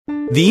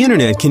The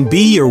internet can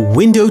be your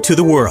window to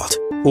the world,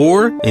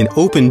 or an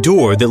open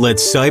door that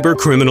lets cyber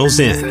criminals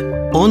in.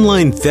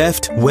 Online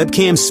theft,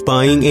 webcam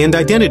spying, and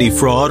identity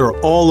fraud are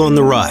all on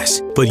the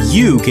rise. But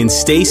you can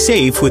stay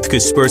safe with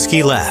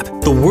Kaspersky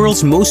Lab, the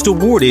world's most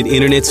awarded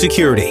internet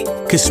security.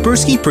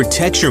 Kaspersky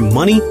protects your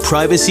money,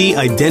 privacy,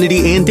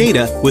 identity, and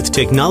data with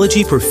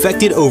technology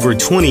perfected over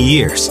 20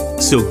 years.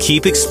 So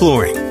keep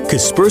exploring.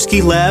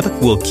 Kaspersky Lab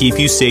will keep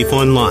you safe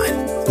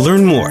online.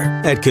 Learn more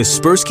at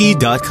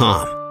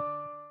Kaspersky.com.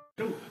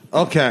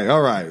 Okay,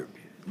 all right.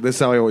 This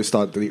is how I always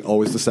start.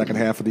 Always the second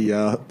half of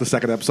the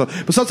second episode.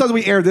 But sometimes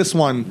we air this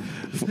one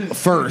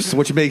first,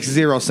 which makes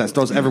zero sense.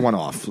 Throws everyone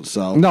off.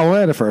 So No, we'll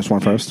add the first one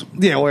first.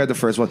 yeah, we'll add the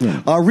first one.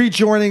 Yeah.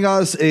 Rejoining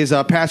us is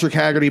Patrick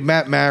Haggerty,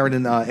 Matt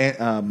Maran,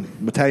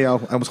 and Matteo.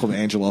 I almost called him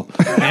Angelo.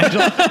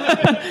 Angelo?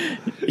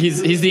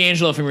 he's the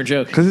Angelo from your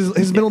joke. Because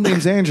his middle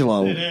name's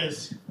Angelo. It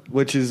is.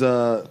 Which is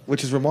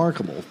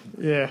remarkable.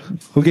 Yeah.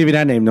 Who gave you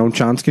that name? Noam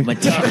Chomsky?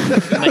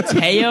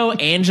 Mateo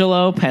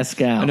Angelo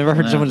Pascal. I never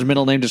heard someone's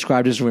middle name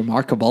described as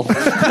remarkable.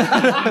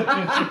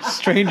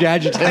 Strange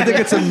adjective. I think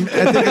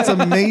it's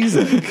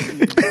amazing.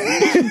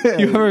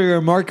 You have a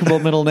remarkable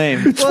middle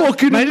name. It's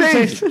fucking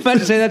amazing.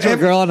 Imagine say that to a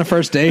girl on a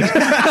first date.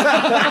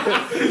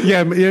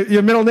 Yeah,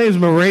 your middle name's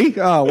Marie?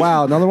 Oh,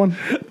 wow. Another one?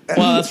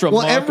 Well, that's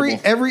remarkable. Well,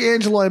 every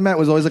Angelo I met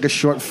was always like a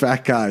short,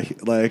 fat guy.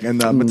 Like, and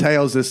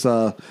Mateo's this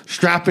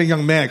strapping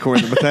young man,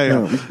 according to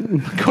Mateo.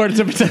 According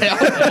to Mateo.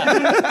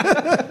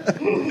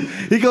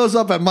 He goes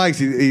up at Mike's.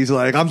 He's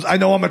like, I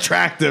know I'm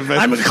attractive.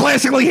 I'm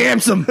classically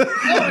handsome.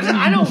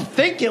 I don't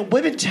think it.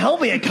 Women tell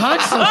me it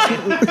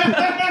constantly.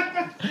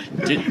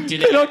 They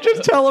don't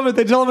just tell him it;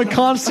 they tell him it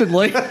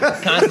constantly.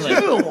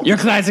 Constantly. You're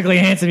classically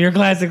handsome. You're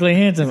classically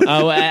handsome.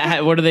 Oh,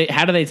 what do they?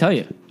 How do they tell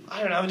you?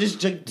 I don't know.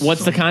 Just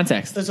what's the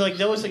context? There's like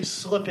they always like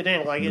slip it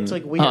in. Like it's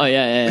like weird. Oh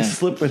yeah.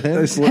 Slip it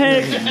in.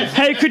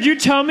 Hey, could you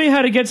tell me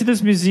how to get to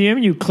this museum,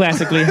 you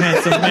classically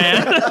handsome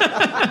man?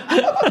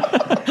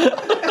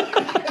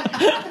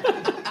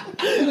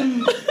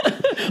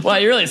 Wow,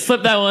 you really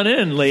slipped that one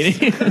in, lady.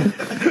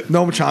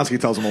 Noam Chomsky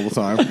tells him all the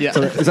time. Yeah.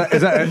 So is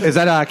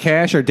that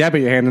cash or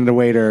debit you're handing the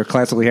waiter,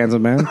 classically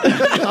handsome man?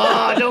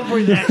 Oh, don't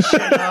bring that shit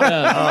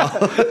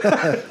up.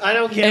 I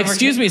don't care.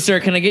 Excuse me,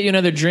 sir. Can I get you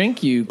another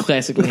drink? You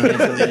classically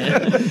handsome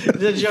man.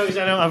 The joke is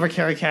I don't ever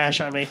carry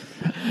cash on me.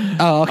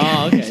 Oh, okay.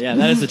 Oh, okay. Yeah,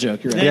 that is the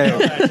joke. You're right.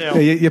 Yeah,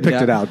 you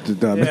picked it out.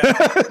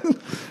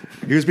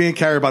 He was being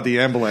carried by the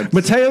ambulance.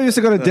 Mateo used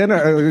to go to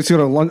dinner, used to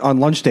go to on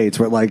lunch dates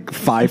with like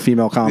 5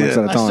 female comics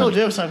at a time. I still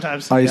do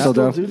sometimes. Oh, you still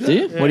do? Do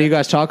you? What do you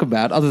guys talk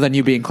about other than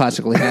you being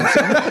classically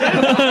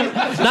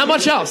handsome? Not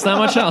much else. Not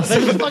much else.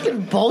 There's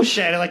fucking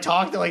bullshit and like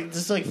talk to like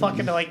just like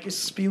fucking like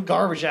spew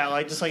garbage out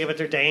like just like if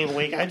they're day and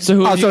week.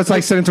 So it's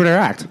like sitting through their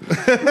act.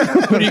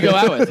 Who do you go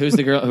out with? Who's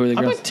the girl? Who are the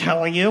I'm girls? not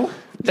telling you.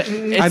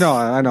 I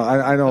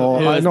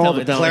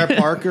know. Claire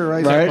Parker,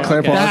 right? Right,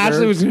 Claire Parker. That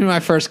actually was going to be my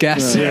first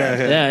guess.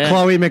 Yeah.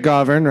 Chloe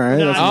McGovern, right?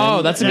 No,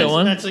 Oh, that's a good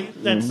one. That's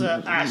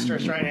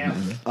asterisk right now.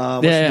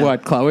 Yeah.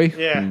 What, Chloe?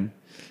 Yeah.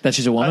 That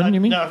she's a woman, you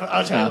mean? No,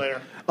 I'll tell you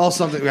later. Oh,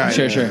 something. Right,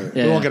 Sure.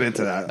 We won't get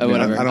into that.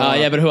 Whatever. I don't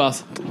Yeah, but who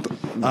else?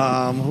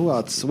 who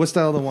else? What's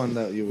the other one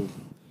that you?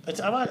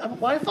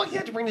 Why the fuck do you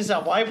have to bring this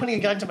up? Why are you putting a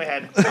gun to my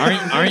head?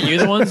 Aren't you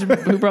the ones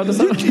who brought this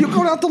up? You're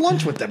going out to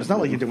lunch with them. It's not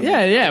like you're doing.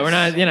 Yeah. We're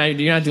not. You're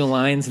not doing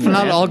lines. We're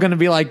not all going to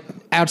be like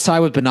outside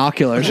with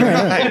binoculars.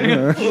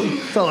 Mateo,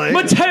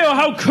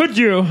 how could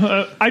you?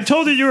 I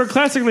told you were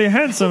classically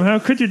handsome. How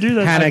could you do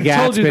that? Hannah I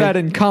told you Gatsby. that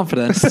in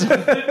confidence.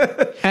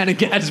 Hannah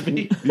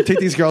Gadsby. You take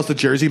these girls to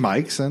Jersey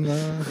Mike's and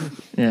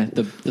Yeah,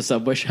 the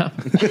Subway shop.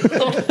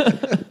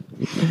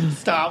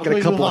 Stop. get a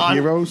Please couple move of on.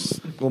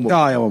 heroes. We'll move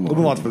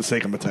on for the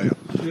sake of Mateo.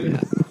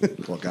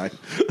 Poor guy.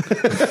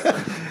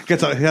 He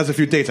has a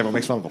few dates. Everyone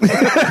makes fun of him.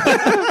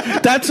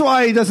 That's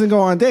why he doesn't go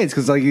on dates,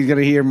 because like he's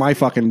gonna hear my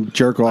fucking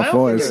jerk I off don't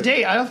think voice. it's a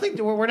date. I don't think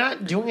we're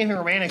not doing anything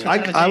romantic.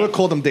 I would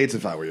call them dates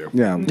if I were you.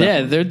 Yeah,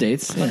 Yeah, they're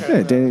dates. Yeah.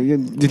 Yeah,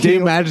 Did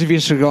you imagine if you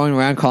started going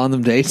around calling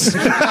them dates?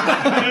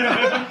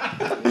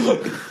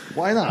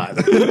 Why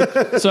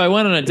not? So I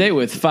went on a date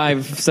with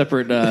 5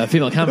 separate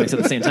female comics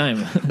at the same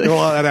time. They're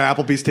all at an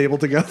Applebee's table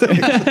together.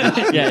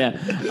 Yeah.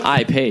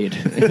 I paid.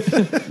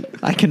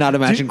 I cannot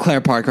imagine Claire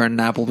Parker and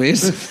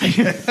Applebee's.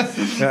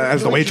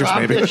 As the waitress,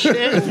 maybe.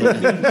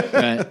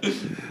 Right.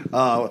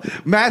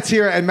 Matt's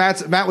here, and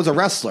Matt was a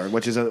wrestler,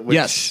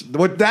 Yes.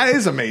 That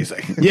is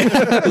amazing. Yeah,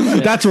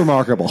 that's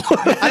remarkable.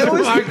 When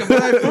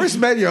I first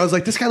met you, I was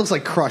like, this guy looks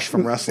like Crush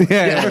from wrestling.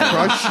 Yeah.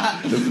 Crush.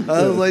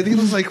 I was like, he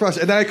looks like Crush,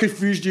 and then I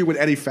confused you with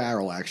Eddie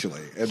Farrell,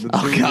 actually. And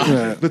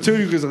the two of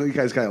you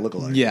guys kind of look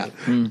alike. Yeah.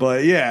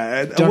 But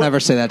yeah, Don't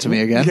ever say that to me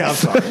again. Yeah, I'm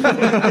sorry.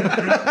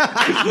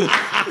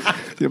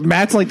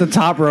 Matt's like the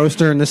top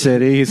roaster in the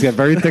city. He's got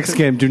very thick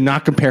skin. Do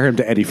not compare him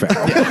to Eddie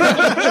Farrell.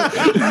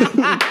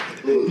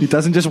 He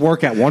doesn't just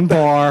work at one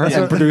bar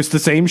and produce the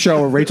same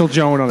show with Rachel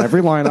Jones on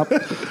every lineup.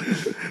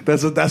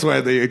 That's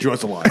why they draw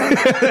the line.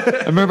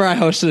 I remember I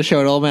hosted a show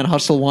at Old Man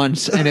Hustle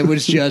once, and it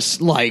was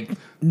just like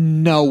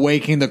no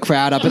waking the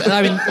crowd up.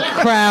 I mean,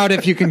 crowd,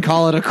 if you can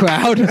call it a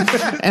crowd.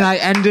 And I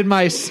ended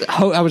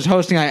I was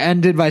hosting. I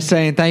ended by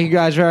saying, "Thank you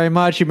guys very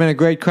much. You've been a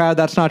great crowd."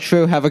 That's not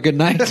true. Have a good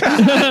night.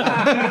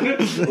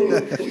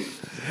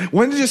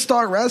 When did you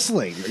start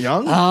wrestling?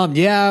 Young?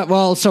 Yeah,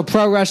 well, so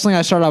pro wrestling,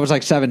 I started, I was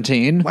like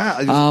 17.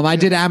 Wow. I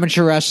did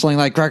amateur wrestling,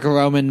 like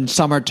Greco-Roman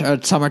summer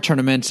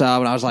tournaments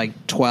when I was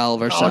like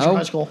 12 or so.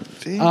 High school.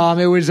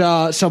 It was,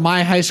 so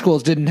my high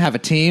schools didn't have a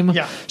team.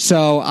 Yeah.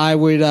 So I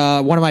would,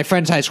 one of my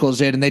friends' high schools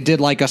did, and they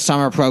did like a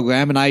summer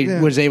program, and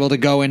I was able to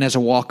go in as a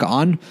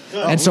walk-on.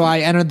 Oh. And so I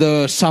entered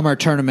the summer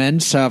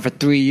tournaments for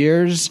 3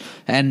 years,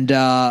 and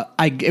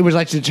it was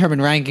like to determine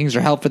rankings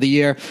or help for the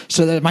year.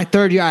 So that my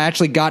third year, I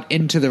actually got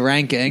into the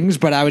rankings,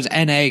 but I was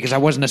NA because I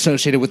wasn't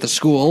associated with the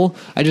school.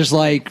 I just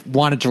like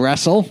wanted to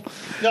wrestle.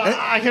 No,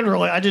 I can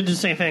relate. I did the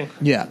same thing.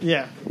 Yeah.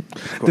 Yeah.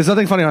 There's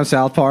nothing funny on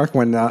South Park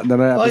when the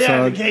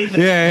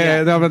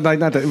episode. No, but like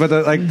not.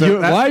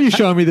 Why are you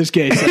showing me this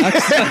gay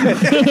sex?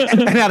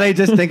 And how they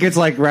just think it's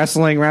like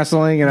wrestling.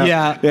 You know?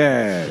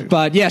 Yeah.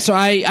 But yeah, so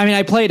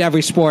I played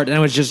every sport and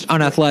it was just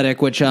unathletic,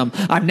 which I'm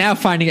now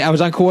finding I was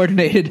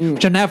uncoordinated,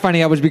 which I'm now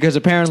finding out was because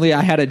apparently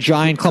I had a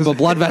giant clump of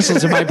blood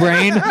vessels in my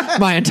brain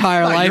my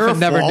entire life and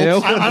never knew.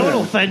 I don't want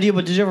to offend you,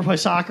 but did you ever play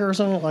soccer or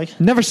something? Like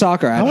never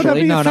soccer,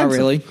 actually. No, not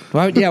really.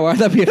 Why would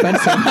that be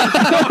offensive?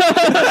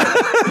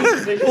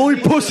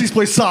 Only pussies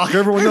play soccer.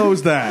 Everyone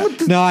knows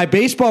that. No,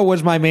 baseball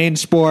was my main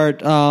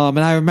sport, and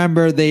I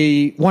remember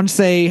once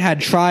they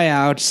had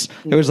tryouts,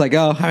 it was like,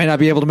 oh, I may not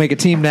be able to make a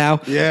team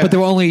now. Yeah. But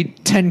there were only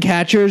 10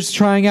 catchers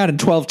trying out and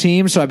 12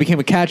 teams, so I became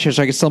a catcher,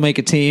 so I could still make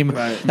a team.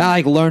 Right.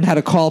 I learned how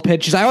to call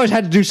pitches. I always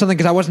had to do something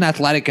because I wasn't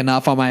athletic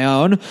enough on my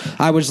own.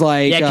 I was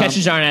like,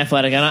 catchers aren't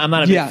athletic. I'm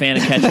not a big fan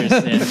of catchers.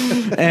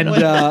 Yeah. And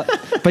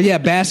but yeah,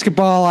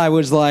 basketball, I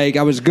was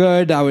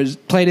good. I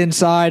played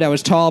inside. I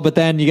was tall, but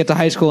then you get to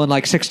high school and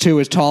like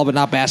 6'2" is tall, but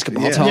not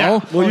basketball tall. Yeah.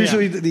 Well,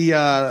 usually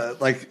the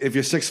like if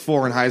you're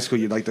 6'4" in high school,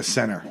 you're like the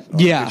center.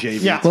 Yeah. The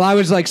JV. Yeah. Well, I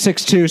was like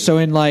 6'2", so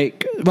I'm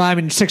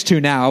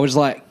 6'2" now.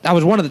 I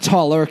was one of the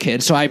taller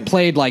kids, so I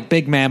played like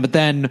big man, but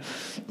then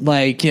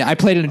I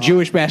played in a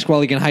Jewish basketball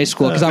league in high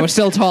school because I was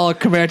still tall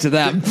compared to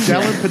them.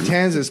 Dylan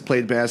Patanzas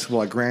played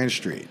basketball at Grand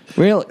Street.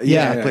 Really?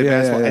 Yeah, he played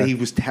basketball, and he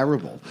was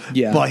terrible.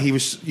 Yeah. But he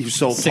was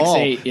so tall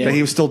 6'8", that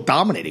he was still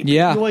dominating.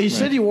 Yeah. Well, you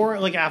said you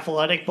weren't like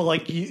athletic,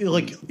 but you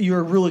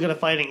were really good at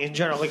fighting in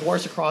general. Like,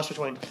 where's the cross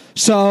between?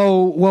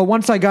 So,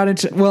 once I got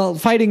into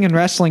fighting and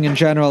wrestling in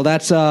general,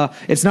 that's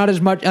it's not as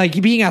much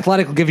like being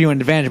athletic will give you an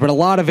advantage, but a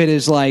lot of it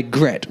is like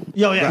grit.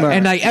 Yeah.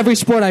 And like every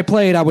sport I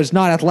played, I was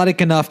not athletic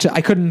enough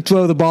I couldn't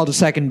throw the ball to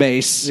second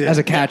base as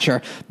a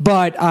catcher.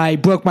 But I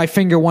broke my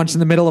finger once in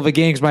the middle of a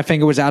game because my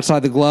finger was outside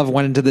the glove,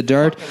 went into the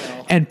dirt,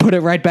 and put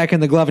it right back in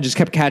the glove and just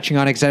kept catching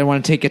on it because I didn't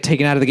want to take it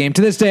taken out of the game.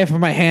 To this day, I put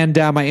my hand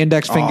down, my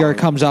index finger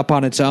comes up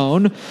on its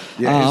own.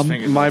 Yeah,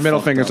 my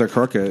middle fingers are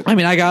crooked. I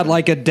mean, I got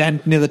like a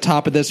dent near the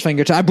top of this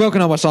finger. I've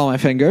broken almost all my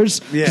fingers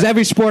because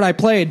every sport I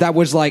played, that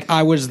was like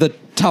I was the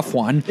tough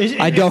one.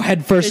 I'd go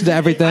head first into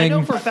everything. I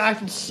know for a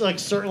fact, it's like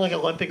certain like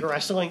Olympic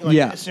wrestling,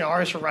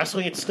 scenarios for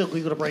wrestling, it's still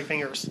legal to break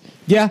fingers.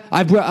 Yeah,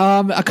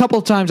 a couple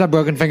of times I've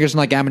broken fingers in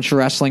like amateur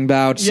wrestling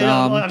bouts.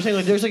 Yeah, I'm saying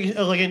like there's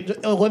like in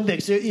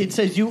Olympics, it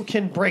says you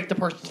can break the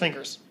person's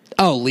fingers.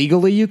 Oh,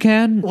 legally you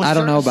can? I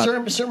don't know about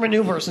certain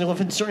maneuvers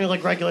in certain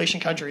like regulation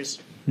countries.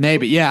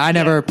 Maybe, yeah. I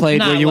never played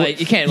Not where you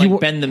you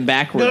can't bend them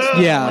backwards.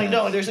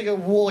 No, there's like a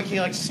rule like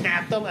you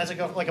snap them as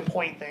like a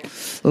point thing.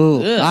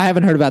 Ooh, I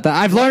haven't heard about that.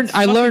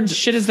 I learned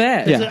shit is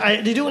that?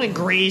 Yeah. They do it in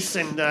Greece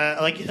and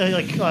like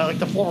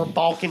the former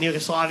Balkan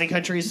Yugoslavian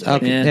countries.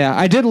 Okay. Yeah,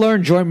 I did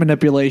learn joint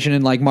manipulation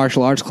in like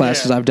martial arts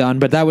classes I've done,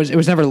 but it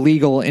was never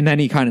legal in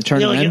any kind of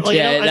tournament.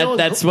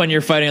 That's when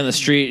you're fighting on the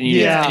street and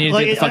you need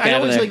to get the fuck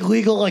out of there. It's like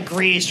legal in like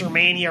Greece,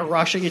 Romania,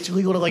 Russia. It's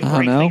legal to like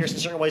break fingers in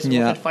certain ways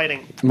in fighting.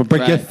 I'm gonna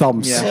break your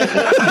thumbs.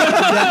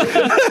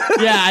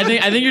 I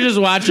think you're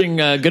just watching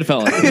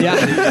Goodfellas.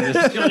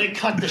 Yeah, they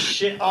cut the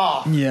shit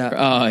off. Yeah.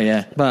 Oh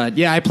yeah. But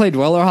yeah, I played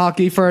roller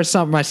hockey for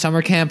my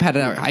summer camp. Had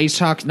an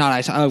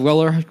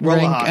roller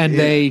rink,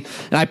 hockey,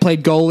 and I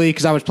played goalie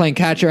because I was playing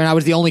catcher, and I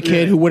was the only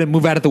kid who wouldn't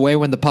move out of the way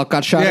when the puck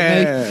got shot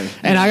at me.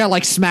 And I got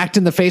like smacked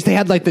in the face. They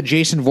had like the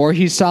Jason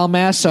Voorhees style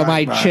mask, so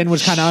my chin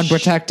was kind of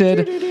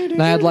unprotected,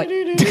 and I had like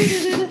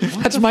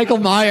that's Michael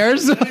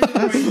Myers.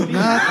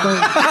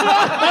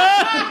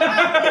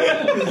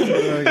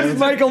 That's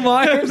Michael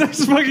Myers.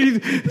 That's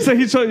fucking. So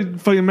he's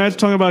fucking Matt's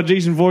talking about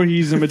Jason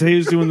Voorhees and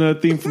Mateo's doing the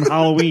theme from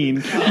Halloween.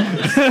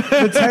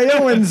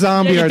 Mateo and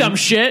Zombie are dumb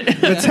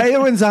shit.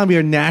 Mateo and Zombie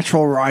are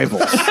natural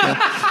rivals.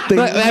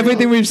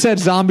 Everything we've said,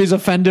 Zombie's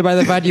offended by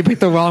the fact you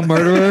picked the wrong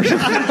murderer.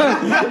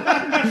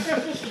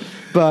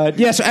 But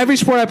yeah, so every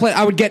sport I played,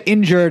 I would get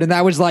injured, and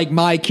that was like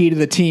my key to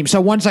the team.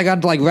 So once I got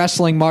into like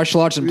wrestling,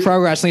 martial arts, and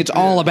pro wrestling, it's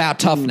all about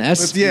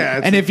toughness.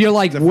 And if you're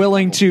like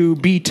willing to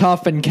be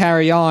tough and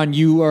carry on,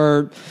 you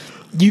are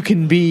you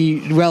can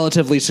be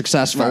relatively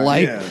successful.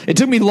 It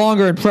took me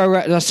longer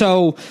in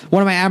so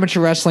one of my amateur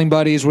wrestling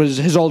buddies was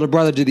his older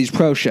brother did these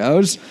pro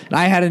shows, and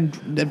I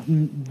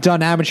hadn't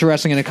done amateur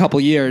wrestling in a couple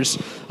years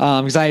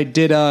because I had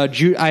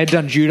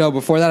done judo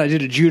before that. I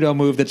did a judo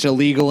move that's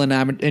illegal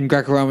in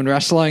Greco-Roman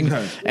wrestling,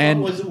 and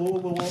it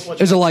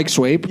was a leg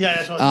sweep. Yeah,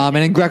 that's what and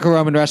in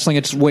Greco-Roman wrestling,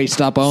 it's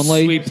waist up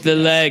only. Sweep the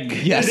leg.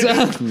 Yes,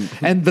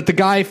 but the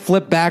guy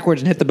flipped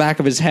backwards and hit the back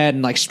of his head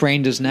and like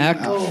sprained his neck.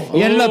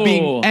 He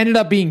ended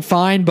up being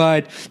fine,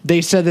 but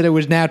they said that it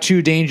was now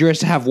too dangerous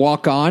to have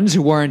walk-ons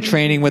who weren't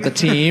training with the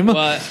team.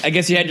 Well, I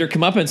guess you had your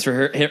comeuppance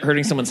for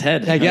hurting someone's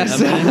head. I guess.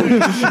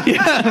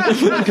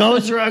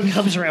 Goes around,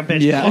 comes around,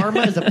 bitch. Yeah.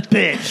 Karma is a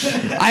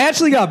bitch. I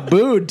actually got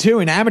booed too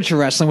in amateur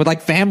wrestling with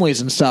like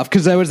families and stuff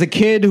because there was a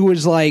kid who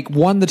was like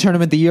won the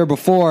tournament the year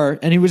before,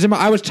 and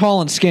I was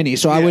tall and skinny,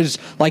 so I was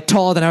like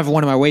taller than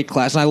everyone in my weight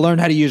class, and I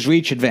learned how to use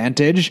reach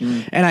advantage,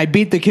 and I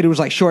beat the kid who was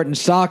like short and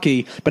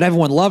stocky, but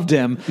everyone loved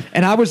him,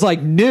 and I was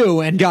like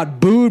new and got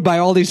booed by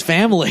all these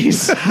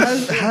families. How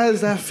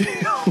does that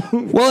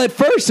feel? Well, at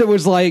first it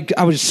was like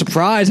I was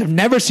surprised. I've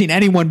never seen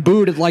anyone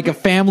booed at like a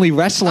family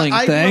wrestling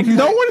thing.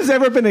 No one has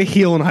ever been a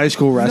heel in high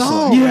school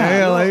wrestling.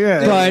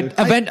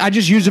 But I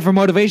just used it for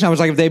motivation. I was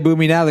like, if they boo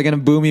me now, they're going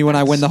to boo me when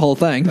I win the whole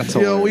thing.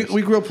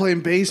 We grew up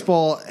playing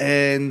baseball,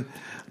 and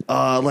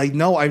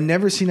no, I've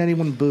never seen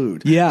anyone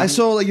booed. Yeah. I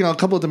saw a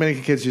couple of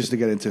Dominican kids used to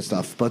get into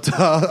stuff, but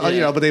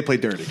but they play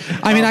dirty.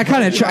 I mean, I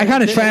kind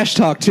of trash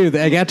talk too.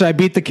 Like after I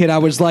beat the kid, I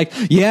was like,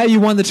 "Yeah, you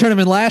won the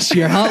tournament last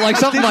year, huh?" Like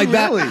something like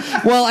really?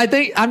 that. Well, I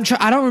think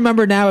I don't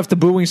remember now if the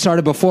booing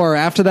started before or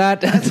after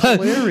that.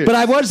 Hilarious. But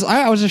I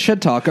was a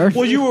shit talker.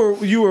 Well,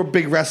 you were a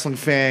big wrestling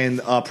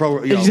fan,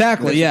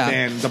 Exactly, yeah.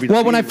 fan, WWE.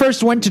 Well, when I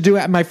first went to do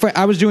it,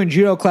 I was doing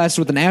judo classes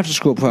with an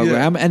after-school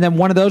program, and then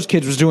one of those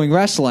kids was doing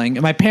wrestling,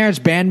 and my parents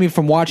banned me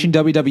from watching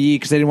WWE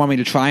because they didn't want me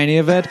to try any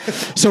of it.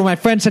 So when my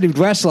friend said he would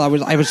wrestle, I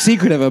was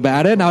secretive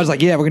about it, and I was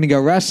like, "Yeah, we're gonna go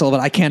wrestle," but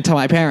I can't tell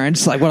my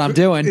parents like what I'm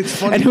doing. It's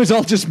funny. And it was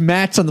all just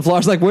mats on the floor. I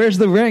was like, "Where's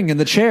the ring and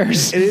the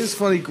chairs?" It is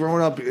funny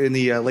growing up in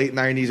the late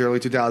 '90s, early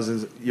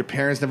 2000s. Your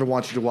parents never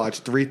want you to watch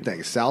three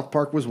things. South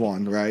Park was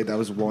one, right? That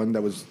was one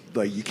that was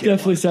like you can't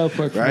Definitely watch, South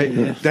Park, right?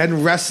 yeah.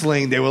 Then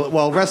wrestling, they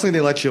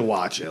let you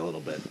watch it a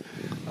little bit.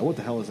 What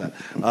the hell is that?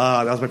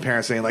 That was my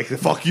parents saying, like,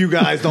 fuck you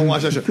guys, don't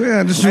watch that shit.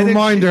 Yeah, just a And then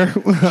reminder.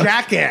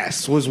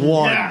 Jackass was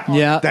one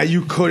that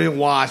you couldn't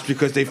watch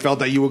because they felt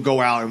that you would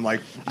go out and, like...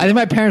 I think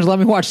my parents let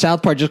me watch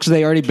South Park just because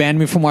they already banned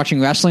me from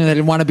watching wrestling. They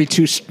didn't want to be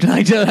too...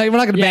 Like, we're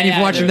not going to ban you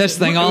from watching this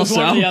thing also.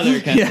 One or the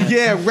other, kind of.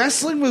 Yeah,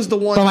 wrestling was the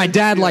one... But my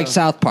dad liked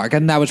South Park,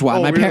 and that was why.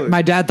 Oh, really?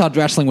 My dad thought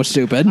wrestling was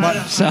stupid.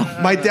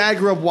 My dad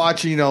grew up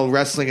watching,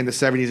 wrestling in the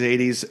 70s,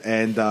 80s,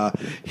 and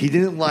he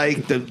didn't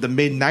like the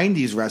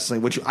mid-90s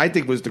wrestling, which I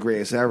think was the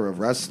greatest era of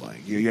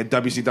wrestling. You had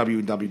WCW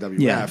and WWF.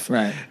 Yeah,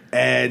 right.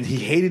 And he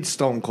hated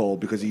Stone Cold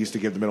because he used to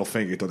give the middle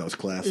finger. He thought that was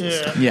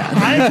classist.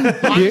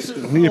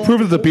 He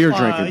approved of the beer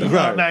drinking.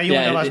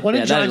 Right. When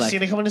did John like-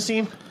 Cena come on the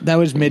scene? That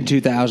was mid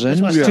 2000,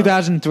 That's what-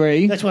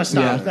 2003. That's when I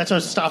stopped. That's when I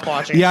stopped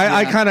watching. Yeah,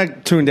 I kind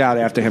of tuned out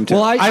after him too.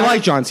 Well, I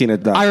like John Cena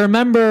though. I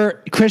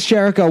remember Chris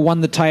Jericho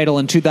won the title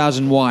in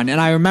 2001,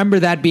 and I remember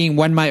that being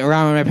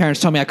around when my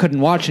parents told me I couldn't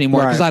watch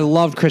anymore because Right. I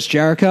loved Chris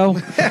Jericho,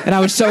 and I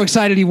was so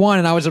excited he won,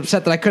 and I was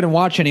upset that I couldn't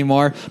watch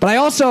anymore. But I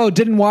also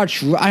didn't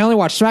watch. I only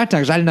watched SmackDown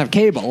because I didn't have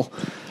cable.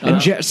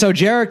 And so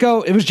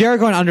Jericho, it was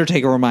Jericho and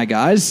Undertaker were my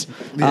guys.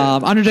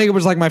 Undertaker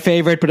was like my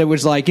favorite, but it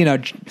was like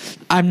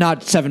I'm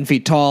not 7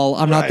 feet tall.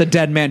 I'm not the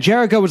dead man.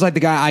 Jericho was like the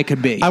guy I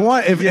could be.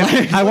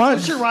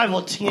 What's your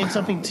rival? T and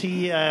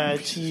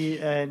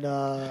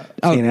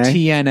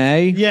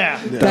TNA.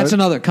 Yeah. That's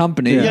another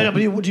company. Yeah,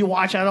 but do you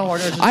watch at all? Or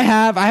just, I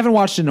haven't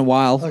watched it in a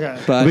while. Okay.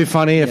 But It'd be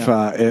funny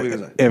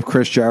if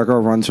Chris Jericho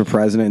runs for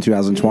president in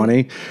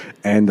 2020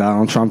 and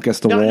Donald Trump gets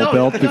the wall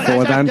built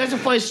before then. That's a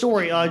funny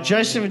story.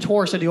 Justin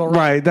Ventura said he'll run.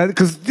 Right,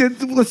 because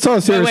let's tell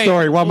a serious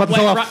story. Well, I'm about to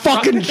tell a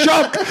fucking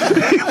joke.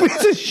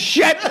 Piece of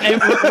shit. Hey,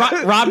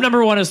 Rob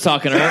number one is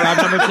talking, all right? Rob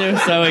number two.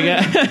 So we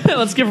got.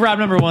 Let's give Rob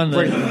number one.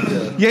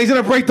 Yeah, he's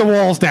gonna break the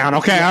walls down.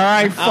 Okay, all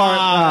right.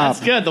 That's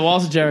good. The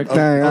walls of Jericho.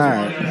 Okay, all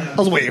right. I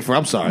was waiting for.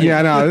 I'm sorry.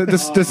 Yeah, no.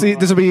 This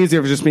will be easier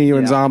if it's just me, you,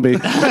 and Zombie.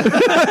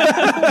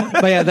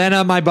 But yeah,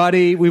 then my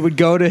buddy, we would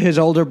go to his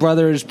older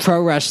brother's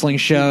pro wrestling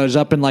shows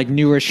up in like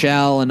New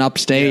Rochelle and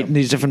upstate and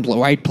these different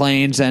White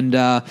Plains, and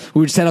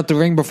we would set up the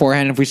ring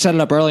beforehand. If we set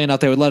it up early enough,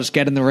 they would let us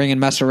get in the ring and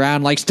mess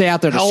around, like stay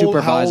out there to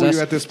supervise how old us. were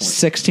you at this point?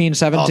 16,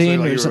 17. Oh, so you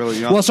were really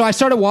young. Well, so I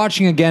started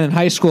watching again in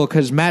high school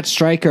because Matt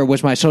Stryker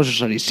was my social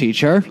studies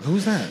teacher.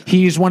 Who's that?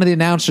 He's one of the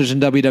announcers in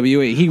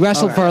WWE. He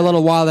wrestled for a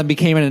little while, then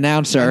became an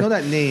announcer. I know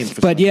that name.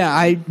 But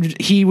yeah,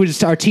 he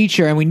was our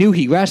teacher, and we knew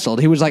he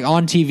wrestled. He was like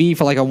on TV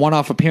for like a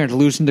one-off appearance,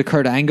 losing to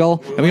Kurt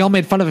Angle, and we all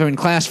made fun of him in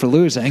class for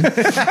losing.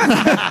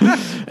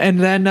 And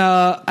then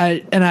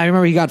I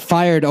remember he got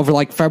fired over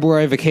like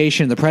February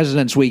vacation, the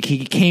President's Week.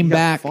 He came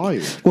back,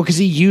 fired? well, because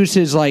he used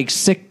his like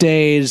sick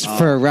days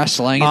for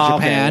wrestling in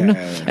Japan,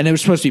 and it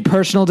was supposed to be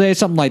personal days,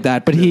 something like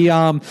that. But he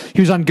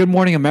was on Good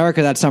Morning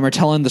America that summer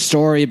telling the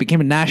story. It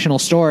became a national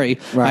story. way.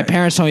 My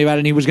parents told me about it,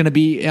 and he was going to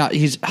be,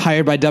 he's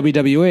hired by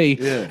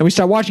WWE. And we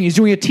start watching. He's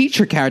doing a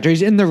teacher character.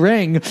 He's in the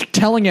ring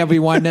telling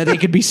everyone that they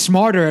could be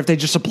smarter if they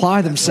just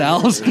apply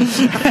themselves.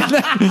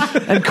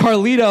 And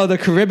Carlito, the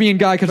Caribbean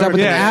guy, comes up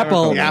with an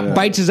apple,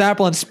 bites his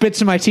apple, and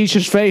spits in my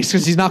teacher's face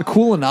because he's not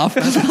cool enough.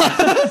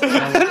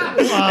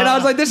 And I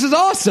was like, this is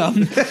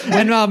awesome.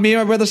 And me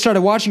and my brother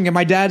started watching it.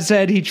 My dad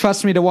said he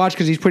trusts me to watch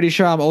because he's pretty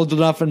sure I'm old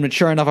enough and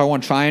mature enough I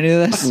won't try any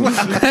of this.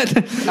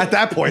 At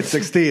that point,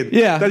 16.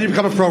 Yeah. Then you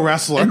become a pro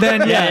wrestler. And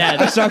then,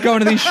 I start going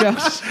to these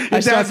shows.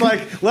 Your dad's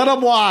like, let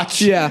him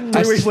watch. Yeah.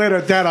 3 weeks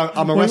later, Dad,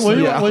 I'm a wrestler.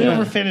 Were you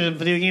ever fan of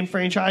video game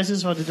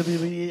franchises or the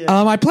WWE?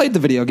 I played the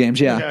video games,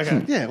 yeah.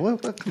 Okay. Yeah, well,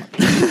 come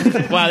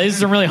on. Wow, these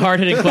are some really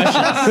hard-hitting questions.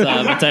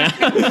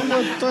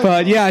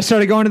 But yeah, I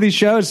started going to these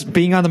shows,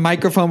 being on the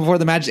microphone before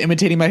the match,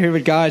 imitating my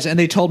favorite guys, and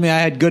they told me I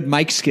had good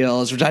mic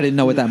skills, which I didn't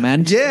know what that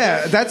meant.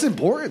 Yeah, that's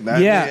important.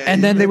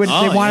 And then they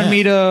wanted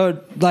me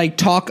to like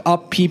talk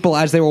up people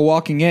as they were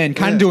walking in,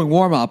 kind of doing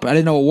warm up. I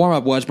didn't know what warm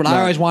up was, but I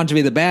always wanted to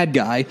be the bad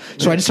guy,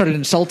 so I just started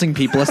insulting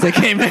people as they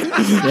came in.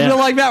 They're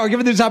like, Matt, we're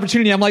giving this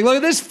opportunity. I'm like, look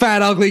at this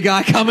fat ugly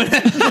guy coming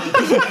in.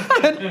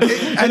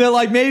 And they're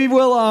like, maybe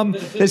we'll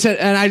they said,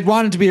 and I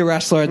wanted to be a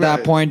wrestler at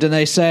that point, and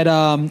they said,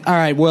 all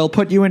right, we'll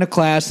put you in a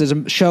class. There's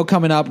a show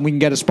coming up, and we can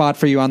get a spot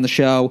for you on the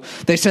show.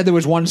 They said there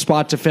was one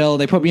spot to fill.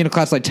 They put me in a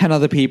class like 10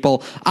 other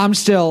people. I'm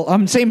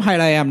the same height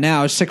I am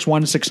now,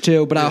 6'1",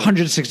 6'2", but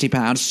 160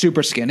 pounds,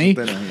 super skinny.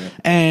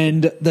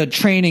 And the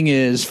training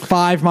is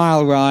 5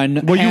 mile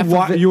run.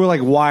 Well, you were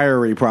like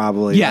wiry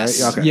probably.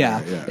 Yes. Right? Okay.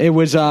 Yeah. It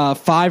was a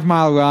 5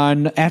 mile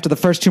run. After the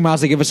first 2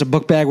 miles, they give us a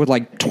book bag with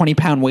like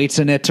 20-pound weights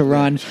in it to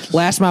run.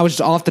 Last mile was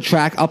just off the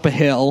track, up a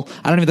hill.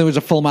 I don't even think it was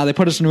a full mile. They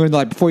put us in a room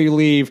like, before you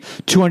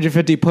leave,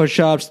 250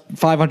 push-ups,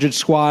 500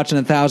 squats, and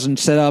 1,000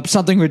 sit-ups.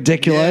 Something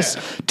ridiculous.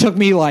 Took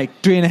me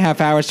like 3.5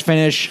 hours to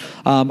finish.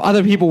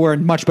 Other people were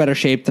in much better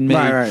shape than me.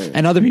 Right.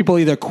 And other people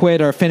either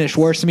quit or finished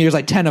worse than me. It was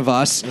like 10 of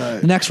us.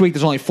 The next week,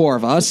 there's only 4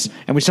 of us.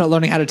 And we started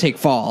learning how to take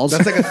falls.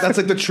 That's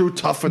like the true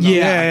tough enough.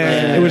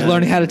 Yeah. It was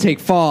learning how to take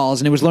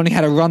falls, and it was learning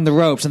how to run the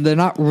ropes. And they're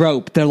not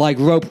rope. They're like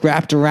rope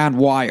wrapped around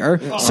wire.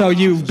 So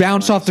you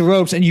bounce off the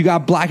ropes, and you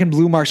got black and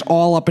blue marks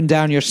all up and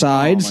down your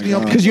sides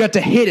because you have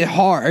to hit it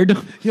hard.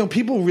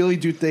 People really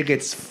do think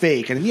it's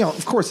fake. And,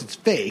 of course it's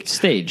fake.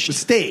 Staged. It's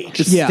staged.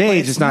 It's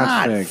staged. It's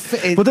not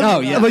fake. But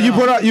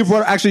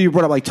you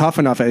brought up like Tough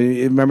Enough. I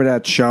remember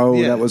that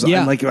show that was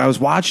like I was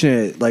watching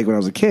it like when I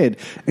was a kid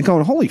and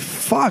going, holy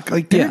fuck!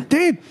 Like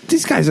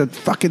these guys are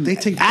fucking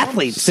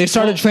athletes. They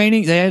started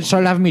training. They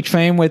started having me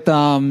train with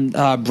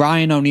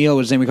Brian O'Neill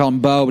was his name. We called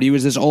him Bo, but he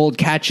was this old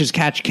catch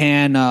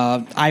can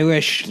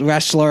Irish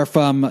wrestler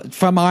from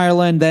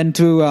Ireland. Then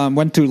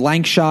went through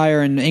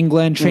Lancashire in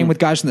England. Trained with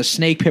guys from the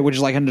Snake Pit, which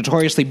is like a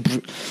notoriously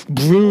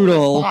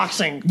brutal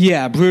boxing.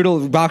 Yeah,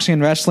 brutal boxing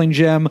and wrestling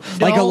gym.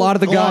 Like a lot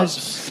of the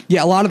guys.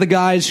 Yeah, a lot of the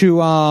guys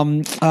who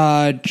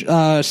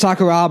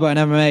Sakuraba in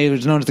MMA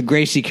was known as the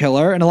Gracie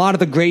Killer, and a lot of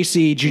the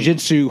Gracie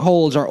Jiu-Jitsu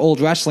holds are old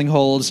wrestling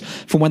holds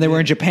from when they were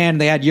in Japan.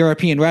 They had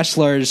European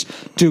wrestlers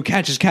do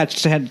catch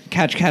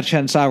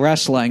style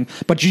wrestling,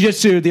 but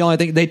Jiu-Jitsu, the only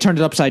thing they turned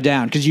it upside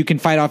down because you can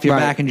fight off your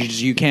back and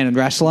you can in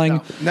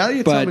wrestling. Now that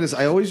you tell me this,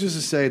 I always used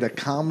to say that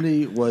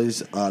comedy was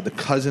the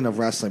cousin of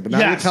wrestling, but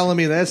now you're telling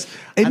me this.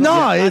 It's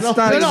not.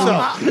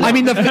 I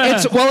mean,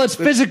 it's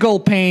physical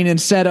pain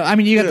instead of. I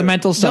mean, you got the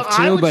mental stuff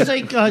too. I would but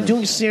say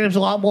doing stand-ups a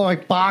lot more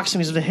like boxing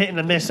because of the hit and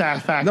the miss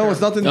factor. No,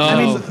 it's nothing. No, I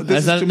mean,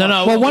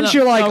 no. Well, once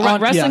you're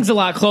like wrestling's a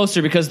lot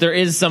closer because there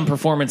is some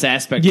performance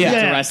aspect to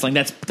wrestling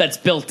that's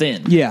built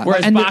in. Yeah.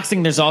 Whereas And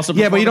boxing, there's also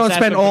but you don't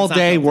spend aspect all that's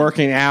not day built in.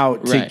 working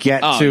out to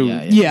get to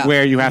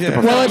where you have to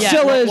perform. Well, it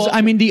still is. Well,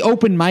 I mean, the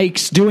open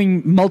mics,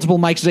 doing multiple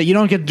mics a day, you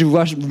don't get to do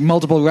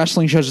multiple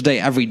wrestling shows a day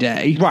every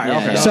day. Right,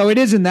 okay. So it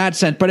is in that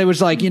sense, but it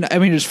was like, I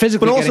mean, it was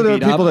physically But also there are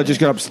getting beat people up. that just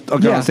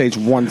get on stage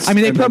once. I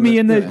mean, they put me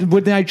in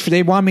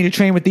they want me to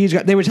train with these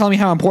guys. They were telling me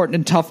how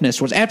important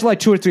toughness was. After like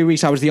 2 or 3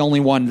 weeks, I was the only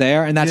one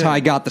there, and that's how I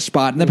got the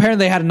spot. And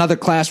apparently they had another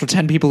class with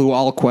 10 people who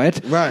all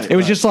quit. Right. It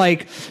was just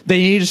like they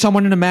needed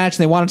someone in a match,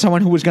 and they wanted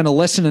someone who was going to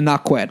listen and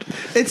not quit.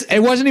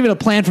 It wasn't even a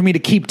plan for me to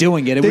keep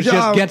doing it. It was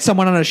just get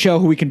someone on a show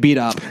who we can beat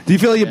up. Do you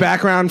feel your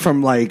background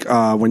from like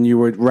when you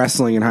were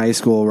wrestling in high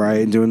school,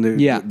 right, and doing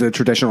the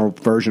traditional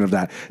version of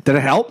that? Did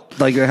it help?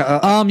 Like,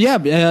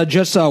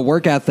 just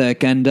work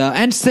ethic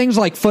and things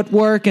like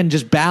footwork and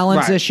just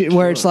balance issue,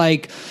 where it's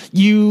like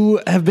you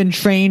have been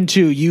trained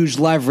to use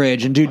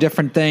leverage and do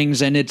different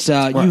things, and it's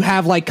you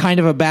have like kind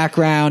of a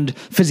background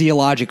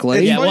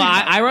physiologically. Yeah, well,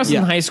 I wrestled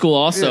in high school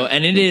also,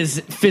 and it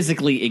is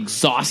physically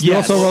exhausting. You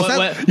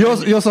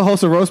also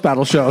host a roast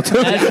battle show too.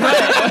 That's right.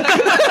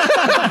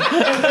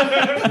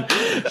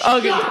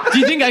 Okay. Do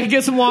you think I could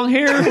get some long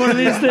hair one of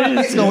these days?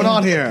 What's going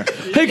on here?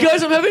 Hey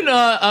guys,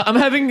 I'm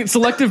having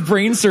selective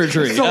brain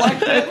surgery.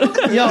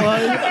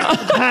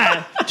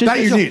 Pat, That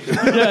you need.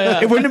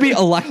 It wouldn't be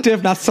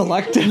elective, not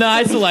selective. No,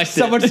 I selected.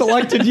 Someone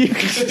selected you.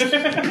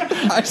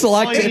 I All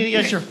selected. you need to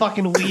get your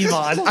fucking weave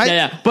on.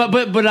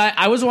 But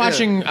I was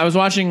watching. I was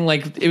watching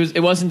like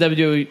it wasn't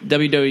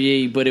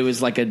WWE, but it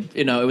was like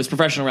it was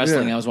professional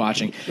wrestling. I was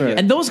watching,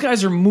 and those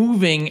guys are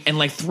moving and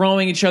like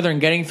throwing each other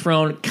and getting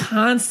thrown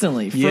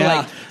constantly for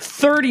like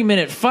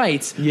 30-minute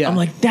fights. Yeah. I'm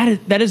like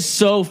that is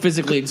so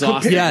physically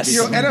exhausting. Yes.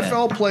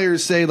 NFL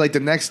players say like the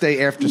next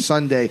day after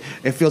Sunday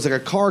it feels like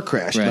a car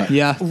crash. Right.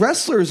 Yeah.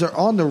 Wrestlers are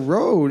on the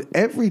road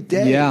every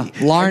day. Yeah.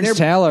 Lawrence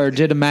Taylor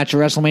did a match at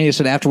WrestleMania,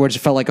 said afterwards it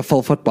felt like a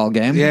full football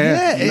game.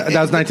 Yeah.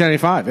 That was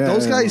 1995. Yeah,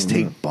 those guys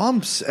take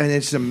bumps, and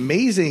it's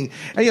amazing.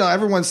 And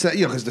everyone said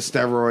because the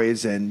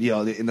steroids and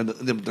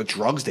the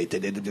drugs they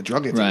did, the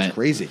drug intake was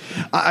crazy.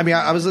 I mean,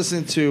 I was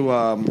listening to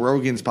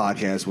Rogan's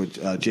podcast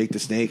with Jake the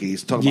Snake, and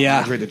he's talking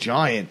about Andre the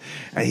Giant,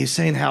 and he's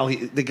saying how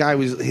the guy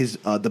was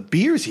the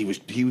beers he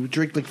would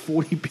drink like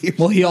 40 beers.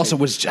 Well, he also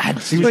was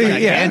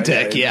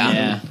gigantic.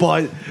 Yeah.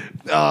 But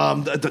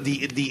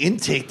the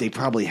intake they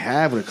probably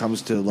have when it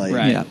comes to like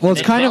well,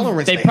 it's kind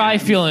of they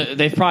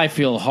probably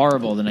feel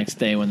horrible the next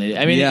day when they.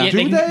 I mean,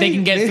 they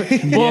can get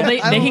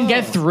they can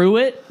get through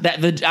it.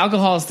 That the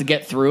alcohol is to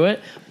get through it.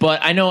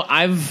 But I know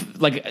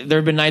there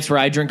have been nights where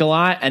I drink a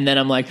lot, and then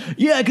I'm like,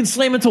 I can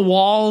slam into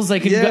walls, I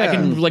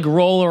can like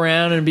roll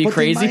around and be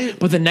crazy.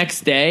 But the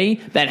next day,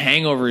 that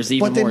hangover is even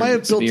more. But they might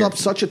have built severe. up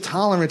such a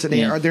tolerance, and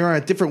they're on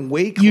a different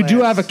weight class. You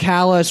do have a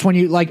callus when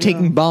you like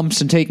taking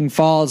bumps and taking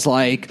falls.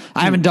 Like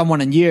I haven't done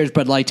one in years,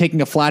 but like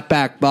taking a flat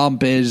back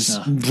bump is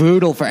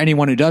brutal for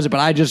anyone who does it. But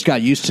I just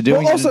got used to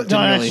doing it.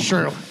 That's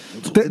true.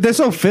 They're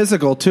so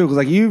physical too, because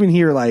like you even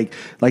hear like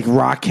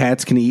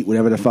Rockettes can eat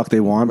whatever the fuck they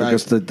want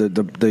because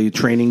the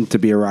training to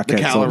be a Rockette. The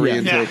calorie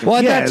intake.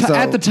 Well,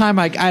 at the time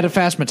I had a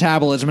fast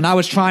metabolism and I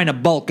was trying to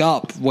bulk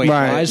up weight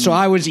wise, so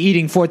I was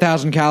eating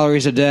 4,000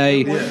 calories a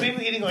day. Were you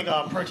eating like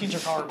proteins or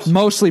carbs?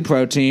 Mostly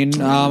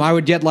protein. I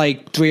would get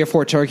like 3 or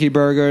 4 turkey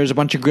burgers, a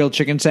bunch of grilled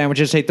chicken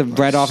sandwiches, take the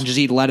bread off and just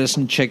eat lettuce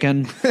and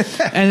chicken.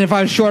 And if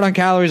I was short on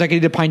calories, I could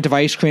eat a pint of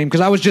ice cream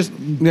because I was just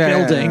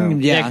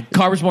building. Yeah.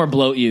 Carbs more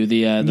bloat you.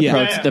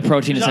 The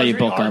protein is how you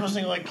bulk up. I was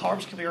thinking like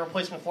carbs could be a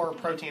replacement for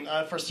protein.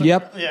 For certain,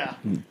 Yeah.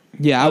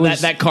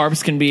 That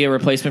carbs can be a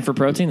replacement for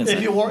protein.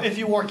 If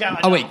you work out.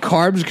 Oh wait,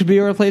 carbs could be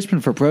a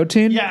replacement for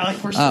protein. Yeah, like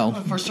for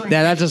certain.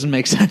 Yeah, that doesn't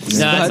make sense.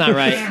 No, that's not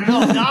right.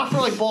 No, not for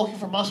like bulking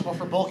for muscle, but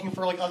for bulking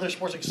for like other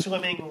sports like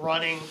swimming,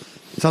 running.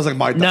 Sounds like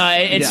my. No,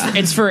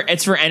 it's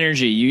for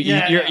energy.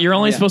 You're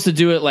only supposed to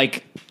do it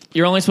like.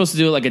 You're only supposed to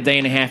do it like a day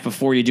and a half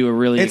before you do a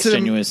really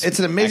strenuous. It's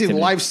an amazing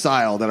activity.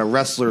 lifestyle that a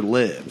wrestler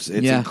lives.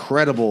 It's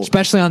incredible,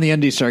 especially on the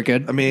indie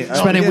circuit. I mean,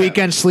 spending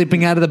weekends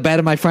sleeping out of the bed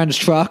of my friend's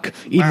truck,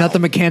 eating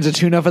nothing but cans of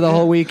tuna for the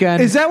whole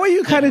weekend. Is that what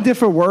you kind of did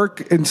for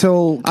work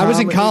until I was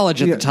in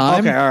college at the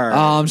time? Okay, all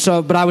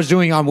right. But I was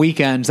doing on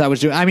weekends. I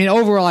mean,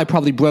 overall, I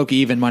probably broke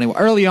even money.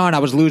 Early on, I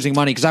was losing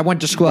money because I went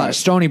to school at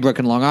Stony Brook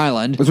in Long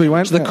Island. That's where you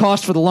went? So the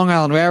cost for the Long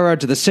Island Railroad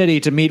to the city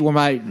to meet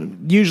where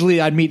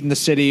usually I'd meet in the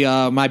city.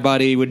 My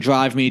buddy would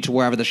drive me to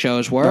wherever the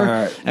shows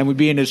were, and we'd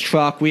be in his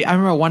truck. I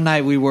remember one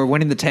night we were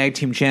winning the tag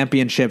team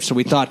championship, so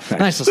we thought,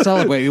 nice to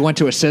celebrate. We went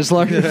to a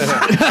Sizzler,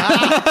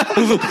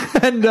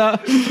 and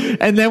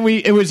then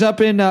it was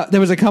up in there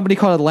was a company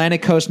called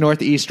Atlantic Coast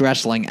Northeast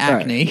Wrestling,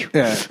 Acne,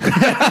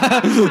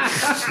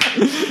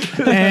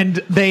 and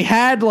they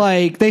had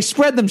they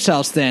spread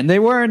themselves thin. They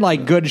weren't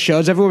like good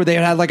shows everywhere. They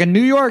had like a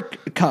New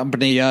York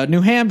company, New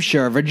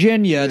Hampshire,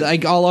 Virginia,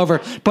 like all over,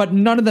 but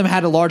none of them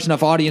had a large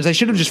enough audience. They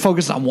should have just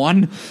focused on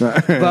one.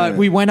 But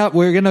we went up.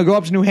 We were going to go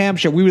up to New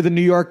Hampshire. We were the New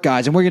York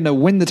guys, and we're going to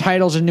win the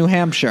titles in New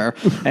Hampshire.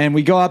 And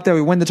we go up there.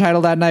 We win the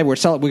title that night. We're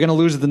going to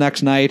lose it the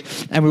next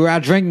night. And we were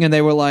out drinking, and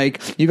they were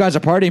like, "You guys are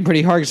partying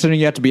pretty hard considering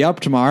you have to be up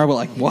tomorrow." We're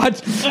like,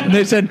 "What?" And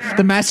they said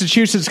the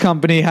Massachusetts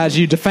company has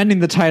you defending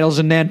the titles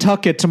in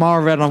Nantucket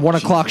tomorrow at a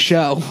 1:00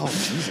 show.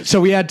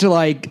 So we had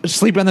to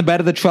sleep on the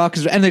bed of the truck,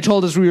 and they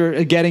told us we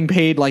were getting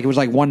paid it was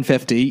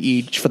 $150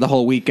 each for the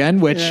whole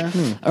weekend, which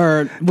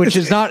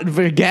is not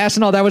for gas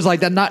and all. That was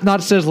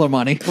not Sizzler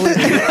money.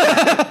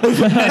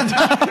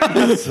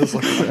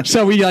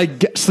 So we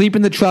sleep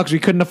in the trucks. We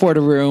couldn't afford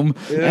a room,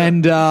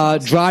 and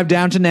drive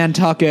down to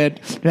Nantucket.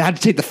 We had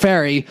to take the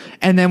ferry,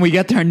 and then we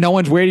get there and no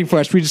one's waiting for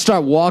us. We just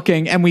start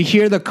walking, and we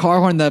hear the car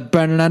horn. We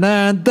turn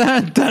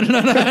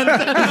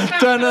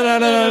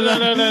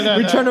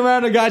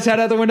around, and the guy's head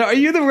out the window. Are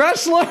you the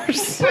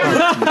wrestlers?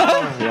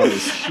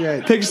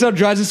 Picks us up,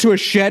 drives us to a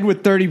shed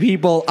with 30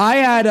 people. I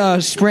had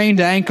a sprained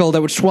ankle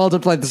that was swelled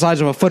up like the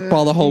size of a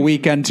football the whole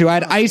weekend too. I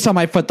had ice on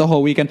my foot the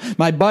whole weekend.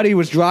 My buddy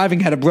was driving,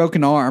 had a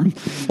broken arm,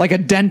 like a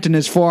dent in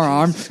his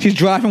forearm. He's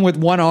driving with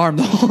one arm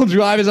the whole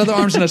drive. His other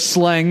arm's in a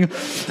sling.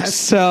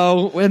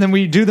 And then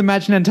we do the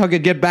match in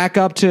Nantucket, get back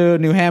up to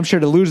New Hampshire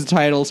to lose the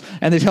titles,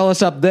 and they tell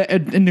us up there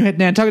in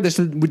Nantucket they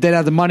said they'd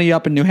have the money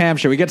up in New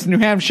Hampshire. We get to New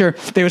Hampshire,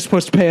 they were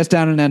supposed to pay us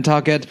down in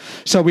Nantucket,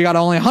 so we got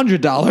only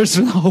 $100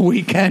 for the whole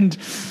weekend.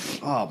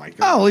 Oh my god!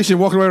 Oh, at least you're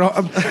walking around.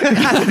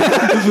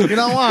 You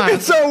know why?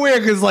 It's so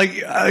weird because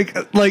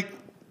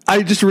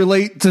I just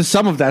relate to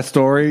some of that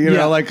story, you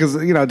know, like because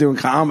doing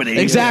comedy.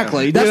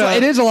 Exactly, that's what,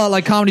 it is a lot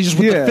like comedy, just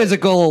with the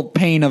physical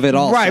pain of it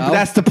all. Right, but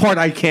that's the part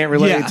I can't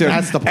relate to.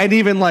 That's the part. And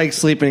even like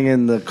sleeping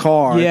in the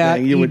car.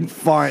 You would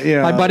find.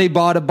 My buddy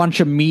bought a bunch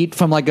of meat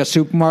from like a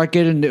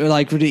supermarket and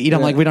like to eat.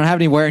 I'm like, we don't have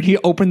anywhere, and he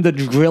opened the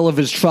grill of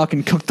his truck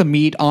and cooked the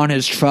meat on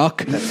his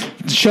truck.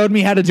 Showed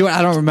me how to do it.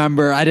 I don't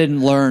remember. I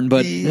didn't learn,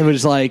 but it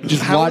was like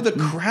just how are the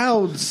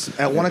crowds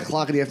at 1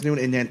 o'clock in the afternoon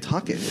in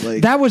Nantucket?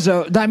 Like that was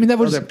are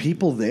there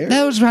people there?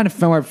 That was kind of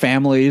for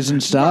families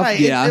and stuff.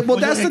 Right. Well,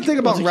 that's the thing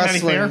about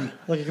wrestling.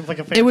 Like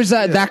a it was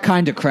that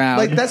kind of crowd.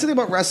 Like that's the thing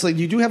about wrestling.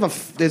 You do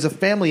have there's a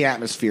family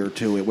atmosphere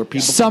to it where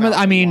people. Some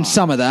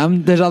of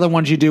them. There's other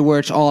ones you do where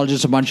it's all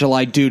just a bunch of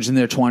like dudes in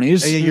their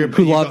 20s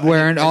who love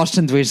wearing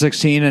Austin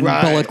 316 and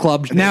Bullet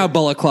Club. Now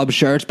Bullet Club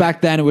shirts.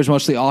 Back then it was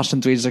mostly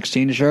Austin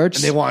 316 shirts.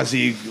 And they want to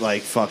see you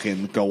like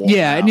fucking go.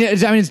 Yeah, and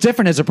it's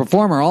different as a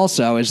performer.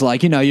 Also, is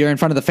like you're in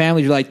front of the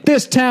family. You're like,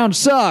 this town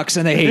sucks,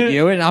 and they hate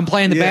you. And I'm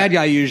playing the bad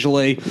guy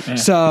usually. Yeah.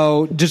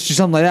 So just do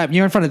something like that. When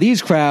you're in front of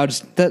these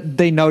crowds, that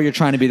they know you're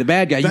trying to be the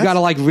bad guy. You got to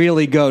like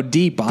really go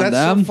deep on them.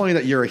 That's so funny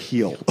that you're a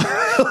heel.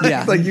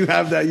 Like you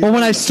have that. Well,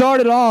 when I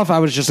started off, I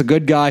was just a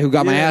good guy who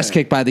got my ass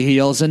kicked by the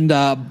heels, and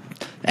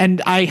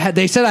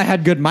they said I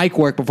had good mic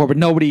work before, but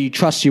nobody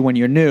trusts you when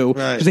you're new.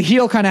 Because the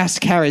heel kind of has to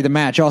carry the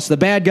match. Also, the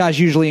bad guy's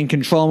usually in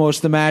control most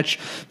of the match.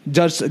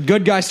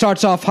 Good guy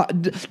starts off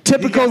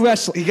typical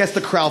wrestling. He gets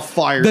the crowd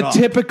fired up. The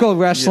typical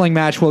wrestling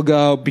match will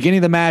go, beginning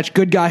of the match,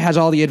 good guy has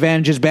all the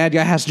advantages, bad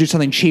guy has to do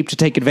something cheap to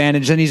take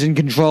advantage, then he's in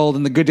control,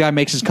 and the good guy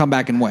makes his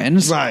comeback and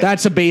wins. Right.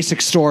 That's a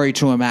basic story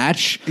to a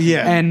match.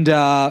 Yeah.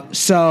 And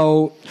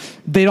so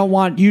they don't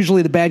want,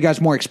 usually the bad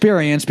guy's more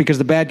experienced because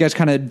the bad guy's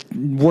kind of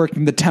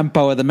working the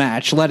tempo of the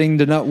match, letting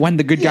to know when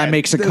the good guy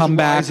makes a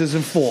comeback. Rises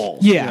and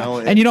falls. Yeah.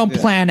 And you don't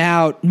plan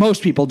out,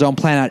 most people don't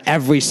plan out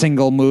every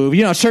single move.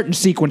 Certain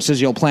sequences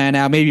you'll plan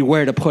out, maybe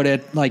where to put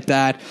it like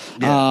that.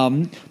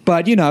 Yeah.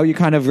 But, you're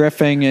kind of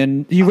riffing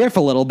and you riff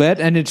a little bit,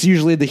 and it's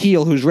usually the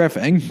heel who's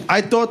riffing.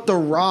 I thought The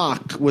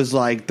Rock was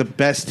like the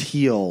best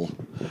heel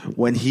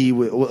when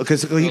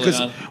because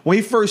when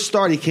he first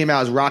started, he came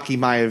out as Rocky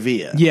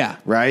Maivia. Yeah.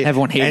 Right?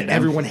 Everyone hated him.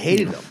 Everyone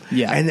hated him.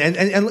 Yeah.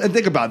 And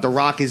think about it. The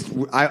Rock is,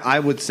 I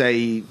would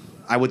think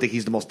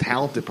he's the most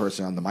talented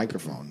person on the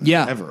microphone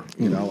ever.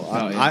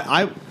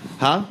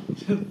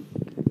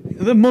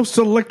 The most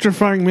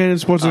electrifying man in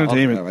sports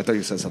entertainment. Okay. I thought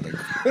you said something.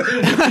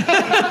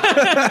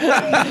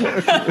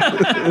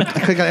 I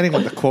couldn't get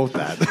anyone to quote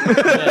that.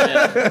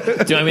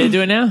 Do you want me to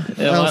do it now?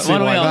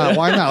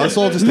 Why not? Let's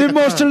all just the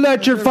most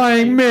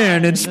electrifying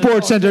man in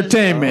sports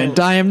entertainment.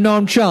 I am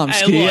Noam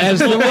Chomsky. I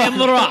am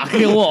The Rock.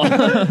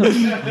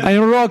 I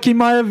am Rocky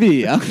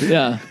Maivia.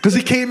 Yeah. Because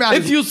he came out.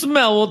 If you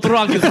smell what The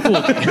Rock is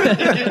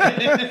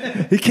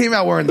cooking. He came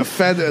out wearing the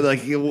feather,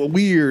 like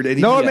weird.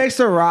 And what makes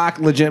The Rock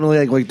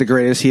legitimately like the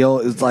greatest heel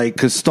is like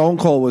because Stone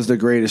Cold was the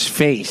greatest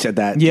face at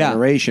that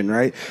generation,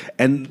 right?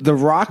 And The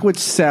Rock would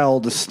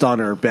sell the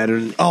stunner better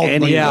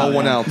than no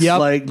one else. Yep.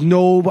 Like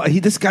nobody.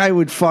 This guy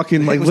would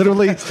fucking like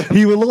literally.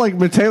 He would look like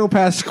Mateo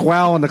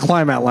Pasquale in the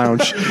Climax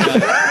Lounge.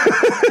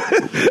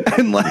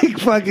 And like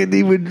fucking,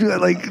 he would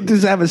like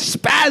just have a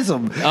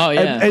spasm. Oh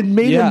yeah, and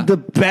made him the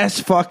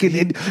best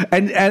fucking.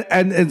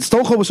 And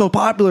Stone Cold was so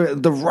popular,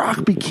 The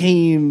Rock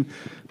became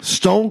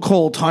Stone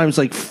Cold times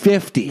like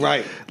 50,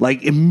 right?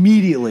 Like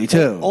immediately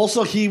too.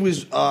 Also, he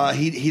was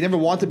he never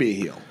wanted to be a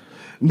heel.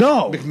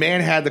 No,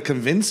 McMahon had to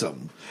convince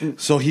him.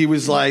 So he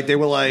was like, he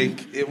was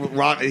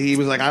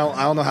like,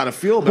 I don't know how to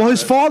feel about it. Well,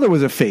 his father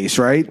was a face,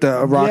 right?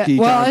 The Rocky.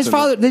 Yeah. Well, Johnson. his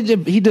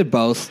father, he did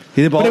both.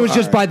 But it was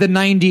just by the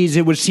 90s,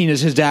 it was seen as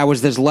his dad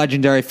was this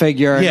legendary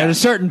figure. Yeah. And at a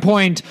certain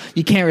point,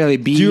 you can't really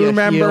be. Do you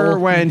remember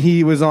when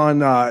he was on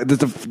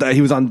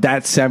he was on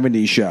That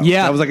 70s Show?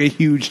 Yeah, that was like a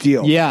huge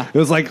deal. Yeah, it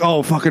was like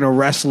fucking a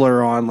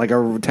wrestler on like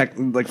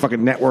a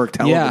fucking network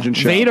television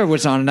show. Vader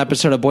was on an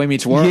episode of Boy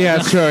Meets World. Yeah,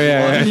 that's true.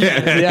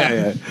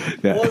 Yeah.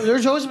 Well,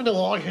 there's always been a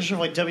long history of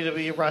like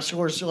WWE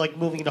wrestlers like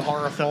moving into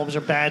horror films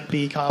or bad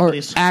B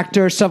comedies or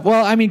actors stuff.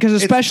 Well, I mean, because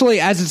especially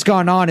as it's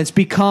gone on, it's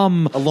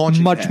become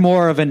much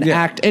more of an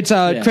act. It's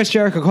Chris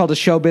Jericho called a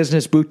show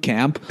business boot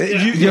camp.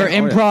 You're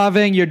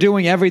improving, you're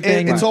doing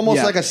everything. It's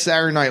almost like a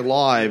Saturday Night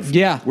Live.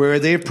 Yeah, where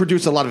they've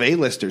produced a lot of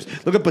A-listers.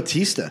 Look at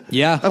Batista.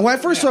 Yeah, and when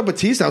I first saw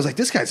Batista, I was like,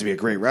 this guy's gonna be a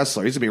great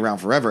wrestler. He's gonna be around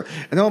forever.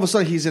 And then all of a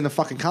sudden, he's in the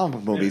fucking comic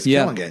book movies,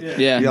 killing it.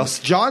 Yeah,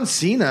 John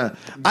Cena.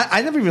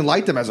 I never even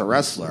liked him as a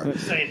wrestler.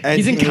 And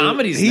he's in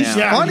comedies. He's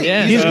funny.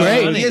 Yeah, he's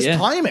great. He has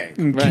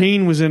timing.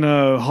 Kane was in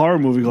a horror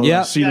movie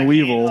called Cena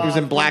Weevil. He was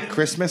in Black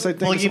Christmas, I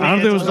think. I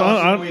don't think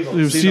it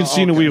was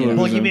Cena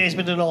Weevil. He has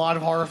been in a lot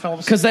of horror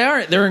films because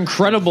they're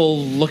incredible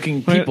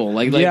looking people.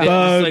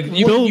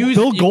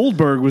 Bill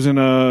Goldberg was in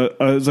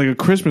a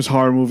Christmas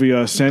horror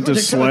movie,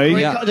 Santa's Sleigh.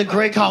 The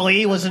Great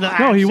Khali was in.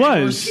 No, he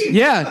was.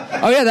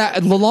 Yeah. Oh yeah.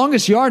 The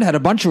Longest Yard had a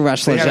bunch of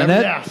wrestlers in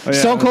it. Yeah.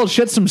 Stone Cold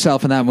shits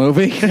himself in that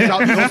movie. He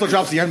also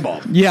drops the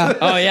N-bomb. Yeah.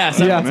 Oh yeah.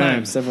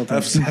 Several times.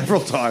 times.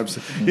 Several times.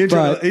 He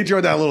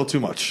enjoyed that a little too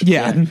much.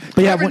 Yeah.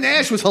 But Kevin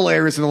Nash was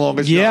hilarious in the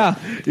longest. Yeah.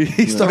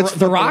 He starts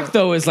The Rock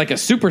though is like a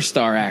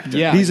superstar actor.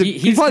 Yeah.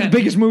 He's probably the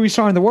biggest movie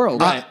star in the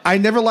world. Right. I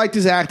never liked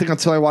his acting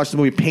until I watched the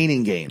movie Pain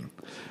and Gain.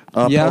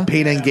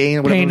 Pain and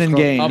Gain. Pain and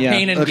Gain.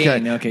 Pain and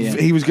Gain. Okay, yeah.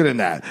 He was good in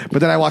that. But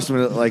then I watched him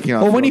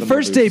Well, when he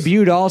first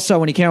debuted, also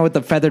when he came out with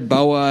the feathered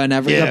boa and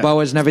the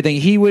boas and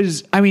everything, he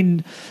was. I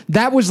mean,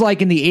 that was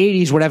like in the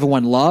 '80s what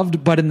everyone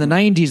loved, but in the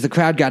 '90s the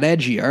crowd got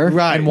edgier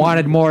and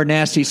wanted more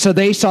nasty. So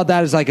they saw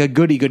that as like a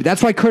goody.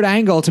 That's why Kurt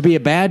Angle, to be a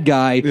bad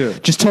guy,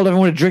 just told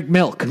everyone to drink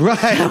milk.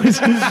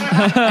 Right.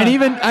 And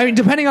even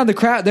depending on the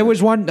crowd, there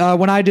was one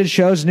when I did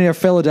shows near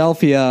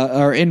Philadelphia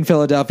or in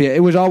Philadelphia, it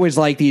was always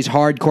like these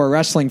hardcore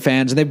wrestling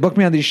fans, and they booked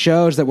me on these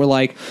shows that were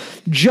like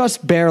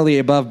just barely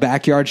above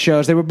backyard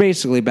shows. They were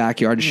basically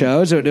backyard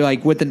shows. It would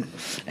like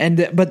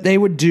but they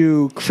would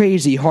do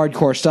crazy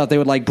hardcore stuff. They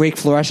would like break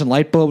fluorescent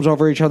light bulbs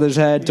over each other's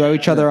head, throw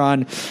each other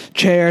on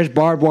chairs,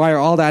 barbed wire,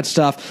 all that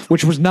stuff,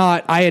 which was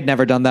not. I had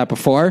never done that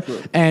before,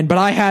 but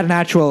I had an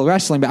actual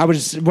wrestling. I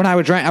was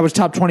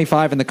top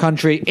 25 in the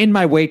country in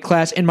my weight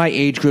class, in my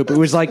age group. It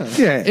was like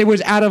it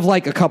was out of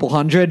like a couple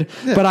hundred,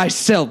 but I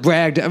still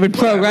bragged. I mean,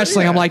 pro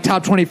wrestling, I'm like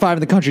top 25 in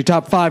the country,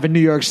 top 5 in New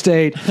York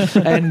State.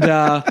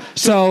 And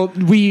so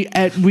we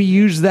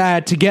use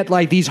that to get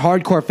like these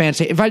hardcore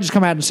fans. If I just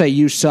come out and say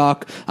you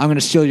suck, I'm going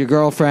to steal your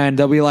girlfriend,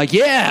 they'll be like,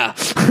 yeah.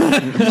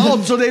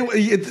 So they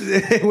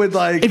would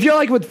like, if you're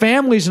like with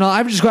families and all,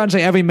 I would just go out and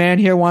say every man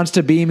here wants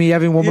to be me,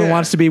 every woman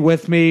wants to be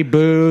with me.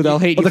 Boo! They'll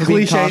hate you.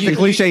 The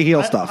cliche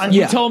heel stuff.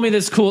 You told me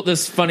this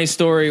funny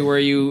story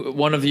where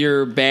one of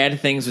your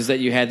bad things was that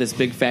you had this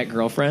big fat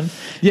girlfriend.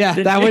 Yeah,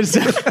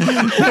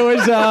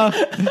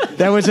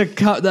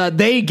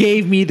 they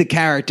gave me the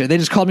character. They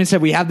just called me and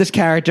said, we have this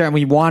character and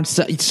we want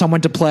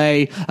someone to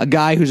play a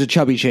guy who's a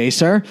chubby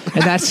chaser,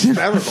 and that's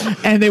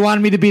and they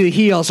wanted me to be the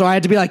heel, so I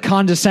had to be like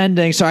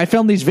condescending. So I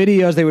filmed these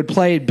videos they would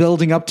play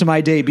building up to my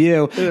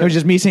debut. It was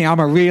just me saying I'm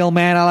a real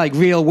man, I like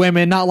real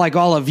women, not like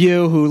all of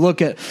you who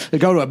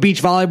go to a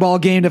beach volleyball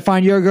game to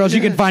find your girls.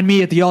 You can find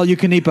me at the all you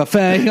can eat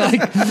buffet.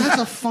 Like,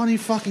 that's a funny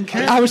fucking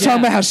character. I was talking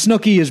about how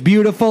Snooki is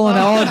beautiful and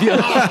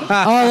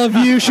all of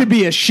you should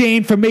be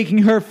ashamed for making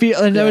her feel,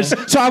 and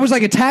so I was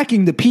like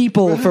attacking the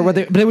people for what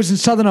but it was in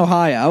Southern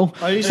Ohio.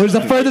 It was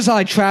the furthest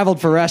I traveled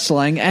for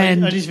wrestling.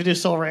 And are these videos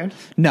still around?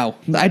 No,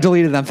 I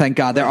deleted them. Thank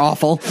God, they're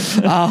awful.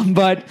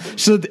 But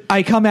so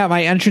I come out.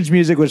 My entrance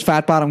music was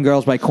 "Fat Bottom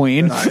Girls" by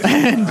Queen,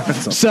 and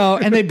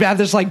they have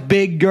this like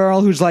big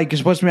girl who's like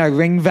supposed to be my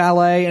ring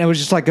valet, and it was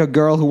just like a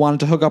girl who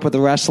wanted to hook up with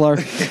the wrestler.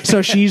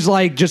 So she's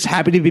like just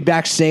happy to be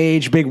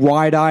backstage, big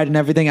wide eyed and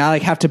everything. I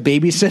like have to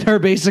babysit her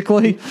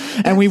basically,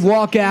 and we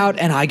walk out,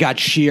 and I got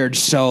cheered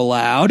so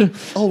loud,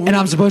 and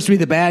I'm supposed to be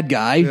the bad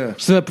guy.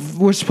 So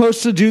we're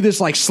supposed to do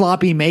this like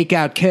sloppy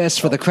makeout kiss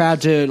for the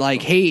crowd to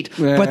like hate,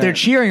 but they're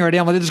cheering already.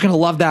 I'm like, they're just gonna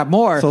love that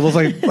more. So it was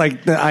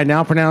like I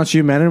now pronounce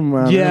you men and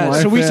women.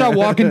 So we start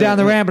walking down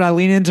the ramp, and I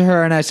lean into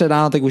her and I said,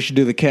 I don't think we should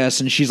do the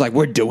kiss, and she's like,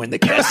 we're doing the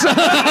kiss.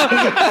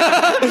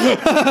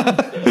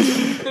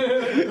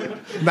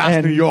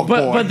 That's New York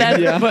boy.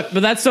 But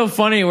that's so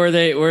funny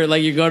where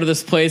like you go to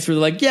this place where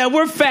they're like, yeah,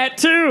 we're fat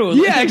too.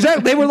 Yeah,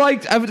 exactly. They were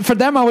like, for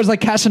them, I was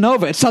like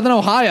Casanova. It's Southern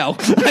Ohio.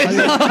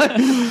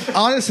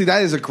 Honestly,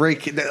 that's a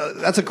great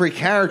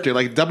character.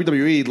 Like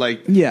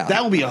WWE,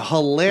 that would be a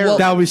hilarious.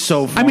 That would be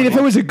so funny. I mean, if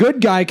it was a good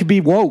guy, it could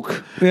be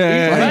woke.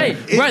 Right.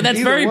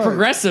 That's very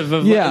progressive.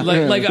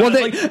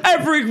 Like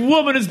every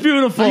woman is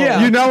beautiful.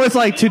 Yeah. You know, it's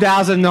like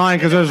 2009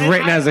 because it was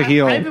written as a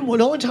heel.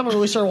 The only time I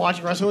really started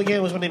watching wrestling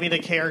again was when they made a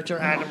character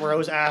Adam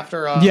Rose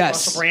after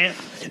Russell Brand,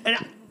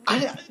 and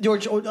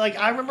George, like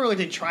I remember, like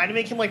they tried to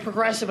make him like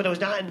progressive, but it was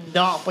not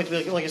enough. Like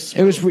it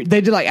was. They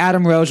did like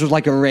Adam Rose was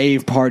like a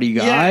rave party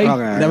guy.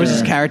 Yeah. That was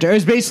his character. It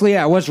was basically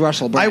it was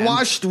Russell Brand. I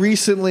watched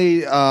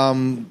recently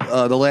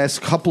the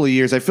last couple of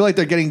years. I feel like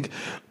they're getting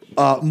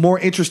more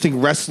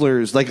interesting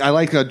wrestlers. Like I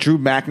like Drew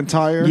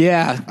McIntyre.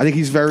 Yeah, I think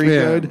he's very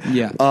good.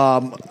 Yeah.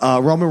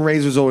 Roman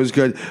Reigns was always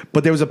good,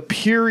 but there was a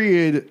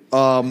period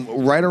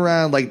right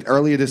around like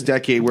earlier this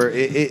decade where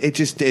it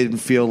just didn't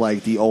feel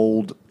like the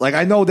old. Like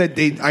I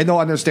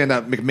understand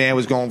that McMahon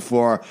was going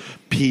for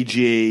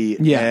PG,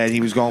 and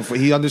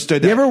he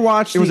understood that. You ever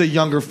watched? It was a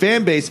younger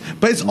fan base,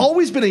 but it's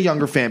always been a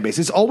younger fan base.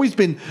 It's always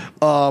been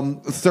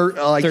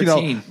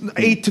 13.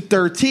 8 to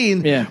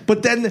 13. Yeah.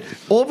 But then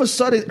all of a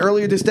sudden,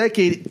 earlier this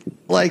decade,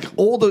 like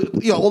all the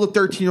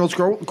 13-year-olds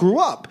grew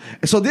up.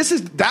 So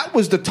that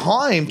was the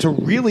time to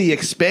really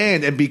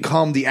expand and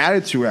become the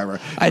Attitude Era.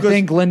 I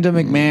think Linda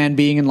McMahon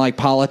being in like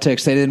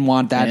politics, they didn't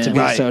want that to be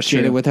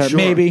associated with her. Sure.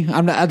 Maybe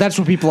that's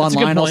what people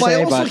online will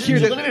say. But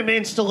Linda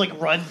McMahon still like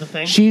runs the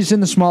thing. She's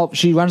in the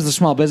she runs the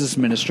Small Business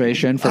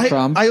Administration for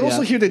Trump. I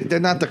also hear that they're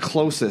not the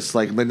closest,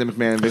 like Linda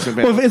McMahon and Vince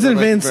McMahon. Well, isn't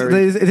Vince?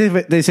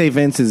 They say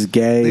Vince is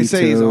gay. They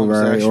say he's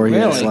homosexual.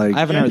 Really? I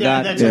haven't heard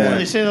that.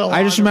 They say that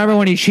I just remember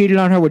when he cheated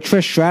on her with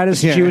Trish Stratus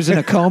She was in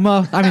a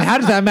coma. I mean, how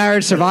did that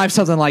marriage survive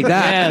something like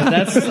that? Yeah,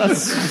 that's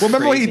well,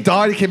 remember when he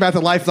died, he came back to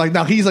life like,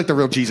 now he's like the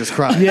real Jesus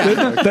Christ.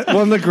 Yeah.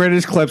 One of the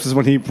greatest clips is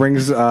when he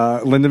brings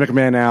Linda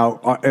McMahon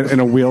out in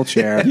a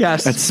wheelchair.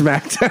 Yes. At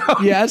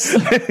SmackDown. Yes.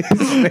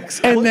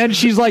 And then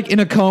she's like in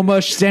a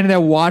coma. She's standing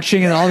there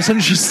watching, and all of a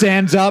sudden she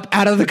stands up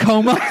out of the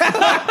coma.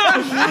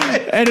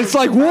 And it's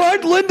like,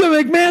 what? Linda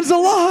McMahon's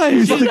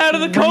alive. She's out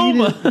of the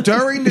coma.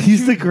 During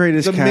he's the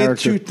greatest the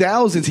character. mid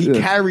 2000s, he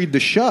carried the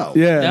show.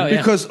 Yeah.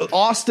 Because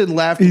Austin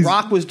left,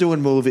 Rock was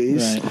doing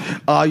movies.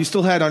 Right. You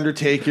still had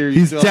Undertaker.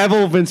 He's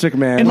devil Vince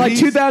McMahon. In like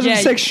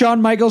 2006,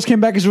 Shawn Michaels came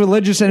back as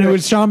religious, and it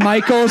was Shawn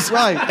Michaels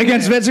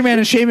against Vince McMahon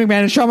and Shane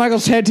McMahon, and Shawn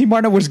Michaels' tag team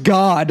partner was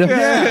God.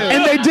 Yeah.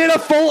 And they did a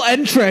full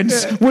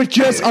entrance with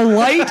just a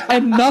light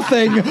and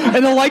nothing,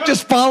 and the light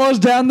just follows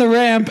down the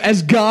ramp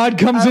as God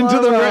comes into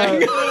the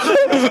ring.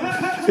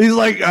 He's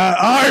like,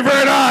 eye for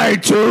an eye,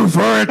 tooth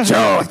for a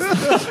tooth.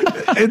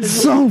 It's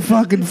so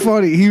fucking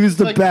funny. He was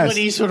the like best.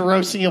 Clint Eastwood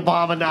roasting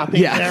Obama not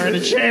being there in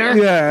a chair.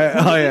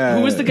 Yeah. Oh, yeah.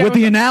 Who was the guy with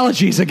the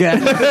analogies again?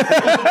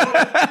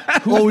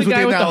 Who was the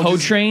guy with the hoe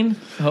train?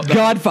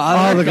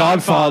 Godfather. Oh, the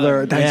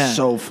Godfather. That's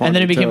so funny. And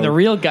then he became the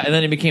real guy. And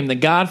then he became the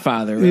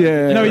Godfather. Right?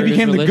 Yeah. No, he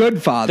became the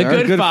good father.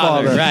 The good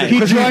father. Right.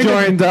 He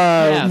joined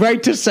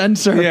right to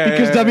censor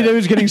because WWE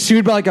was getting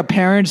sued by like a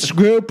parents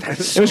group.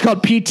 It was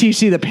called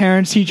PTC, the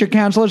Parents Teacher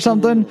Council or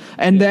something.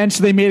 And then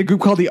so they made a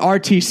group called the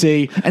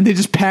RTC, and they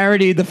just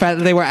parodied the fact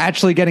that they were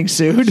actually getting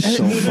sued.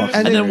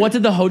 And then what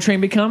did the hoe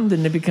train become?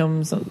 Didn't it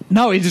become something?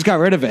 No, he just got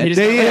rid of it.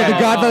 The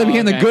Godfather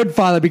became the good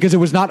father because it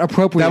was not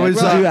appropriate to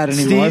do that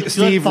anymore.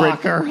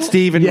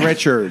 Steven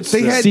Richards.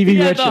 They had Stevie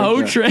Richards. The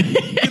hoe train.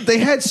 They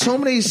had so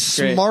many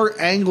smart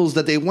angles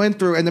that they went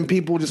through, and then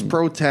people just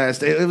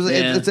protest.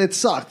 It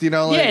sucked, you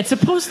know. Like, it's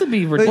supposed to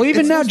be ridiculous. Well,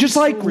 even now, just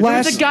like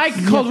last, there's a guy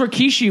called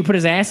Rikishi who put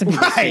his ass in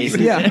people's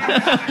faces.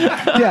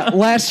 Yeah.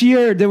 Last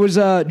year there was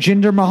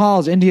Jinder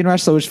Mahal's Indian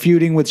wrestler was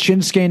feuding with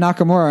Shinsuke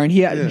Nakamura, and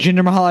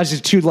Jinder Mahal has these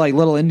two like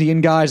little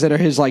Indian guys that are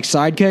his like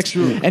sidekicks,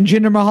 and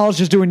Jinder Mahal's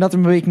just doing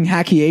nothing but making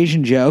hacky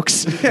Asian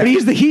jokes. But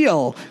he's the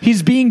heel.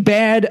 He's being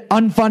bad,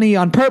 unfunny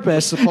on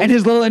purpose, and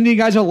his little Indian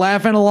guys are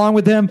laughing along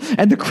with him,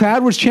 and the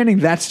crowd was chanting,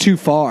 "That's too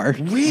far."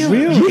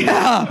 Really?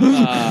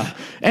 Yeah.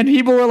 And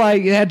people were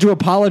like, had to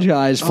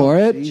apologize for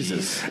it.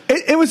 Jesus.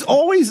 It was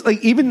always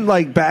like, even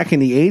like back in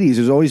the 80s,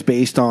 it was always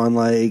based on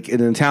like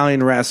an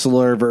Italian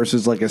wrestler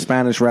versus like a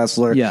Spanish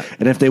wrestler. Yeah.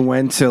 And if they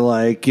went to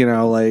like, in New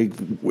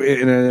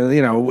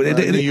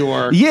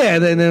York. Yeah,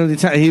 then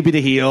he'd be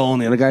the heel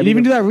and the other guy. You'd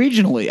even do that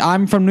regionally.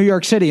 I'm from New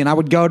York City, and I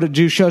would go to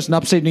do shows in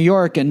upstate New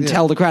York and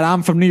tell the crowd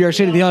I'm from New York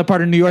City, the only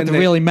part of New York that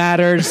really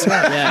matters.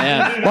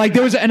 Like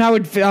there was, and I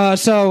would,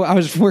 so I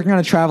was working on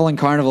a traveling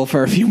carnival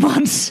for a few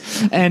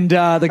months, and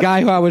the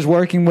guy who I was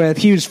working with,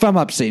 he was from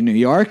upstate New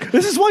York.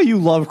 This is why you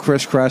love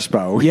Chris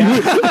Crespo. Yeah.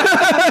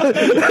 That's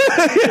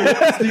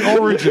the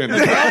origin.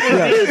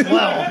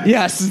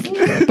 Yes.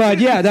 But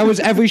yeah, that was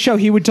every show.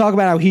 He would talk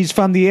about how he's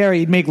from the area.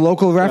 He'd make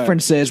local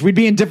references. We'd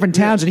be in different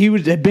towns, and he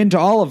had been to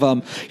all of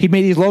them. He'd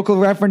make these local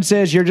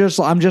references.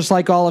 I'm just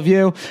like all of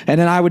you. And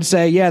then I would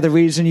say, the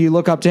reason you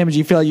look up to him is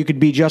you feel like you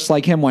could be just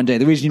like him one day.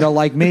 The reason you don't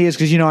like me is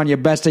because, on your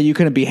best day, you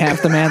couldn't be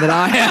half the man that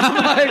I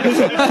am.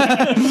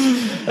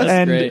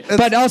 That's great.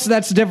 But also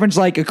that's the difference,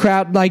 like a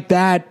crowd like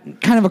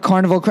that, kind of a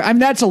carnival crowd. I mean,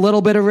 that's a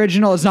little bit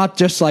original. It's not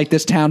just like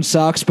this town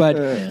sucks, but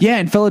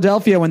in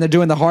Philadelphia when they're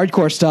doing the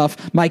hardcore stuff,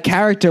 my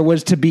character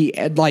was to be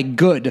like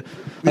good.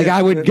 Like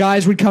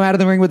guys would come out of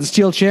the ring with a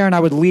steel chair, and I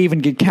would leave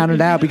and get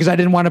counted out because I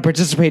didn't want to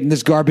participate in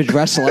this garbage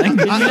wrestling.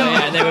 They would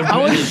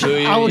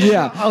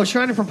I was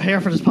trying to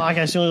prepare for this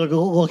podcast,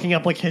 looking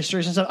up like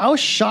histories and stuff. I was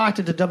shocked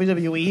at the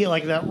WWE,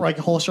 like that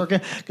whole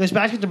circuit goes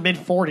back to the mid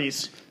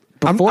 40s.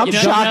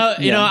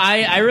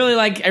 I really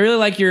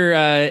like your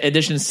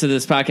additions to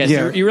this podcast.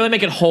 Yeah. You really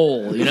make it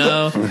whole. He's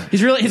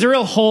a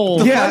real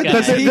whole. Yeah,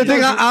 the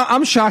thing.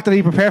 I'm shocked that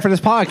he prepared for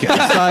this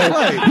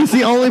podcast. He's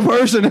the only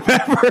person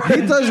ever.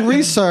 He does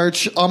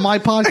research on my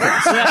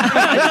podcast.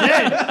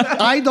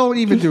 I don't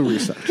even do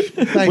research.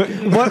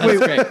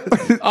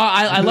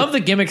 I love the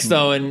gimmicks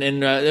though.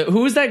 And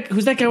who's that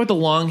guy with the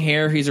long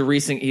hair? He's a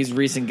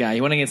recent guy.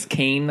 He went against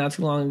Kane not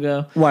too long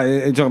ago. What,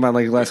 are you talking about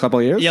like the last couple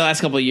of years? Yeah, last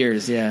couple of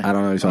years. Yeah, I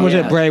don't know. What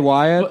was it Bray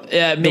Wyatt?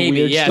 Yeah,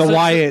 maybe.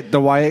 The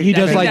Wyatt. He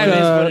does like that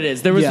is what it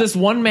is. There was this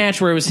one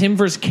match where it was him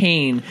versus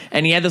Kane,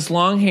 and he had this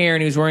long hair,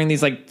 and he was wearing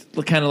these like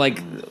kind of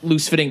like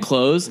loose fitting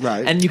clothes,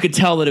 right? And you could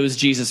tell that it was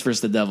Jesus versus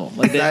the devil.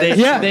 Like they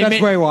that's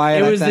Bray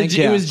Wyatt.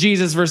 It was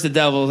Jesus versus the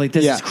devil. Like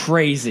this is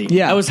crazy.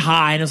 Yeah, I was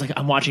high, and I was like,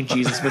 I'm watching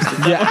Jesus versus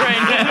the devil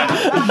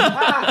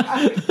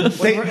right now.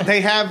 They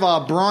have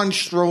Braun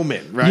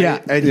Strowman, right?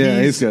 Yeah, and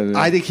he's good.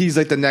 I think he's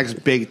like the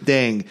next big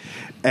thing.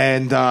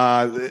 And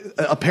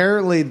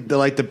apparently,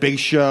 the Big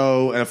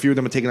Show and a few of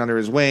them are taken under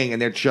his wing,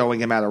 and they're showing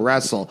him how to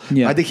wrestle.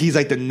 Yeah. I think he's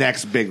like the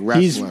next big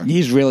wrestler.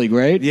 He's really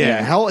great.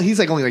 Yeah, hell, he's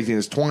like only like in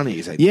his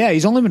 20s. Yeah,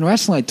 he's only been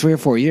wrestling like 3 or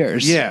 4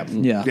 years. Yeah.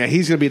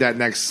 He's gonna be that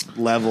next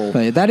level.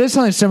 But that is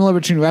something similar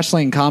between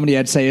wrestling and comedy.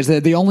 I'd say is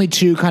that the only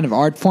two kind of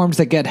art forms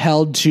that get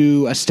held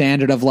to a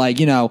standard of like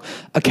a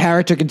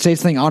character can say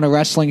something on a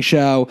wrestling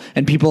show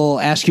and people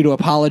ask you to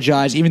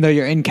apologize even though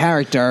you're in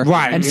character.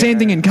 Right. And same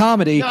thing in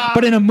comedy,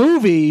 but in a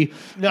movie.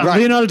 No.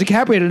 Leonardo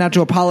DiCaprio didn't have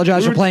to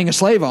apologize for playing a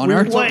slave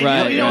owner. Wait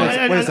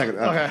a second.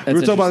 We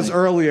were talking about this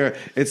earlier.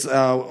 It's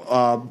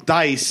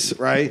Dice,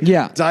 right?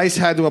 Yeah. Dice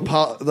had to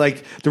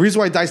the reason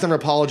why Dice never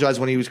apologized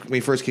when he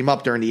first came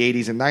up during the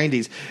 80s and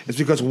 90s is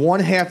because one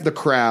half of the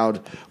crowd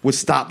would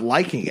stop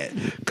liking it.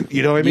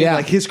 You know what I mean? Yeah.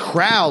 Like his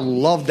crowd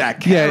loved that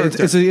character.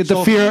 Yeah, it's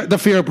the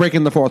fear of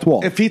breaking the fourth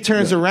wall. If he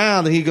turns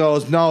around and he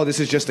goes, "No, this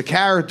is just a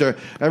character,"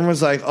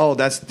 everyone's like, "Oh,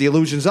 that's the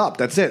illusion's up.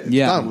 That's it. It's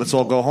done. Let's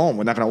all go home.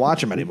 We're not going to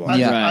watch him anymore."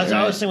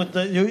 I was saying with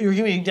you're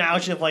giving an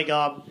analogy of like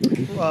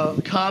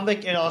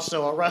comic and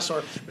also a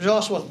wrestler. There's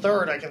also a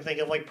third I can think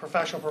of, like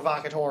professional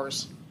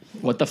provocateurs.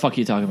 What the fuck are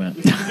you talking about?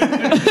 like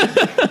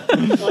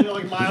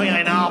Miley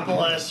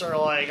Yiannopoulos or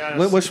like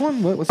which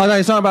one? No, he's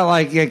talking about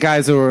like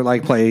guys who are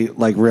like play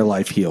like real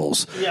life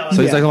heels. Yeah,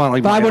 so he's like, on,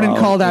 like, but I wouldn't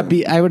call that.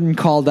 I wouldn't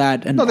call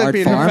that an art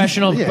form.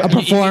 Professional. A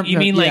perform. You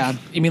mean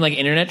like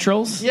internet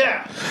trolls?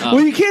 Yeah.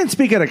 Well, you can't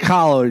speak at a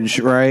college,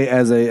 right?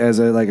 As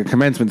a like a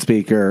commencement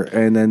speaker,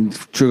 and then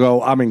to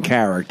go, I'm in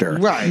character,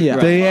 right? Yeah.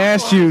 They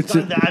asked you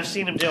to. I've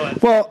seen him do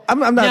it. Well, I'm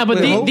not. Yeah,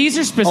 but these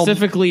are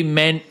specifically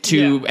meant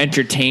to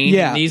entertain.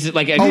 Yeah. These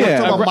like.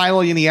 About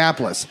Milo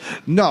Yiannopoulos.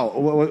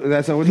 No,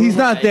 that's not what he's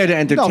not there to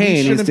entertain. No,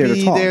 he shouldn't he's there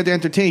be to talk. there to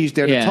entertain. He's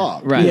there to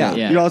talk. Right. Yeah.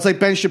 You know, it's like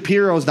Ben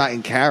Shapiro's not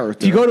in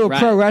character. If you go to a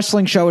pro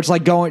wrestling show, it's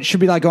like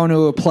should be like going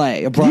to a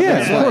play, a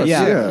Broadway play.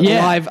 Yeah.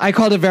 Live. I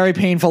called it very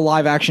painful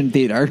live action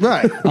theater.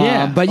 Right.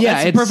 But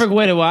that's a perfect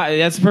way to watch.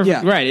 That's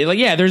perfect. Right. Like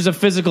there's a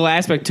physical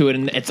aspect to it,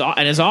 and it's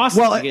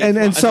awesome. Well, like,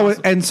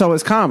 and so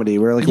is comedy.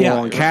 We're like we're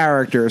all in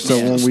character. So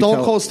when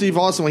Stone Cold Steve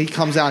Austin, when he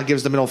comes out and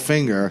gives the middle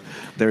finger,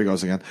 there he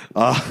goes again.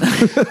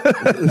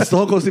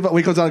 Stone Cold Steve, when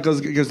he comes out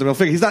and gives the middle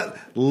finger, he's not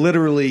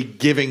literally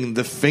giving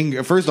the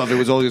finger. First off, it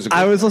was always.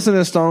 I was listening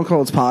to Stone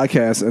Cold's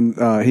podcast,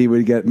 and he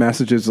would get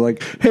messages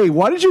like, "Hey,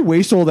 why did you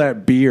waste all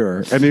that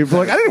beer?" And he'd be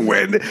like, "I didn't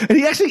win." And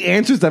he actually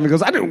answers them. He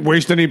goes, "I didn't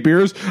waste any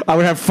beers. I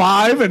would have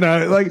 5." And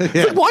why would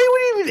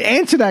you even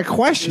answer that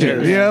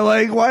question?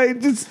 Why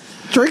just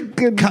drink?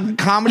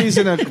 Comedy's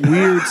in a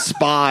weird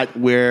spot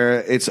where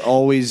it's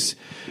always.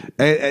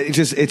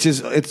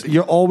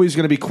 You're always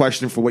going to be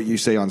questioned for what you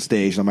say on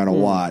stage, no matter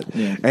what.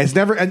 Yeah. And it's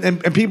never,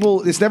 and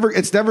people, it's never.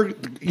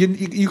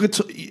 You could,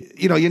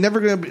 you're never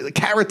going to be.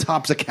 Carrot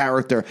Top's a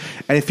character,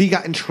 and if he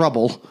got in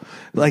trouble,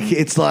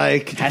 it's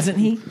like hasn't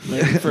he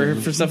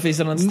for stuff he's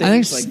done on stage?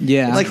 I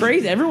think, like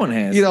crazy. Everyone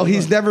has.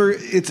 He's never.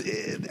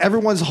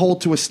 Everyone's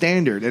hold to a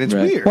standard, and it's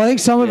weird. Well, I think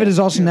some of it is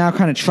also now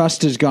kind of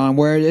trust is gone.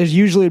 Where it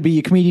usually would be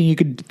a comedian, you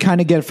could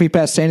kind of get a free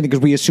pass to say anything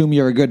because we assume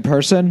you're a good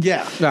person.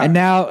 Yeah. And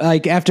now,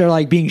 after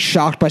being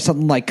shocked by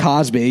something like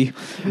Cosby,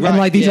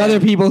 and these other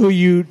people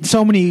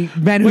so many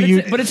men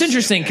but it's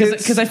interesting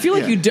because I feel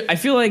like I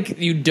feel like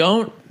you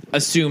don't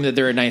assume that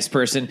they're a nice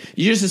person.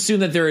 You just assume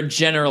that they're a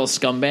general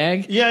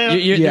scumbag.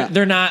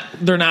 They're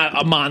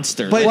not a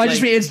monster. But I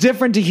just mean it's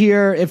different to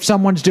hear if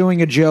someone's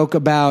doing a joke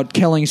about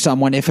killing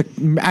someone if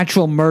an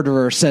actual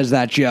murderer says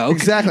that joke.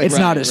 Exactly, it's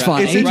not as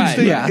funny. It's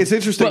interesting. Yeah. It's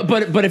interesting.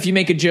 But if you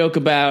make a joke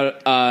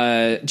about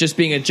just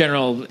being a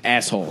general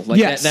asshole,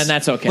 then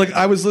that's okay. Like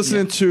I was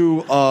listening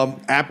to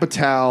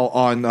Apatow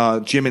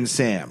on Jim and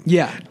Sam.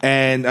 Yeah,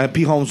 and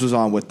Pete Holmes was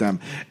on with them,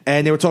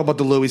 and they were talking about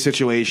the Louis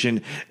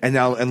situation,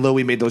 and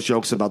Louis made those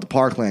jokes about the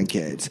Parkland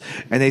kids,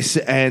 and they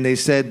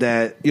said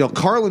that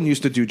Carlin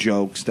used to do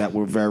jokes that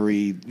were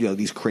very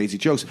these crazy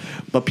jokes,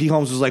 but Pete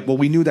Holmes was like, well,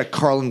 we knew that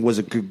Carlin was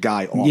a good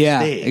guy off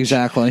stage.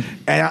 Exactly.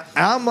 And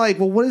I'm like,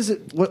 well, what is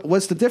it?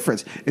 What's the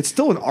difference? It's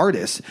still an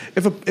artist.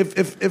 If an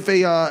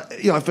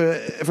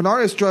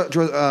artist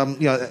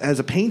has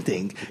a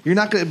painting, you're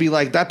not going to be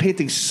like that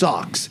painting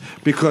sucks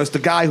because the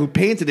guy who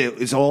painted it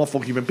is an awful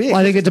human being.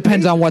 Well, I think it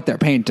depends on what they're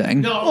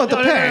painting. It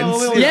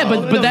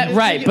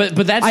depends. But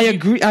that's I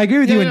agree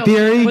with you in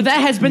theory. But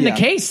that has been the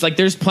case. Like,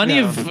 there's plenty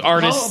of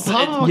artists.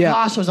 Pablo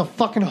Picasso is a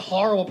fucking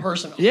horrible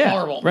person.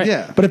 Horrible. Right.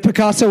 Yeah. But if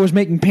Picasso was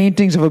making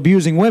paintings of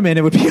abusing women,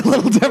 it would be a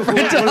little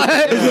different.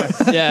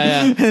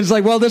 Yeah. And it's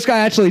like, well, this guy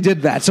actually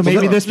did that, so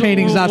maybe this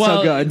painting's not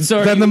so good.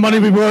 So then the money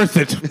would be worth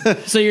it.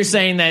 So you're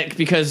saying that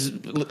because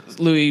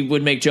Louis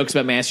would make jokes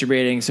about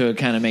masturbating, so it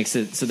kind of makes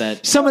it so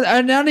that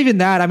not even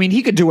that. I mean,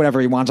 he could do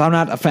whatever he wants. I'm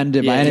not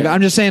offended by any of it.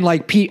 I'm just saying,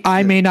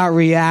 I may not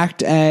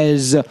react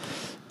as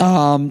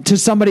to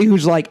somebody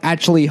who's like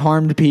actually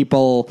harmed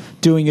people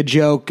doing a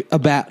joke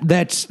about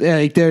that's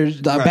there's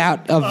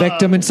about a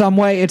victim in some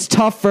way, it's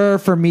tougher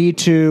for me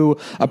to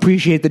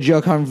appreciate the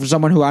joke coming from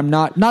someone who I'm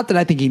not that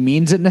I think he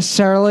means it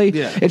necessarily.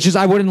 It's just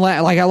I wouldn't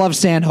like I love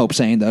Stanhope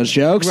saying those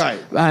jokes,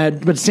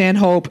 but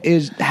Stanhope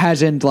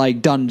hasn't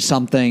like done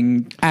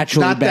something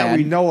actually not bad that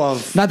we know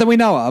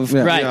of,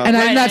 right? And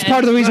that's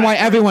part of the reason why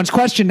everyone's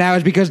questioned now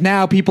is because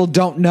now people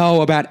don't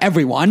know about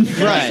everyone.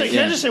 Can I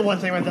just say one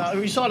thing about that?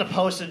 We saw a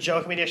post, a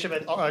joke media should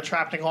have been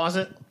trapped in a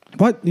closet.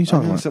 What are you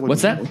talking about?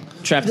 What's that?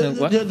 Trapped in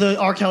what? The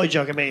R. Kelly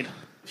joke I made.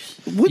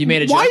 You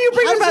made a joke. Why are you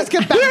bringing back?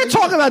 We're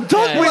talking about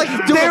Doug. We're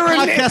like doing a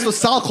podcast with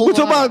Sal Cole. We're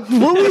talking about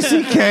Louis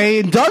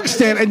C.K. and Doug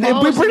Stan, and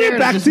we bring it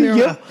back to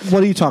you.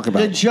 What are you talking about?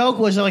 The joke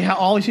was like how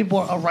all these people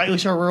are rightly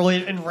so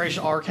really enraged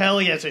at R.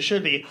 Kelly, as they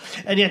should be,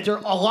 and yet there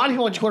are a lot of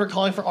people on Twitter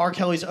calling for R.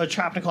 Kelly's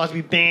Trapped in a Closet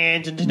to be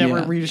banned and to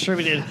never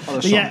redistributed.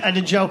 And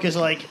the joke is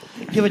like,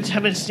 give a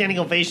 10-minute standing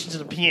ovation to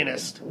the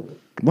pianist.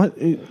 What?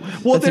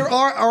 Well, there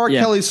are R.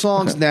 Kelly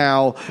songs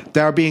now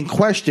that are being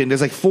questioned.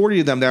 There's like 40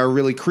 of them that are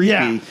really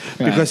creepy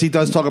because he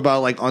does talk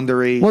about like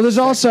underage. Well, there's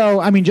also,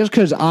 I mean, just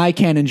because I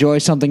can't enjoy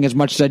something as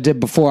much as I did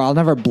before, I'll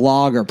never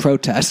blog or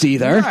protest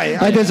either.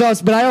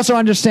 But I also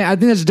understand. I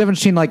think there's a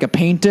difference between like a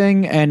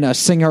painting and a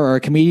singer or a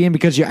comedian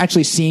because you're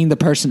actually seeing the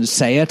person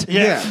say it.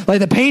 Like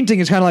the painting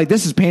is kind of like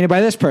this is painted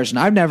by this person.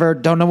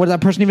 Don't know what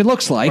that person even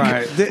looks like.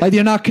 Like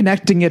you're not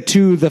connecting it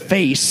to the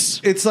face.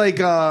 It's like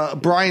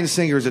Bryan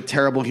Singer is a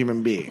terrible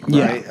human being.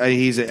 Right?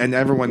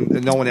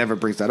 No one ever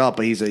brings that up,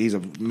 but he's a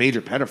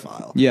major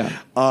pedophile.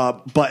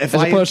 But if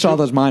as opposed to all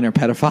those minor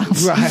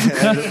pedophiles,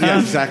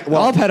 exactly.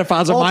 Well, all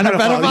pedophiles are minor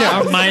pedophiles.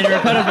 Are minor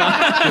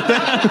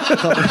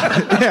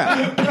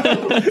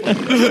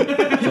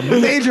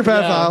pedophiles. Major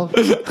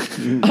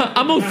pedophile.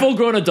 I'm a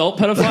full-grown adult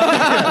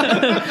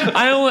pedophile.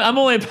 I'm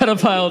only a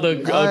pedophile to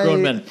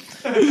grown men.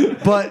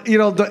 But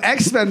the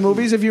X-Men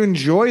movies, if you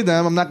enjoy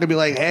them, I'm not gonna be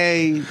like,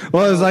 hey.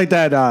 Well, it was like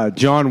that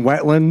John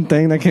Wetland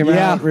thing that came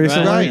out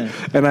recently,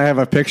 and I have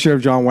a picture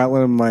of John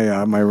Wetland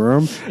in my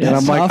room, and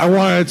I'm like, I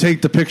wanted to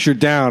take the picture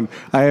down.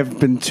 I have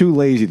been too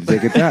lazy to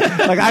take it down.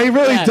 Like I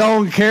really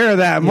don't care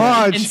that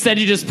much. Instead,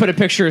 you just put a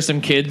picture of some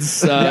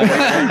kids.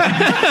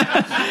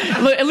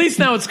 At least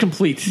now it's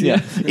complete.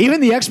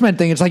 Even the X-Men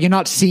thing, it's like you're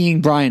not seeing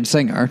Bryan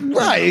Singer.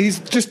 Right, he's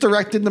just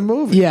directed the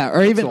movie.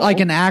 Or even like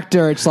an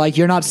actor, it's like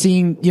you're not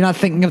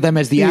thinking of them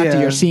as the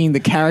actor, you're seeing the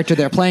character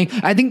they're playing.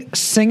 I think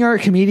singer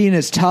comedian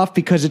is tough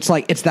because it's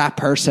like it's that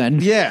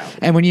person.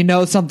 And when you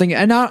know something,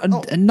 and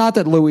not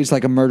that Louis is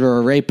like a murderer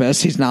or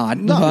rapist, he's not.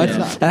 And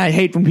I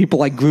hate when people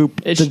like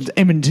group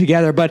him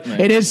together, but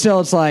it is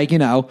still, it's like,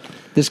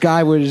 this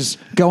guy was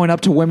going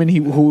up to women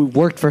who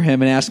worked for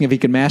him and asking if he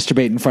could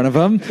masturbate in front of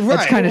them.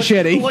 That's kind of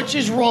shitty. Which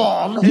is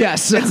wrong.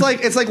 Yes. It's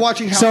like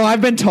watching House So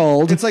I've been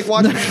told. It's like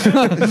watching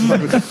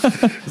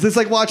It's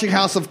like watching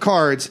House of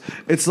Cards.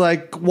 It's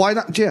like, why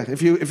not? Yeah,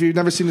 if you've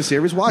never seen the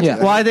series, watch it.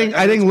 Well, I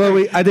think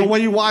Louis, but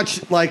when you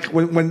watch like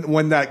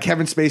when that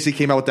Kevin Spacey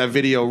came out with that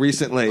video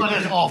recently,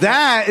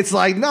 that it's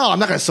like, no, I'm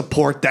not going to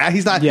support that.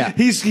 He's not.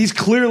 He's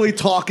clearly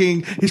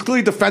talking. He's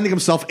clearly defending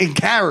himself in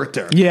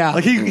character.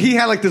 Like he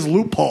had like this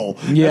loophole.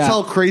 That's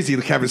how crazy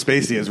the Kevin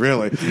Spacey is,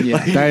 really.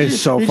 That is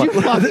so funny.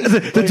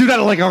 They do that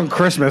like on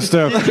Christmas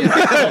too.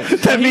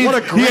 That means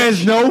he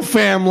has no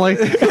family.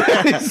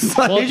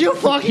 Did you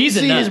fucking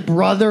see his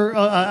brother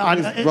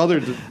on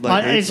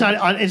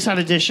Inside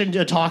Edition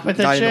to talk about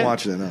that I shit? didn't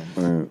watch it.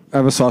 No. I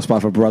have a soft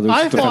spot for brothers.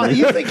 I thought,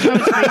 you think Kevin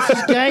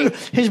Spacey's gay?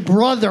 His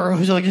brother,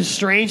 who's like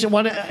estranged,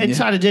 one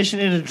Inside Edition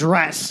in a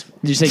dress.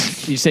 Did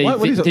you say?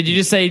 Did you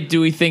just say?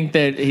 Do we think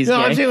that he's gay?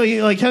 I'm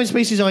saying like Kevin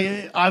Spacey's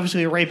like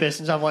obviously a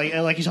rapist and stuff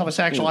like he's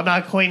homosexual. I'm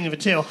not equating the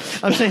two.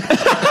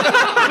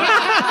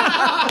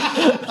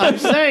 I'm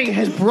saying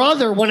his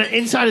brother went on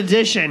Inside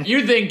Edition.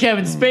 You think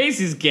Kevin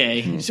Spacey's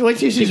gay? So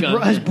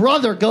his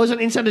brother goes on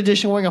Inside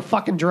Edition wearing a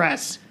fucking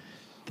dress.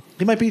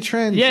 He might be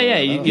trans.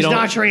 He's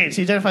not trans.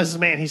 He identifies as a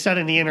man. He said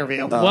in the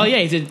interview. Well, he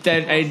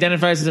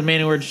identifies as a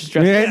man who wears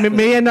dress.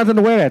 Me had nothing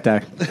to wear that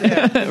day.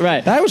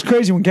 Right. That was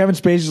crazy when Kevin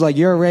Spacey's like,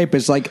 "You're a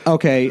rapist." Like,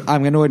 okay,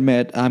 I'm going to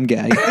admit I'm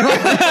gay.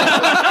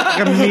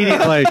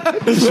 Immediately,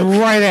 just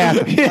right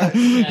after.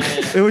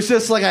 It was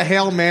just like a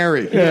Hail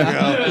Mary.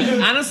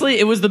 Honestly,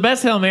 it was the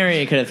best Hail Mary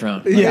he could have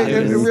thrown.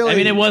 It really. I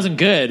mean, it wasn't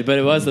good, but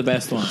it was the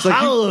best one. Like,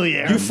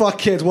 hallelujah! You fuck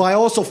kids. Well, I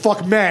also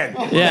fuck men.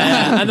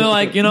 And they're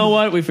like, you know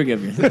what? We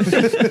forgive you.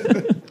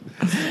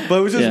 But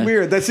it was just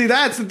weird. That's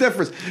the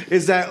difference.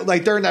 Is that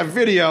like during that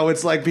video,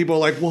 it's like people are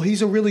like, well,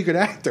 he's a really good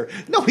actor.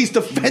 No, he's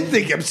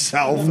defending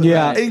himself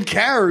in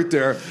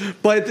character.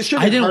 But the shit.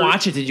 I didn't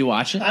watch it. Did you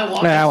watch it? I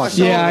watched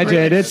it. I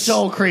did. It's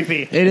so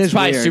creepy. It's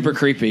probably weird. Super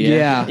creepy.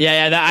 Yeah.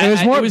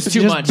 It was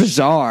too much.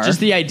 Bizarre.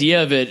 Just the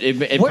idea of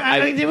it.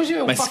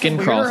 My skin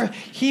crawls.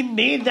 He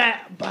made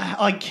that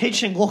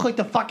kitchen look like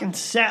the fucking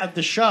set of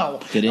the show.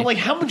 Did he? I'm like,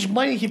 how much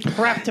money he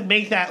prepped to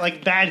make that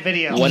like bad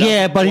video?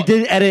 But he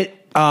did edit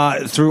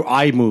through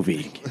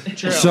iMovie.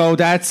 True. So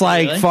that's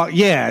like, really?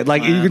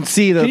 You can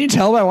see the. Can you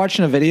tell by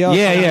watching a video?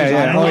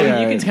 Yeah. Oh,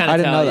 yeah. You can kind of tell. I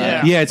didn't know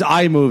that. Yeah, it's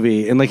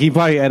iMovie, and like he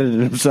probably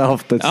edited it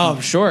himself.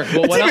 That's, sure.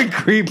 Well, it's even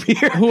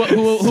creepier.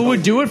 Who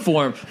would do it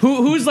for him?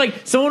 Who's like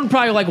someone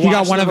probably like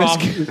watched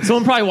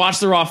someone probably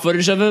watched the raw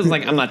footage of it. Was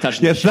like, I'm not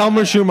touching. Yeah,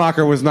 Thelma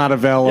Schumacher was not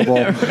available.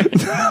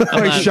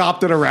 Like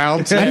shopped it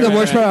around. And the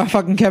worst part about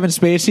fucking Kevin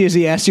Spacey is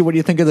he asked you what do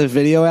you think of the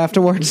video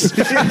afterwards.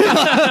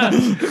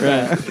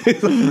 Right.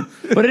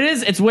 But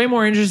it's way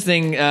more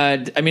interesting.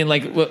 I mean,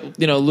 like what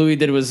Louis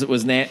did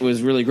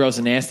was really gross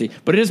and nasty.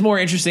 But it is more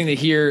interesting to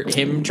hear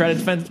him try to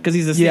defend because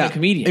he's a stand-up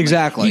comedian.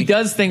 Exactly. He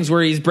does things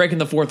where he's breaking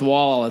the fourth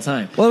wall all the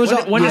time. Well,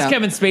 when does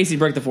Kevin Spacey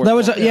break the fourth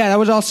wall? That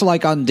was also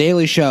like on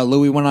Daily Show.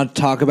 Louis went on to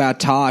talk about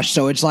Tosh.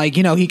 So it's like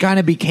he kind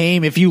of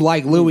became. If you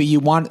like Louis, you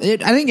want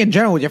it. I think in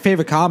general with your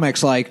favorite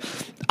comics, like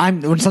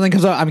when something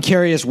comes up, I'm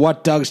curious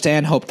what Doug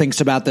Stanhope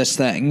thinks about this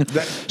thing.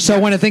 So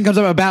when a thing comes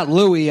up about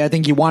Louis, I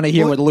think you want to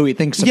hear what Louis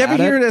thinks about it. You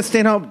ever hear that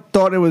Stanhope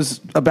thought it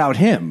was about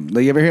him?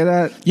 Like, you ever hear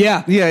that?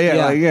 Yeah.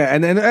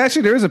 And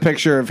actually, there is a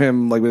picture of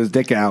him like with his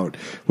dick out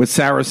with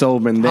Sarah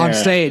Silverman there on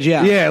stage.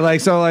 Yeah, yeah.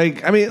 Like so,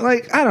 like I mean,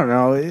 like I don't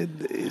know.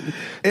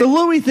 The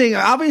Louis thing,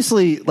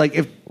 obviously, like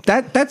if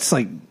that's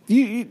like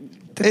you.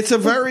 It's a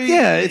very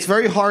It's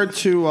very hard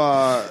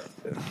to.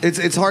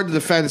 It's hard to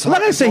defend. I'm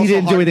not gonna say he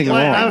didn't do anything wrong.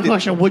 I have a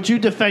question. Would you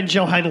defend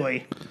Joe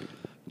Henley?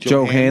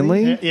 Joe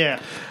Hanley? Yeah.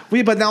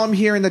 But now I'm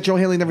hearing that Joe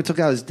Hanley never took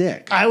out his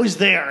dick. I was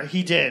there.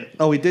 He did.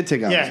 Oh, he did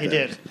take out his dick. Yeah, he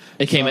did.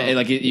 It came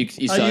like you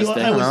saw his dick.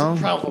 It was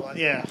prevalent,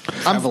 yeah.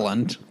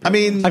 Prevalent. I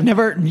mean... I've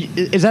never...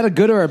 Is that a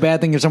good or a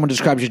bad thing if someone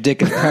describes your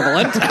dick as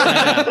prevalent?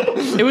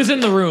 It was in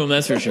the room,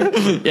 that's for sure.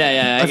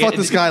 Yeah. I fucked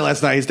this guy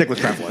last night. His dick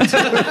was prevalent.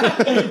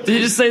 Did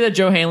you just say that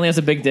Joe Hanley has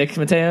a big dick,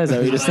 Mateo? Is that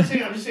what you just said?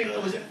 I'm just saying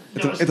it was...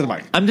 Into the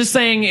mic. I'm just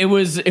saying it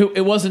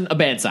wasn't a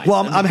bad sign.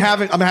 Well, I'm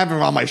having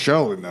him on my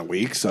show in a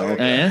week, so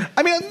yeah?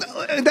 I mean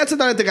that's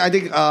another thing. I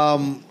think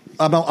I'm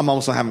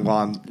also having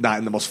gone not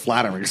in the most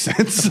flattering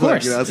sense. Of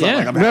course, like,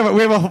 yeah. We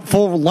have a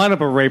full lineup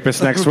of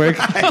rapists next week.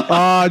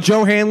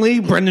 Joe Hanley,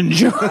 Brendan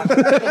Jones.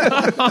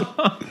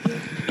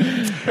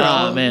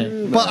 Oh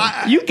man,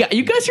 but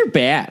you guys are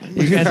bad.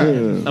 You guys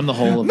I'm the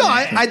whole of no.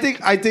 I think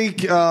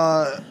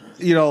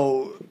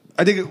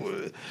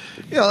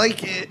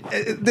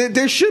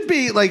there should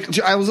be like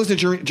I was listening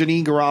to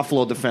Janine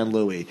Garofalo defend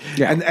Louis,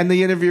 and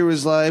the interviewer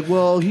was like,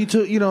 "Well, he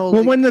took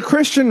Well, when the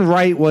Christian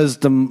right was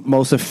the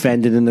most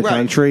offended in the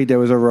country, there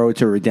was a road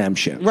to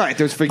redemption. Right,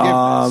 there's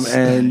forgiveness,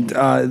 and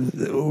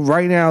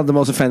right now the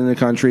most offended in the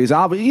country is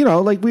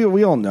like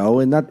we all know,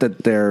 and not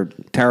that they're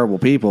terrible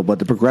people, but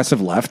the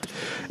progressive left,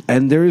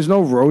 and there is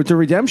no road to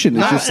redemption.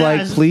 It's just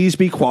like please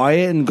be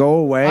quiet and go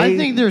away. I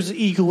think there's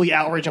equally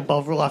outrage on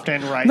both left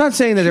and right. I'm not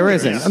saying that there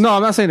isn't. Yes. No,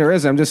 I'm not saying there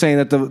isn't. I'm just saying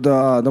that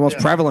the most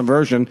prevalent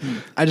version.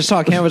 I just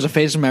saw Canvas of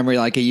Face of Memory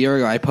like a year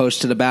ago. I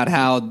posted about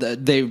how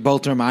they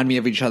both remind me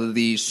of each other,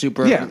 the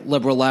super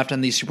liberal left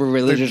and the super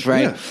religious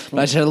right. Yeah. But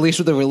I said at least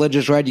with the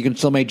religious right, you can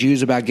still make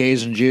Jews about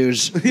gays and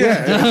Jews.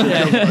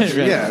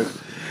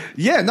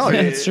 Yeah, no,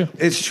 it's true.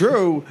 It's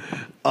true.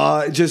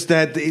 Just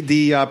that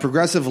the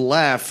progressive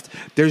left,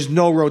 there's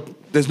no road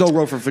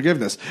for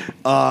forgiveness.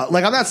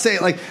 Like I'm not saying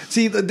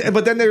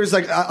but then there's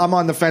like I'm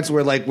on the fence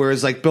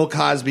whereas like Bill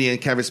Cosby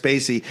and Kevin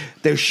Spacey,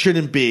 there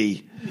shouldn't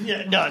be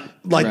none.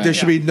 Like there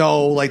should be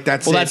no like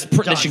that's they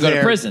should go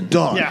to prison.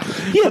 Done. Yeah,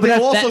 but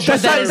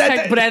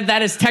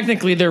that is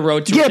technically their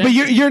road to but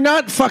you're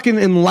not fucking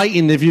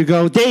enlightened if you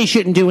go they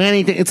shouldn't do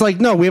anything. It's like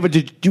no, we have a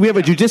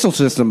judicial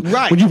system.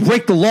 Right. When you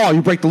break the law,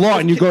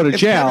 and you go to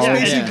jail.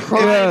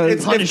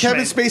 If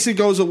Kevin Spacey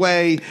goes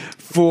away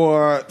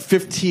for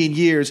 15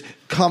 years,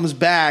 comes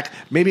back,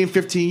 maybe in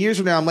 15 years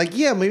from now, I'm like,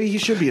 maybe he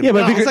should be. It's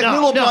like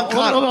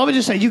let me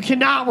just say, you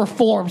cannot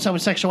reform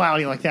someone's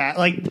sexuality like that.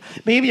 Like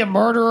maybe a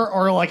murder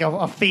or like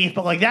a faith,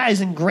 but like that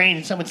is ingrained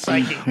in someone's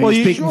psyche. Well,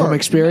 you speaking from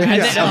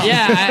experience?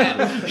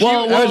 That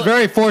was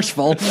very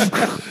forceful.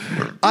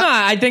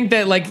 I think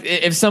that like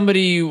if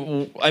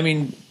somebody, I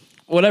mean.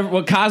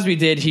 What Cosby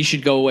did, he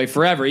should go away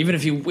forever. Even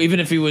if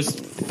he was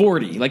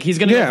 40, like he's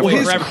gonna go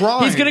away forever.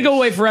 Crimes. He's gonna go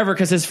away forever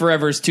because his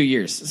forever is 2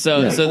 years.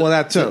 So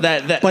that too. So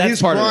but that's his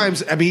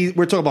crimes. I mean,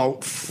 we're talking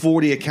about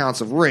 40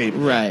 accounts of rape.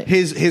 Right.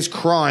 His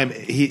crime.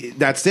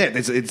 That's it.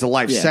 It's a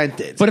life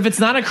sentence. But if it's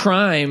not a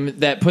crime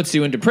that puts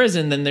you into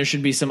prison, then there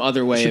should be some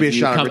other way. It should be a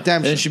shot of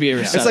redemption. It should be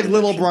It's like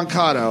Little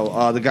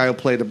Brancato, the guy who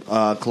played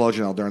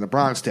Cologino during the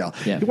Bronx Tale.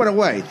 Yeah. He went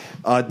away.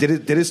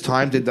 Did his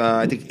time. Did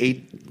I think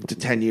 8 to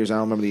 10 years? I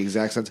don't remember the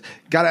exact sentence.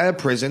 Got out of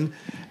prison.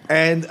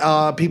 And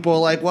people are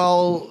like,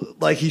 well,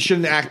 like he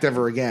shouldn't act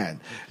ever again.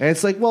 And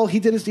it's like, well, he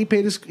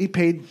paid his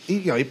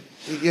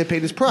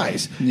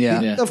price.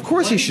 Yeah. Of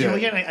course he should.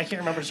 Again, I can't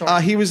remember.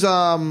 Sorry. He was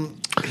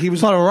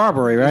plot of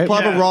robbery, right?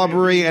 Plot of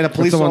robbery, and a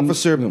police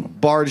officer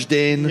barged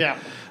in. Yeah.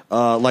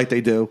 like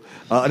they do.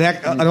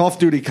 An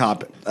off-duty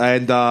cop,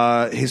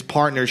 and his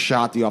partner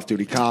shot the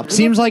off-duty cop.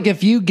 Seems like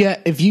if you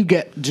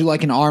get do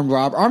like an armed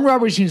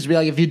robbery seems to be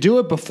like if you do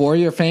it before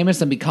you're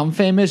famous and become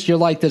famous, you're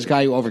like this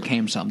guy who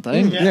overcame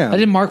something.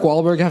 Didn't Mark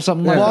Wahlberg have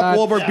something like that? Mark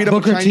Wahlberg beat up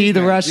Booker T,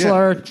 the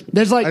wrestler. Yeah.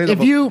 There's like I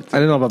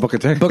didn't know about Booker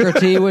T. Booker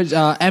T was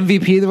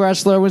MVP, the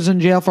wrestler, was in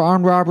jail for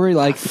armed robbery.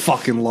 Like, I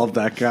fucking love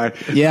that guy.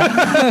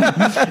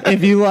 Yeah.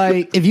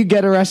 if you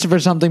get arrested for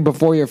something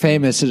before you're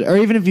famous, or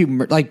even if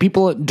you like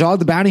people, Dog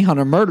the Bounty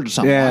Hunter murdered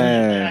someone.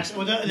 Yeah.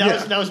 Well,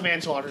 that was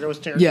manslaughter. That was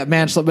terrible. Yeah,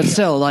 manslaughter. But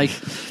still, like.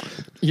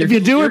 If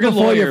you do it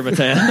before you're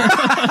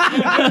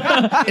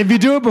if you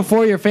do it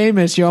before you're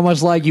famous, you're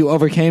almost like you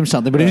overcame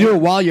something. But if you do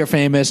it while you're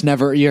famous,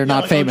 you're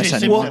not famous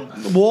anymore. Well,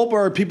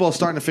 Wahlberg, people are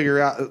starting to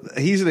figure out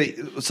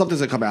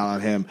something's gonna come out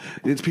on him.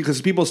 It's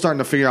because people are starting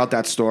to figure out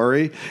that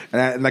story.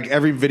 And like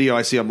every video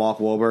I see of Mark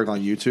Wahlberg on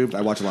YouTube,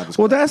 I watch a lot of this.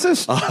 Well, that's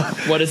this.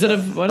 What is it?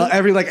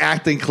 Every like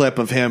acting clip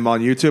of him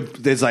on YouTube,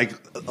 there's like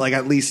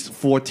at least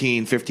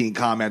 14, 15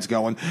 comments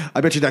going,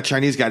 I bet you that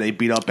Chinese guy they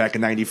beat up back in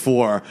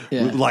 '94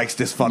 likes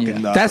this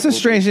fucking. That's a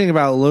strange thing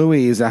about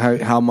Louis is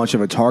how much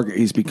of a target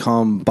he's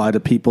become by the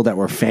people that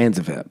were fans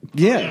of him.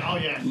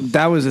 Yeah,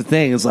 that was the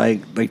thing. It's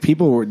like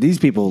these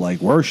people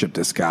like worship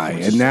this guy,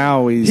 and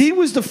now he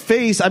was the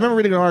face. I remember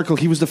reading an article.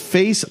 He was the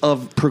face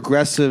of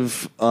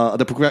progressive.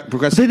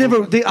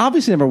 Progressive. They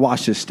obviously never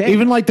watched his stand.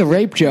 Even like the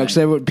rape jokes.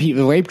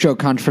 The rape joke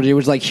controversy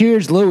was like,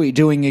 here's Louis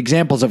doing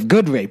examples of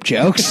good rape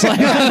jokes.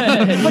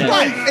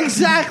 Right,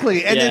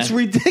 exactly, and it's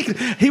ridiculous.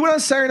 He went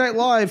on Saturday Night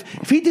Live.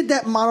 If he did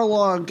that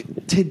monologue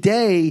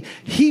today,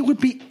 he would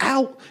be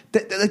out.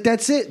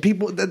 That's it.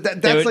 People,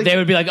 they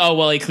would be like, "Oh,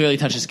 well, he clearly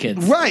touches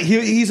kids." Right?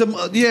 He's and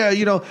he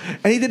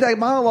did that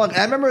monologue.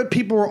 I remember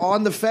people were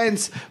on the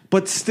fence,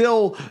 but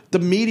still, the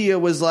media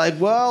was like,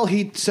 "Well,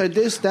 he said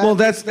this, that." Well,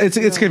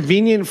 it's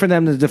convenient for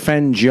them to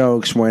defend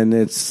jokes when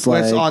it's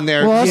like it's on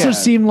there. Well, it also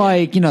seemed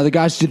like the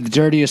guys who did the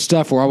dirtiest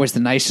stuff were always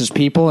the nicest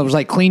people. It was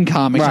like clean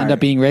comics end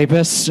up being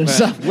rapists and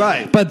stuff.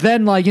 Right. But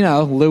then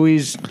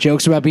Louis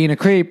jokes about being a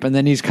creep, and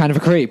then he's kind of a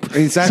creep.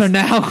 So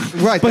now,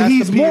 but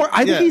he's more.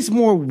 I think he's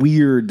more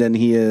weird than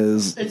he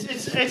is.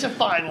 It's a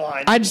fine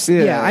line. I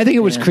think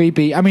it was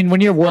creepy. I mean, when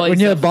you're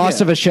the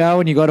boss of a show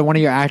and you go to one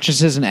of your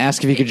actresses and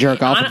ask if you could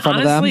jerk off in front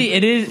of them. Honestly,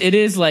 it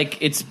is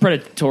like it's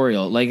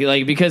predatorial.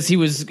 Like because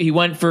he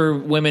went for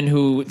women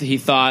who he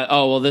thought,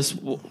 oh well,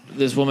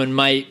 this woman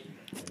might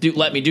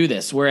let me do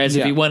this. Whereas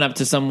if he went up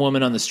to some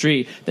woman on the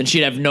street, then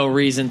she'd have no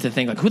reason to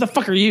think like, who the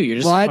fuck are you? You're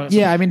just but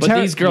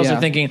these girls are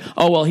thinking,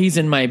 oh well, he's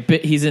in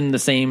the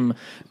same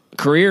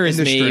career as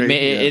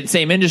me,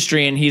 same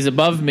industry, and he's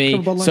above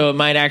me, so it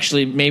might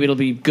maybe it'll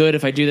be good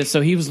if I do this.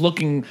 So he was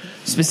looking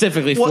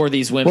specifically for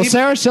these women. Well,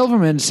 Sarah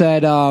Silverman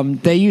said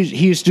he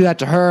used to do that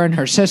to her and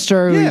her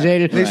sister who he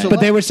dated, but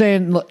they were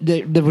saying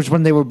that was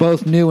when they were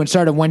both new and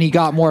started. When he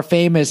got more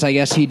famous, I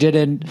guess he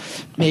didn't.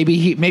 Maybe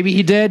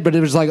he did, but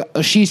it was like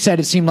she said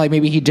it seemed like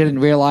maybe he didn't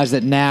realize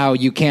that now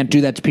you can't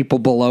do that to people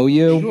below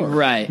you. Sure.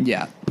 Right?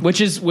 Yeah,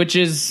 which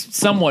is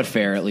somewhat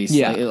fair at least.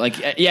 Yeah,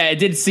 it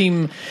did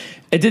seem.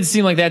 It did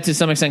seem like that to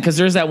some extent because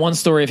there's that one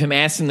story of him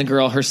asking the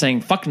girl, her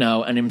saying "fuck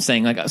no," and him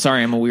saying like,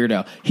 "Sorry, I'm a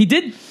weirdo." He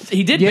did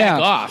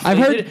back off.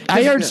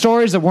 I heard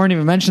stories that weren't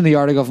even mentioned in the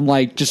article from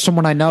like just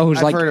someone I know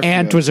whose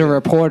aunt was a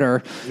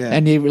reporter,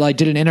 and he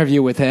did an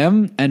interview with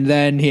him, and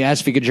then he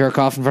asked if he could jerk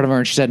off in front of her,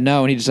 and she said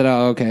no, and he just said,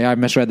 "Oh, okay, I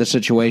misread the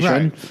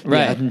situation."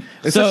 Right. Yeah.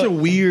 It's such a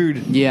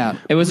weird. Yeah,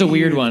 it was a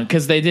weird one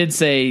because they did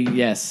say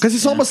yes because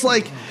it's almost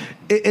like.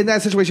 In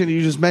that situation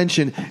you just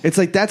mentioned, it's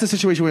like that's a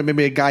situation where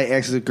maybe a guy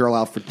asks a girl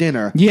out for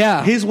dinner.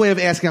 Yeah. His way of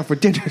asking out for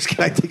dinner is,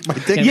 can I take my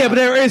dick? Yeah, but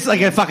there is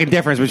like a fucking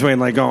difference between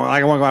like going,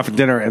 I want to go out for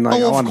dinner and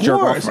like I want to jerk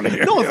off in front of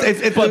you. No,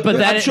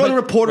 I'm sure the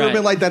reporter would be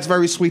like, that's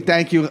very sweet,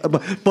 thank you.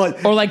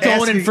 But or like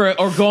going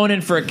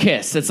in for a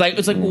kiss. It's like,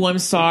 oh, I'm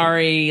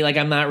sorry, like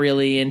I'm not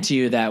really into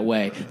you that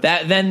way.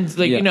 That then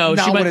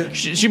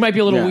she might be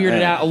a little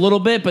weirded out a little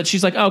bit, but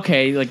she's like,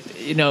 okay, like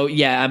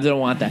I don't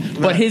want that.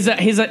 But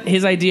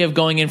his idea of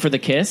going in for the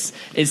kiss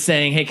is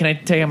saying, "Hey, can I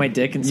take out my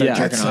dick instead of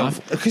jerking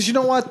off?" Because you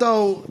know what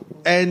though,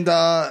 and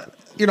and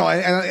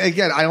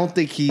again, I don't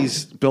think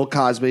he's Bill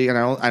Cosby, and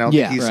I don't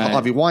think he's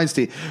Harvey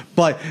Weinstein,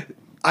 but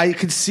I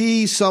could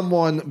see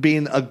someone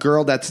being a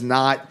girl that's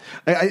not.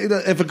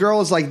 If a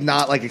girl is like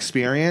not like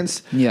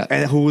experienced,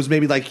 and who was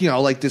maybe like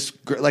like this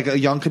like a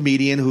young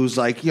comedian who's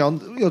like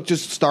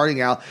just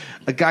starting out,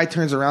 a guy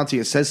turns around to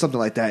you and says something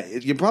like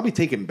that, you're probably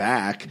taken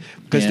back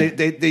because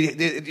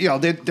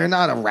they're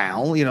not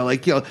around.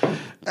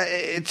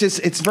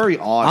 It's very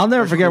odd. I'll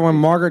never forget when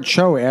Margaret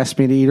Cho asked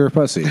me to eat her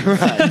pussy,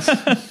 right.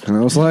 And I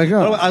was like,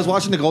 oh. I was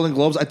watching the Golden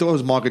Globes. I thought it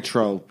was Margaret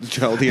Cho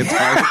the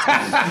entire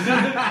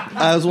time.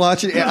 I was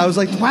watching. I was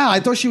like, wow,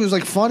 I thought she was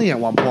like funny at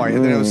one point,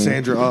 and then it was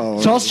Sandra.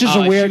 So it's just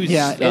a weird.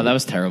 That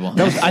was terrible.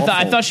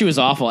 I thought she was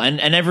awful,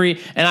 and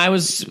I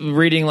was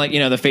reading like the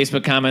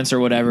Facebook comments or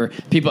whatever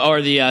people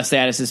or the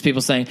statuses,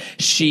 people saying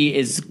she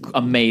is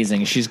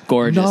amazing, she's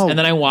gorgeous, and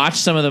then I watched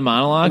some of the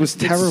monologues. It was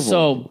terrible,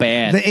 so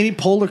bad. Then Amy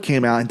Poehler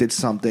came out and did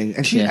something. something,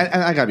 and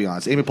and I gotta be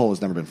honest, Amy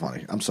Poehler's never been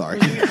funny. I'm sorry.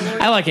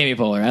 I like Amy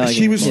Poehler.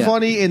 She was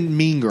funny in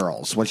Mean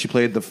Girls when she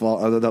played the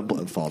mother. The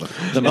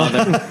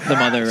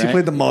mother. She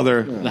played the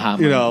mother. The hot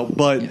mother.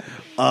 But.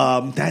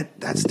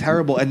 That's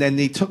terrible. And then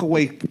they took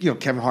away,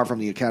 Kevin Hart from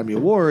the Academy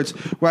Awards,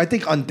 where I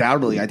think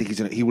undoubtedly,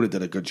 he would have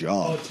done a good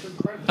job.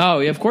 Oh,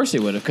 yeah, of course he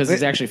would have, because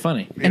he's actually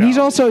funny. And he's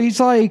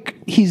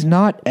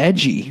not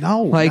edgy.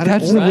 No, like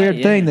that's the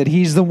weird thing that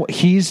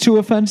he's too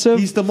offensive.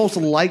 He's the most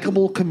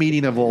likable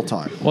comedian of all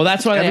time. Well,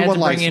 that's why everyone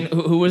they had to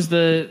bring in who was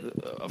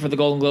for the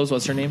Golden Globes.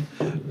 What's her name?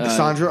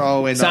 Sandra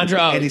Oh and Sandra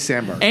Oh. Andy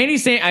Samberg.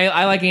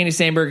 I like Andy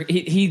Samberg.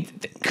 He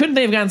couldn't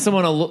they have gotten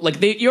someone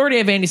you already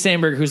have Andy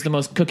Samberg, who's the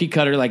most cookie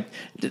cutter,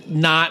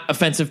 not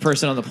offensive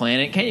person on the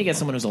planet. Can't you get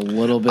someone who's a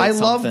little bit? I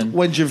loved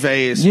when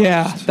Gervais.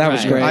 That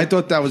was great. I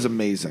thought that was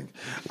amazing.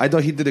 I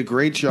thought he did a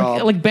great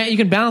job. You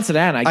can balance it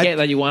out. I get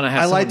that you want to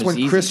have. I liked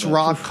when Chris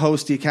Rock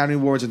hosted the Academy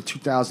Awards in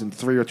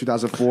 2003 or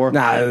 2004.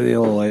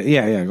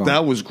 Go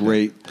that was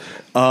great.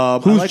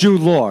 Who's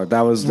Jude Law?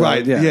 That was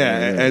right.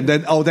 And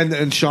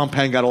then Sean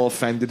Penn got all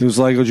offended. It was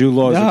like Jude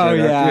Law.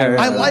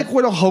 I like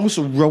when a host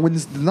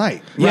ruins the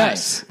night.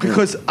 Yes,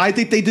 because I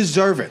think they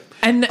deserve it.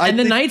 And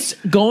the night's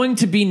going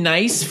to be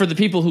nice for the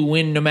people who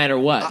win no matter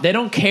what. They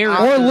don't care.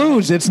 Or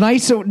lose. It's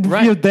nice you're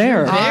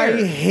there.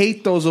 I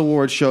hate those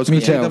award shows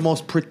because they're the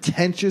most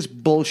pretentious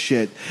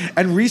bullshit.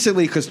 And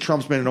recently, because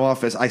Trump's been in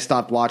office, I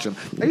stopped watching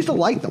them. I used to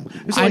like them.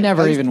 I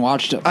never even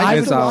watched them.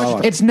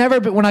 It's never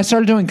been, when I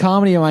started doing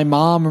comedy and my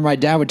mom or my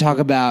dad would talk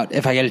about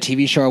if I get a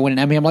TV show or win an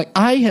Emmy, I'm like,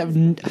 I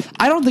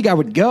don't think I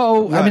would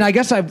go. Right. I mean, I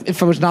guess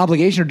if it was an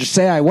obligation or just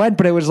say I went,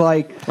 but it was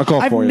like,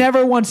 I've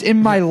never once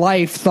in my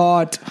life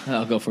thought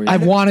I'll go for you. I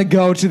want to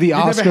go to the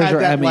Oscars or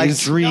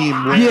Emmys. Dream.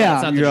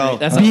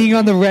 Being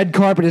on the red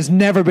carpet has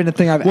never been a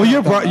thing I've. Well,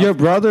 your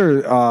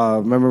brother.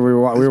 Remember we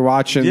were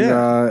watching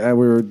and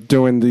we were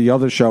doing the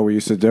other show we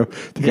used to do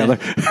together,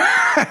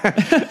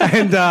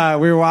 and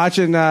we were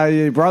watching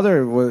your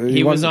brother.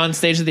 He was on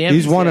stage at the Emmys.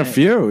 He's won a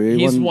few.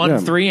 He's won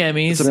 3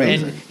 Emmys,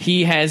 and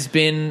he has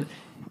been.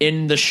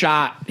 In the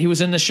shot, he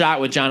was in the shot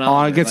with John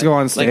Oliver. Oh, I get to go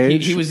on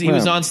stage. He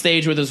was on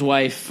stage with his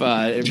wife,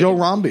 Joe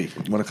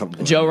Romby. Won a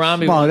couple. Joe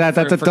Romby. Well,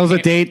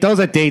 those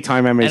are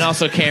daytime Emmys, and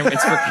also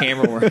it's for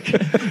camera work,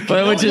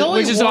 but which is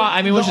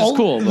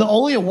cool. The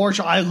only award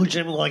show I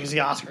legitimately like is the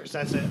Oscars.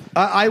 That's it.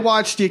 I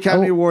watched the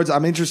Academy Awards.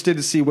 I'm interested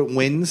to see what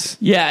wins.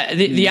 Yeah,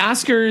 the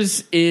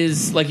Oscars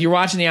is like you're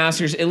watching the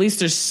Oscars. At least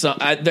there's some.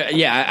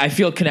 I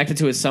feel connected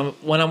to it.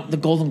 When the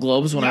Golden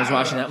Globes when I was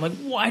watching that, I'm like,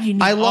 why do you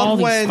need all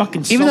these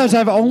fucking? Even though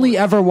I've only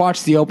ever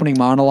watched the opening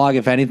monologue,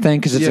 if anything,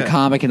 because it's a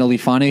comic and it'll be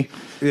funny.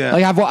 Yeah,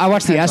 like I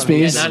watched the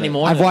ESPYs. Not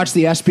anymore. I've watched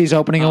the ESPYs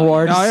opening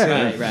awards. Oh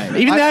yeah, right.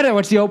 Even that, I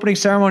watched the opening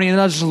ceremony and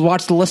then I just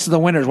watched the list of the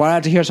winners. Why do I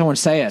have to hear someone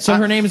say it? So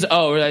her name is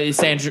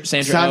Sandra.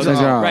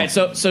 Sandra. Right.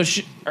 So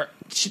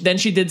then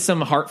she did some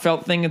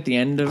heartfelt thing at the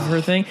end of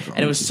her thing, and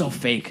it was so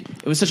fake.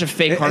 It was such a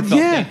fake heartfelt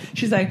thing.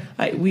 She's like,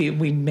 "We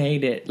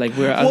made it." Like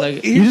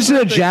you just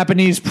did a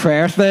Japanese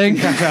prayer thing.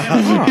 You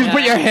just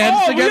put your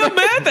hands together. We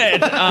made it. He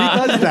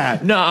does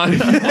that. No. I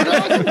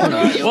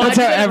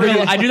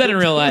do that in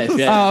real life.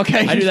 Yeah. Oh,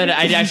 okay. I do that.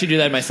 I actually do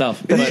that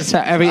myself. That's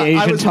how every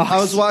Asian talks. I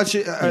was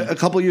watching a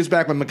couple of years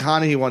back when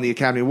McConaughey won the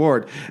Academy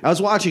Award. I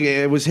was watching it.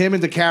 It was him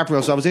and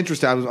DiCaprio, so I was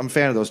interested. I'm a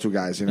fan of those two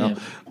guys,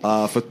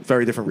 for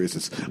very different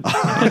reasons.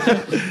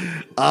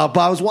 But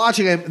I was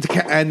watching it,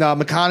 and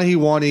McConaughey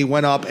won. He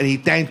went up and he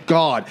thanked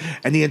God,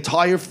 and the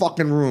entire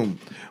fucking room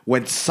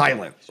went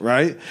silent.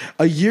 Right?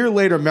 A year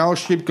later, Meryl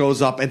Streep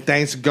goes up and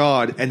thanks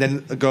God, and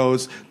then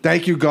goes,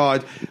 "Thank you,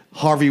 God,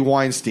 Harvey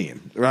Weinstein."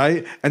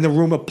 Right? And the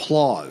room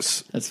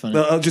applauds. That's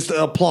funny. Just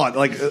applaud.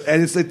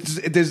 And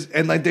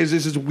there's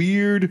this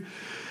weird.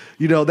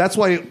 That's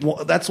why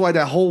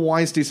that whole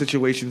Weinstein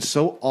situation is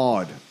so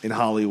odd in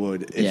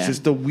Hollywood. It's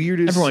just the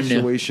weirdest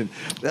situation.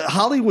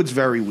 Hollywood's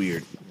very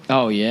weird.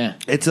 Oh yeah,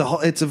 it's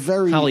a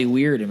very Holly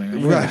weird. Am I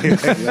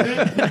right?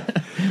 Right.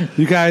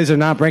 You guys are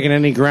not breaking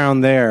any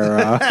ground there.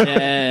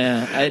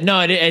 No,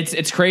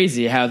 it's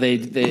crazy how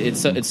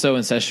it's so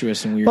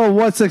incestuous and weird. Well,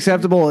 what's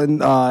acceptable in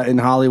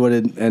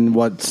Hollywood and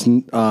what's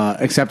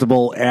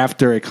acceptable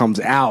after it comes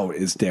out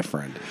is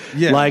different.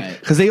 Yeah,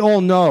 because they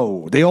all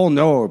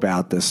know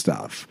about this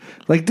stuff.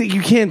 Like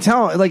you can't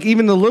tell. Like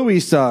even the Louis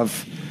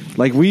stuff.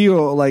 Like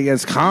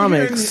as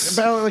comics.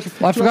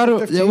 I forgot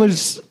it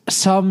was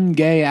some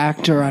gay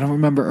actor. I don't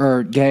remember,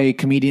 or gay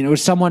comedian. It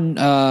was someone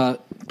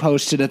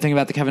posted a thing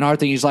about the Kevin Hart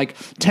thing. He's like,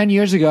 10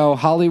 years ago,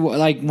 Hollywood,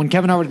 like when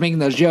Kevin Hart was making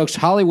those jokes,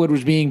 Hollywood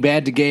was being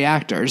bad to gay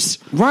actors.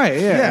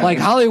 Right, yeah. Like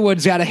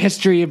Hollywood's got a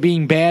history of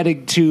being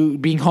bad to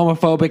being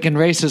homophobic and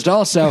racist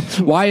also.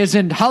 Why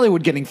isn't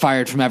Hollywood getting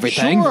fired from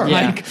everything? Sure.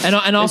 Yeah.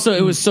 And also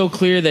it was so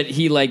clear that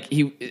he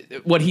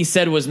what he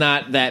said was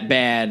not that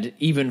bad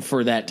even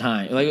for that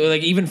time.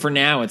 Like even for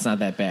now it's not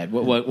that bad.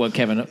 What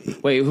Kevin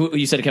who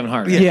you said Kevin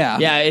Hart, right? Yeah.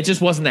 Yeah, it just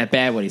wasn't that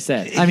bad what he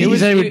said. I mean, he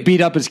said he would beat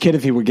up his kid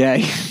if he were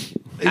gay.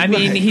 I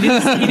mean, he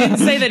didn't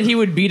say that he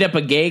would beat up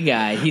a gay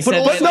guy. He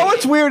said. But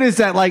what's weird is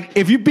that like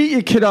if you beat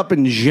your kid up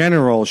in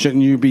general,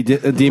 shouldn't you be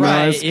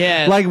demonized? Right,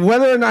 yeah. Like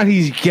whether or not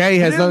he's gay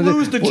has nothing. He didn't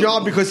lose the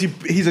job because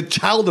he's a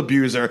child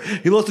abuser.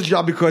 He lost the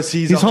job because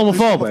he's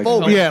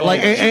homophobic. Yeah,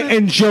 like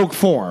in joke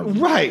form.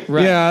 Right.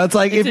 Yeah, it's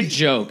like it's a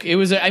joke. It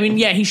was.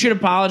 He should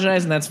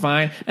apologize, and that's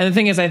fine. And the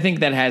thing is, I think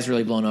that has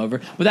really blown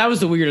over. But that was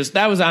the weirdest.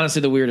 That was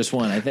honestly the weirdest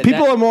one.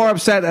 People are more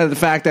upset at the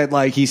fact that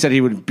like he said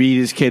he would beat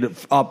his kid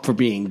up for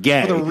being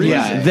gay,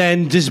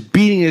 than just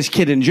beating his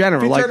kid in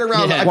general. If he turned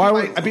around,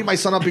 I beat my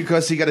son up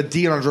because he got a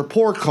D on his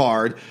report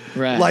card.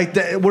 Right. Like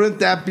that, wouldn't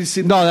that be?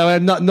 No,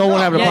 no one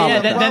having a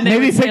problem. Then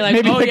maybe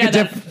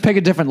pick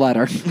a different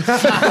letter.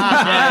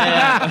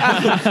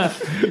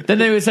 Then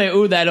they would say,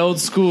 "Ooh, that old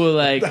school,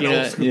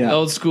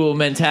 old school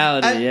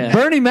mentality."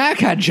 Bernie Mac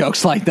had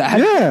jokes like that.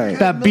 Yeah,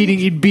 about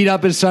he'd beat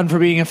up his son for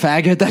being a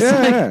faggot.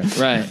 That's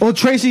right. Well,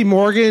 Tracy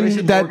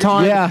Morgan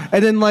time. Yeah,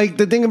 and then like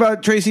the thing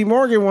about Tracy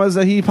Morgan was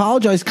that he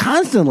apologized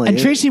constantly. And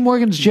Tracy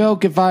Morgan's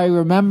joke, if I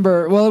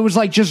remember, well, it was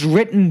like just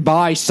written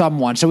by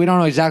someone, so we don't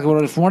know exactly what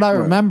it was. From what I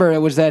remember, it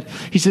was that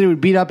he said he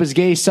would beat up his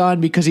gay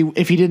son because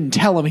if he didn't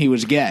tell him he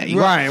was gay.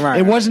 Right.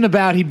 It wasn't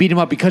about he beat him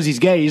up because he's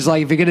gay. He's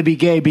like, if you're gonna be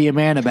gay, be a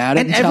man about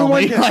it. And tell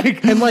me.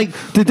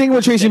 The thing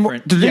about Tracy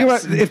Morgan,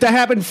 if that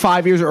happened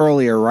 5 years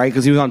earlier, right?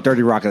 Because he was on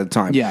 30 Rock at the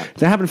time. Yeah, if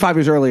that happened 5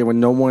 years earlier when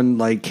no one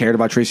like cared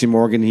about Tracy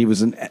Morgan. He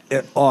was an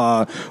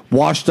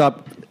washed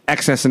up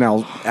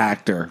ex-SNL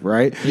actor,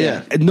 right?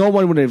 Yeah. And no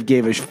one would have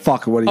gave a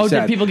fuck what he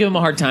said. Did people give him a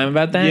hard time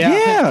about that?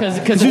 Yeah.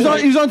 Because he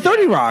was on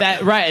 30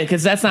 Rock. Right,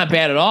 because that's not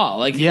bad at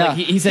all.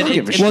 He said,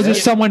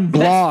 just someone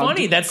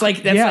blogged. That's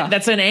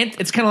funny.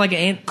 It's kind of like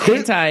an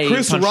anti.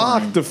 Chris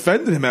Rock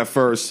defended him at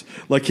first.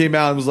 Like came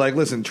out and was like,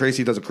 "Listen,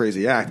 Tracy does a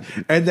crazy act,"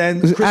 and then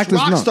Chris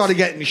Rock started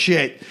getting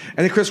shit,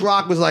 and then Chris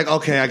Rock was like,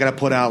 "Okay, I got to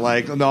put out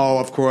like, no,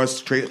 of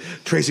course,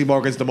 Tracy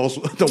Morgan's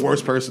the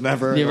worst person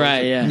ever." You're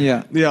right.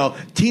 Yeah.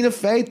 Tina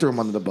Fey threw him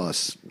under the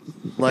bus.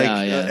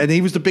 And he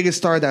was the biggest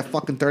star of that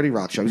fucking 30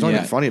 Rock show. He's not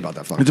even funny about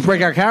that fucking. It's a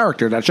breakout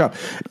character in that show.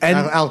 And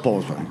Alec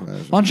Baldwin was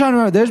funny. Well, I'm trying to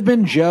remember. There's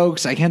been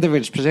jokes. I can't think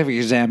of a specific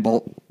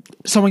example.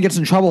 Someone gets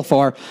in trouble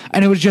for,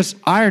 and it was just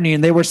irony,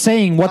 and they were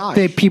saying what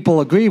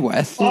people agree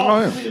with.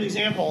 Here's an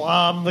example.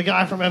 The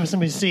guy from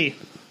MSNBC.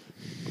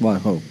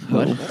 What?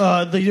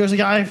 There's a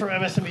guy from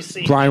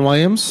MSNBC. Brian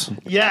Williams?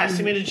 Yes,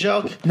 he made a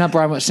joke. Not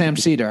Brian, Sam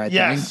Cedar, I think.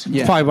 Yes.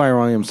 Yeah. Probably Brian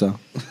Williams, though.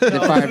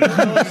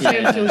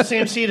 It was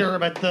Sam Cedar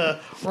about the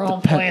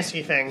Roman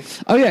Polanski thing.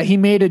 Oh, yeah, he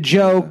made a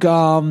joke.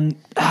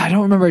 I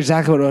don't remember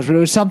exactly what it was, but it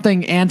was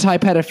something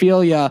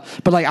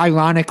anti-pedophilia, but like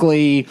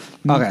ironically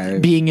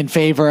being in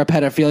favor of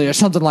pedophilia or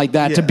something like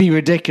that to be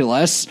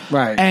ridiculous.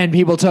 Right. And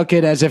people took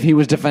it as if he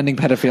was defending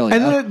pedophilia.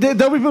 And then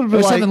there'll be people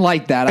like, something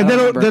like that. And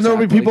then there'll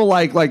be people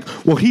like,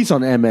 well, he's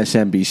on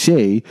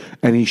MSNBC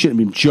and he shouldn't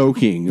be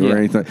joking or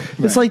anything. Right.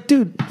 It's like,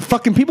 dude,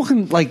 fucking people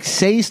can like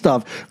say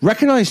stuff,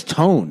 recognize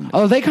tone.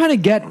 Oh, they kind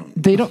of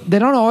they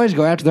don't always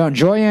go after their own.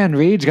 Joyanne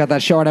Reed's got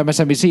that show on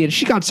MSNBC, and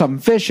she got some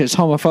vicious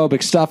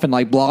homophobic stuff in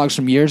like blogs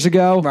from years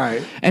ago.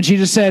 Right. And she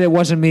just said it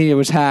wasn't me, it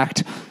was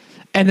hacked.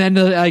 And then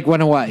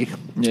went away.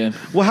 Yeah.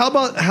 Well, how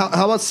about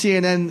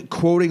CNN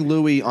quoting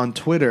Louis on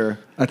Twitter?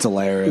 That's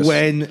hilarious.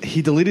 When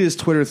he deleted his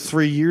Twitter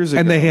 3 years ago,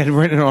 and they had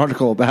written an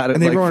article about it.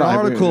 And they wrote an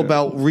article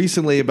about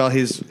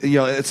his.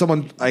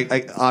 Someone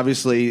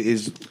obviously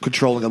is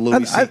controlling a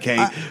Louis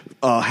C.K.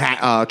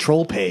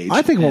 Troll page.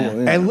 I think,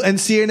 and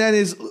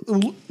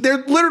CNN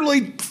they're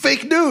literally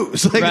fake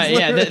news. Right?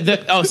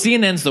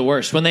 CNN's the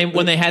worst. When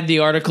they had the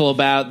article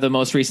about the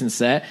most recent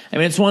set. I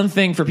mean, it's one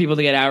thing for people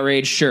to get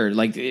outraged. Sure,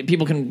 like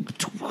people can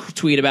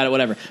tweet about it,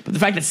 whatever. But the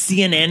fact that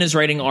CNN is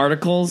writing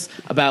articles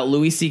about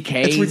Louis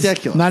C.K. it's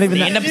ridiculous. Not even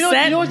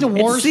You know what the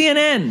worst? It's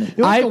CNN.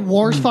 You know what the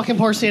worst fucking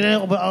part of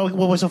CNN?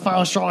 What was the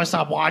final straw? I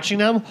stopped watching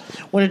them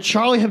when the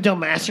Charlie Hebdo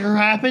massacre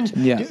happened.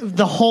 Yeah.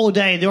 The whole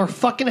day they were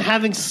fucking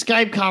having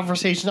Skype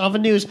conversations on the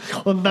news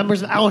with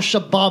members of Al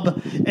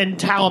Shabaab and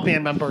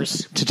Taliban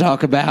members to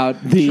talk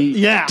about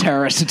the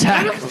terrorist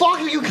attack. How the fuck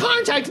are you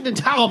contacting the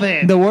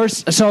Taliban? The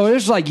worst. So it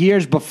was like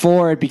years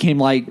before it became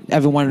like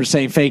everyone was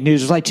saying fake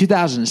news. It was like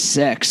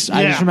 2006.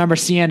 I just remember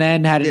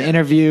CNN had an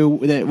interview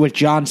with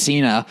John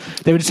Cena.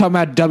 They were just talking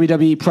about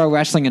WWE Pro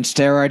Wrestling and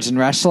steroids and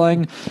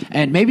wrestling,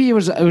 and maybe he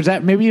was at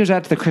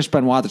the Chris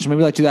Benoit, so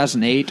maybe like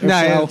 2008 or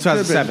so.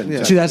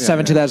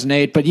 2007.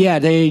 2008. But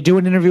they do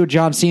an interview with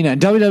John Cena,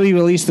 and WWE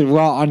released the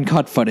raw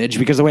uncut footage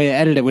because the way they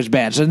edited it was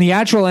bad. So in the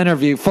actual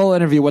interview, full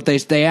interview, what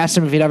they asked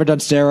him if he'd ever done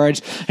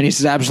steroids, and he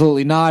says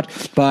absolutely not,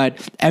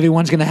 but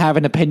everyone's going to have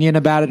an opinion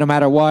about it no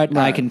matter what.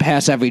 Right. I can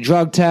pass every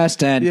drug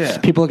test, and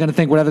people are going to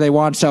think whatever they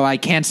want, so I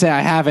can't say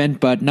I haven't,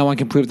 but no one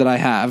can prove that I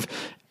have.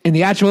 In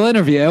the actual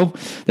interview,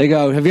 they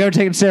go, "Have you ever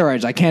taken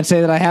steroids?" I can't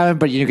say that I haven't,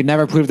 but you can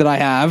never prove that I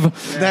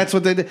have. That's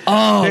what they did.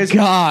 Oh,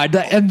 God.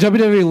 And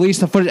WWE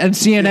released the footage, and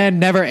CNN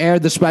never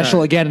aired the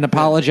special again and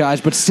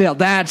apologized, but still,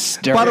 that's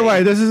dirty. By the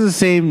way, this is the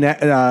same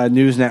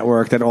news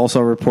network that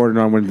also reported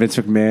on when Vince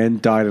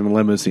McMahon died in a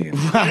limousine.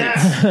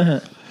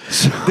 Right.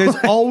 There's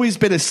always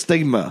been a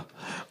stigma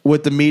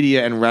with the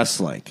media and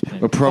wrestling,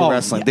 with pro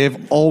wrestling.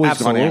 They've always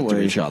gone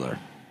after each other.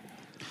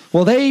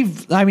 Well,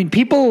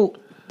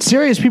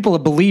 serious people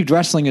have believed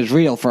wrestling is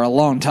real for a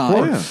long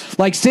time.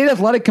 Like state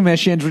athletic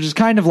commissions, which is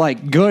kind of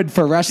like good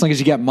for wrestling because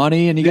you get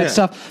money and you get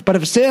stuff. But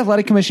if a state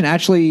athletic commission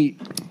actually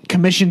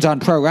commissions on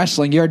pro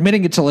wrestling, you're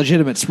admitting it's a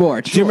legitimate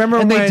sport. Do you remember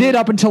and they did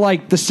up until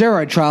like the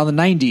steroid trial in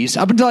the 90s.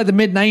 Up until like the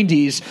mid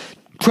 90s,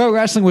 pro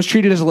wrestling was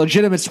treated as a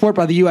legitimate sport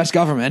by the U.S.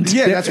 government.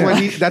 Yeah, that's when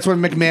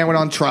McMahon went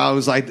on trial. It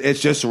was like, it's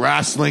just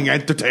wrestling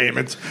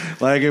entertainment.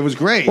 Like, it was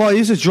great. Well, he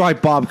used to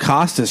drive Bob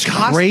Costas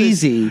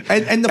crazy.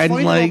 And the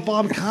funny thing about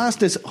Bob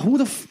Costas,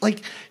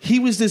 he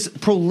was this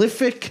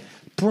prolific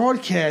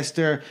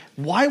broadcaster.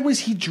 Why was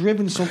he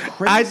driven so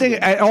crazy?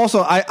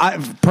 I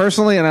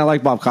personally, and I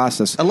like Bob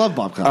Costas. I love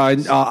Bob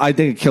Costas. I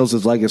think it kills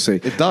his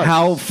legacy. It does.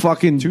 How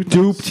fucking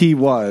duped he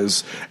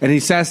was. And he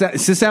sits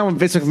down with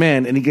Vince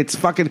McMahon and he gets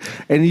fucking,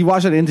 and you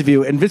watch that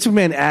interview and Vince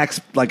McMahon acts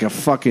like a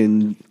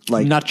fucking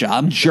nut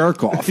job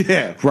jerk off.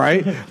 Yeah.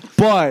 Right?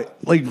 But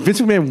like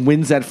Vince McMahon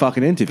wins that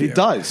fucking interview. He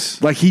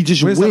does. Like he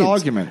just wins that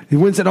argument. He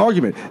wins that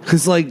argument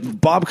because like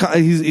Bob,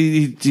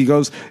 he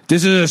goes,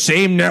 "This is the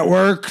same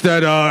network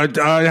that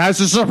has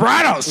the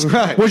Sopranos.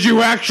 Right. Would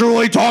you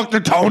actually talk to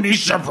Tony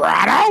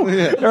Soprano?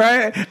 Yeah.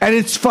 Right? And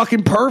it's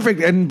fucking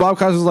perfect." And Bob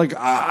Costas is like,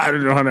 "I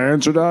don't know how to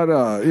answer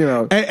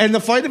that." And the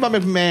fight about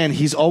McMahon,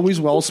 he's always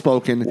well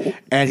spoken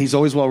and he's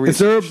always well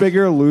researched. Is there a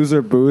bigger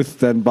loser booth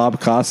than Bob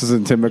Costas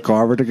and Tim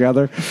McCarver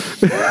together?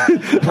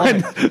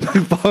 when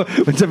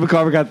Tim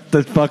McCarver got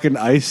the fucking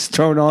ice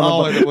thrown on him.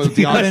 Oh, it was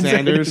Deion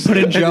Sanders. Put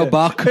in Joe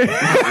Buck.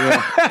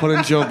 Put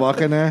in Joe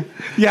Buck in there.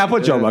 Yeah,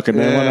 put Joe Buck in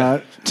there. Why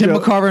not? Tim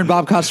McCarver and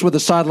Bob Costas with the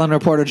sideline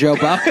reporter Joe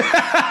Buck.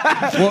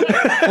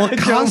 Well,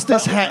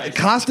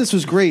 Costas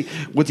was great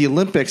with the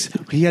Olympics.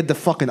 He had the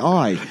fucking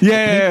eye.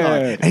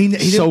 Yeah. And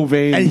he so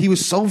vain. And he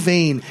was so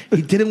vain.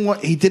 He didn't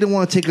want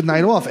to take a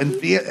night off. And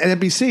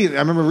NBC, I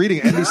remember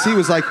reading, NBC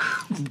was like,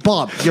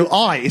 "Bob, your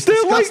eye is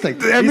disgusting."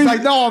 He's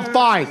like, "No, I'm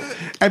fine."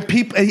 And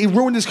he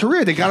ruined his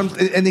career. They got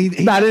him, and he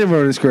didn't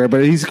ruin his career,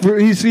 but he's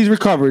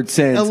recovered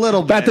since a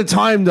little bit. At the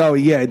time, though,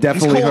 yeah,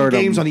 definitely he's hurt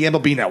him. games on the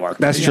MLB Network.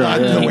 That's true.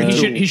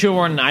 He should have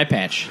worn an eye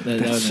patch.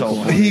 That was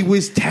cool. He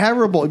was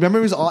terrible.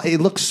 Remember, it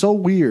looked so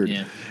weird.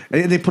 Yeah.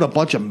 And they put a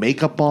bunch of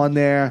makeup on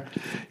there.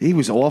 He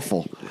was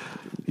awful.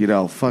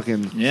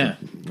 Fucking. Yeah.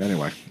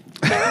 Anyway.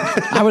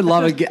 I would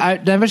love it.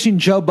 I've never seen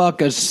Joe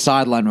Buck as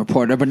sideline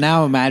reporter, but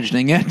now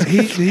imagining it.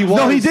 He was.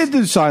 No, he did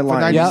do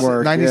sideline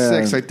work.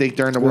 96, I think,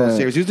 during the World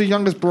Series. He was the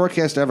youngest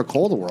broadcaster to ever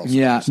call the World Series.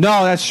 Yeah.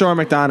 No, that's Sean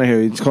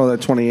McDonough. He's called at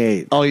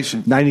 28. Oh, he's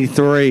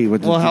 93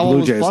 with the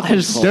Blue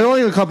Jays. They're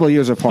only a couple of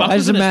years apart.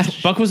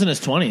 Buck was in his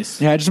 20s.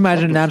 Yeah, I just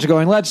imagine an announcer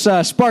going, "Let's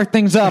spark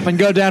things up and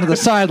go down to the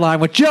sideline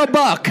with Joe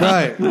Buck."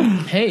 Right.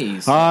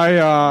 Hayes.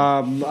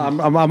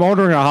 I'm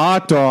ordering a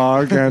hot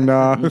dog,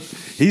 and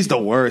he's the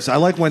worst. I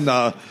like when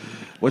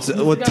with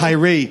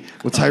Tyree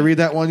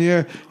that one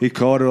year, he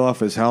caught it off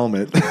his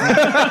helmet. And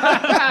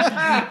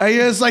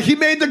it's like he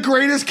made the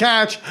greatest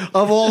catch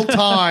of all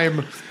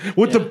time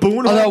with the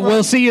Boone. Although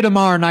We'll See You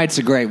Tomorrow Night's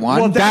a great one.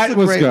 Well, that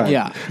was good.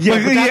 Yeah.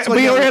 But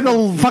he had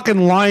the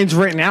fucking lines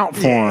written out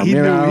for him. He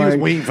knew he was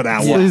waiting for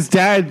that one. His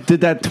dad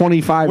did that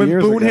 25 years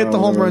ago. When Boone hit the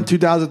home run in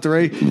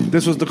 2003,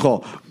 this was the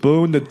call.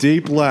 Boone, the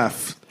deep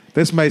left.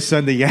 This may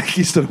send the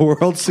Yankees to the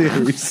World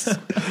Series.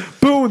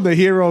 Boone, the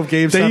hero of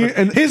Game 7.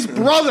 And his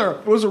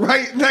brother was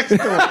right next to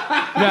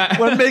him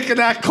when making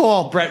that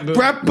call.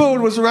 Brett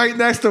Boone was right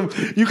next to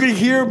him. You could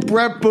hear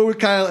Brett Boone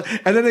kind of...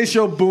 And then they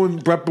show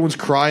Brett Boone's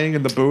crying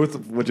in the booth,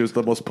 which is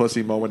the most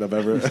pussy moment I've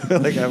ever...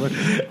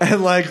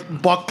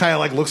 And, Buck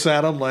kind of, looks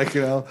at him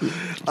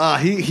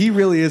he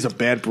really is a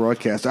bad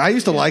broadcaster. I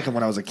used to like him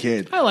when I was a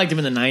kid. I liked him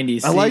in the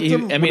 90s. I liked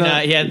him.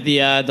 He had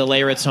the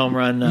Leyritz home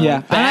run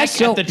back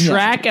at the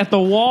track, at the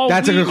wall.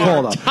 That's a good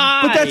call, though.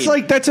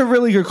 But that's a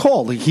really good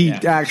call. He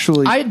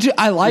actually...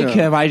 I like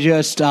him. I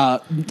just... I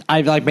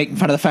like making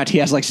fun of the fact he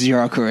has,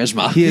 0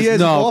 charisma. He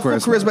has no awful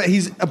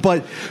charisma.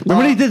 But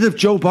remember when he did the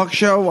Joe Buck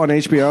show on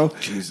HBO?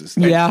 Jesus.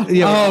 Yeah.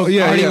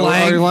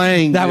 Artie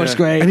Lang. That was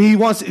great.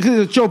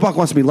 And Joe Buck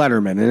wants to be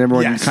Letterman, and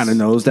everyone kind of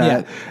knows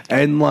that. Yeah.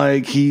 And,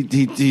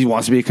 he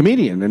wants to be a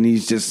comedian, and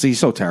he's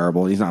so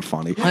terrible. He's not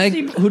funny.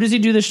 Who does he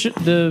do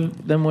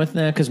them with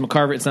now? Because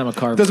McCarver, it's not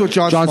McCarver. That's what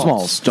John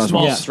Smalls. John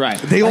Smalls. Right.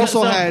 They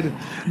also had...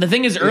 The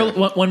thing is, early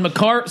when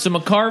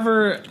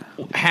McCarver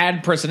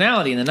had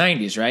personality in the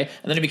 90s, right?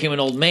 And then he became an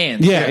old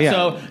man.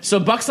 Yeah. So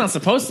Buck's not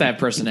supposed to have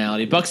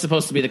personality. Buck's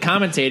supposed to be the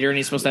commentator, and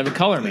he's supposed to have a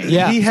color man.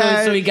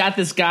 Yeah. So he got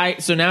this guy.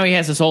 So now he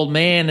has this old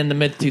man in the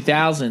mid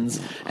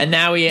 2000s, and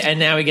now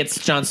he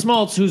gets John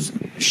Smoltz, who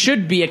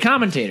should be a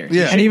commentator.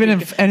 Yeah. And even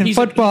in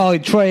football,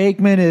 Troy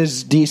Aikman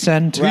is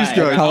decent. He's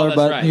good. Color,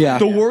 but right. yeah.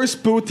 The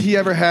worst booth he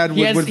ever had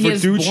was with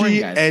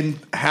Verducci and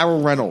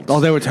Harold Reynolds. Oh,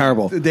 they were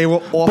terrible. They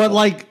were awful. But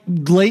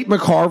late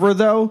McCarver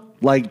though,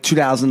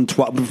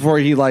 2012, before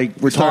he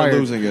retired, started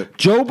losing it.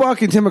 Joe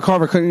Buck and Tim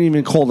McCarver couldn't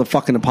even call the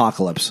fucking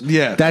apocalypse.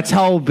 Yeah, that's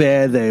how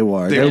bad they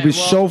were. They would be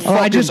so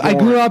fucking. I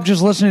grew up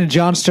just listening to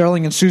John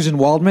Sterling and Susan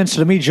Waldman.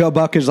 So to me, Joe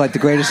Buck is the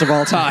greatest of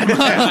all time.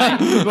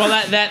 Well,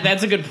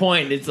 that's a good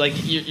point. It's like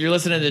you're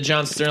listening to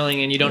John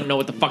Sterling and you don't know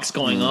what the fuck's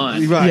going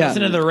on. Right. You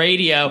listen to the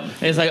radio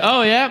and it's like,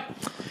 oh yeah.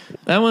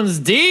 That one's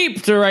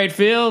deep to right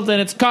field,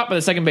 and it's caught by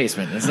the second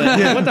baseman. It's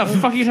like, what the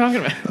fuck are you talking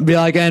about? Be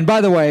like, and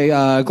by the way,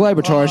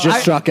 Gleyber Torres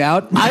just struck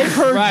out. I've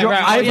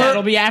heard.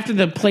 It'll be after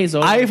the play's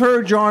over. I've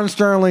heard John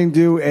Sterling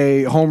do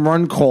a home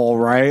run call,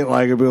 right?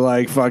 Like it'd be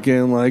like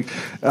fucking like.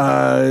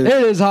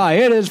 It is high.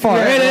 It is far.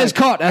 It is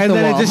caught. At and the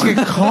then wall. it just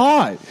get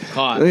caught.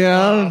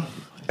 Yeah.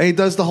 And he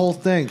does the whole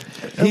thing.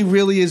 He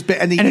really is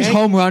bad. And his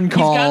home run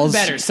calls. He's gotten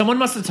better. Someone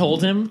must have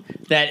told him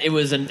that it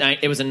was a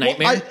nightmare.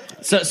 Well,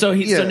 so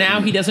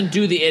now he doesn't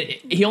do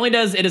he only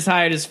does it is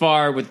high, it is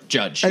far with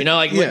Judge. You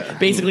know,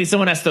 basically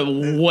someone has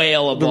to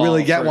whale a ball to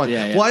really get one.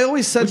 Yeah. Well, I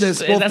always said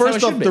this. Well,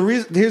 first off,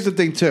 here's the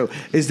thing too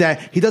is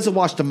that he doesn't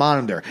watch the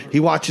monitor. He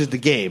watches the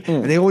game,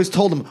 and they always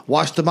told him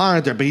watch the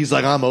monitor. But he's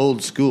like, I'm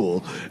old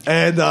school.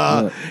 And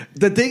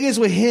the thing is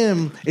with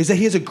him is that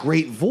he has a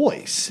great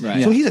voice.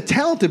 Right. So he's a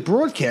talented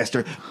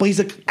broadcaster, but he's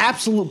an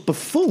absolute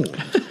buffoon.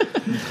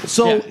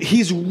 So and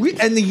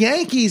the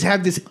Yankees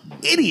have this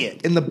idiot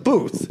in the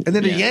booth, and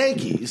then the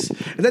Yankees,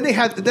 and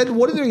then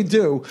what do they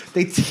do?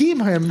 They team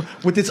him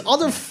with this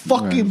other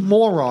fucking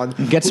moron.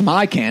 Get some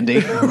eye candy,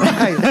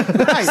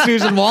 right?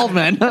 Susan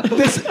Waldman.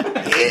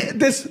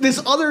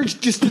 This other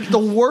just the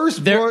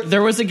worst.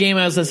 There was a game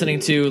I was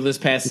listening to this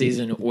past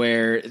season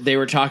where they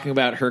were talking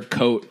about her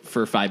coat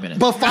for 5 minutes.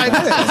 But 5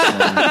 minutes,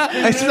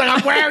 and she's like,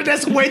 "I'm wearing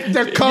this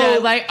winter coat." Yeah,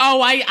 like,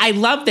 I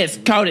love this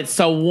coat. It's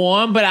so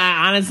warm, but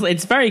honestly,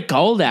 it's very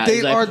cold out.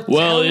 They are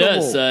well,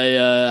 yes,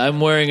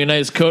 I'm wearing a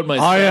nice coat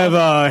myself. I have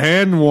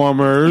hand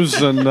warmers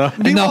and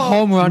the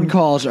home run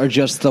calls are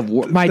just the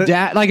my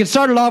dad. Like it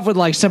started off with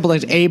like simple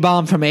things: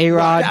 A-bomb from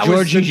A-Rod,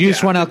 Georgie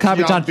Juice one El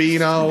Capitan,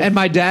 and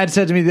my dad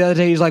said to me the other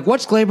day, he's like,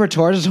 "What's Gleyber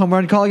Torres' home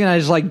run calling?" And I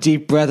just like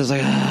deep breath. I was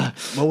like,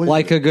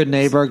 like a good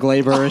neighbor,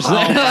 Gleyber is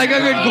there.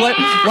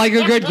 like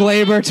a good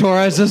Gleyber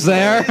Torres is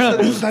there.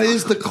 That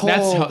is the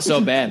call. That's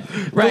so bad.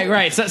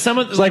 Right. So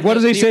someone like what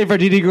does he say for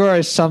Didi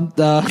Gregorius?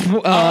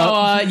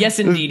 Yes,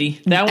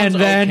 indeed. That one's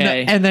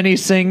okay. And then he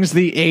sings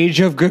the Age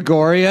of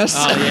Gregorius.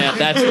 Oh yeah,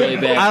 that's really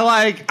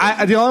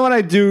bad. The only one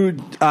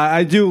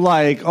I do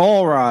like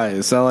All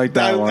Rise. I like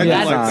that one.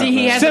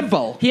 He has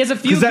simple. He has a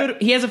few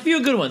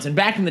good ones, and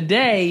back in the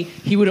day,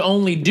 he would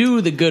only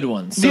do the good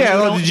ones. So the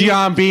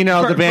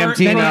Giambino, the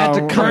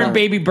Bambino, Burn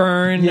Baby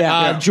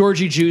Burn,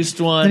 Georgie Juiced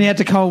one. Then he had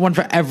to come with one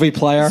for every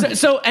player.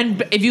 So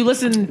and if you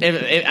listen,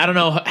 I don't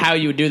know how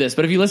you would do this,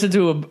 but if you listen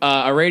to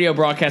a radio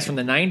broadcast from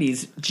the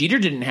 '90s, Jeter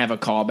didn't have a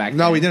call back then.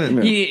 No, he didn't.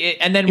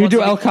 And then you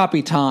do El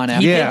Capitan.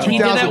 He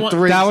did that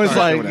one. That was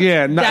like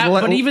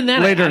but even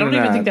then, I don't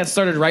even think that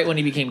started right when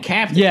he became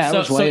captain. Yeah, it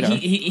was later. So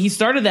he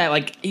started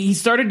that he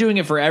started doing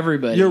it for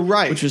everybody. You're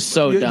right, which was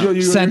so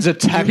dumb. Sends a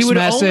text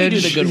message. Only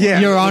do the good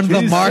ones. You're on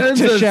the mark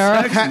to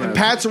sheriff.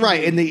 Pat's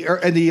right. In the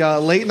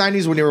late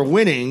 '90s when they were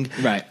winning,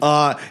 right?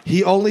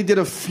 He only did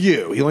a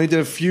few. He only did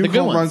a few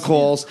home run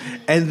calls,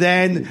 and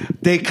then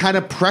they kind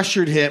of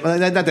pressured him.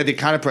 Not that they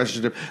kind of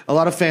pressured him. A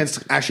lot of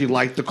fans actually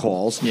liked the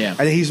calls. Yeah,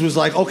 and he was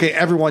like, "Okay,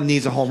 everyone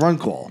needs a home run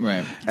call."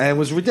 Right, and it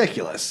was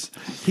ridiculous.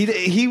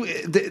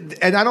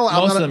 And I don't.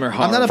 Most of them are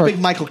hard. I'm not a big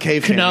Michael K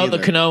fan. The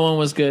Cano one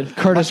was good.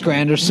 Curtis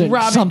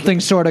Granderson, something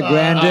sort of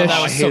grandish.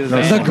 That was so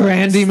bad. The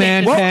Grandy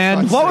Man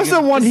fan. What was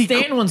the one? The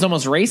Stanton one's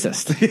almost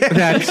racist.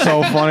 That's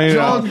so funny.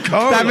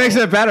 That makes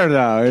it better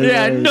though.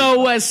 Yeah,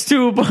 no West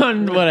Tube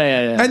on what?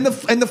 And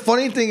the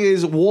funny thing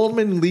is,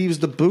 Waldman leaves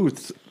the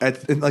booth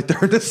in like the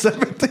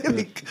 7th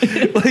inning.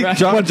 Like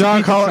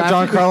John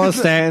Carlos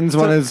Stanton's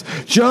one is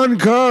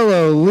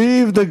Giancarlo,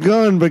 leave the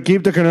gun but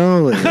keep the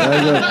cannoli.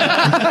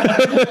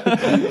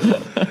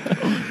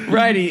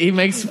 Right, he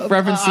makes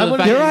reference to the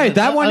fact. You're right.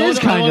 That one is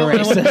kind of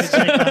racist.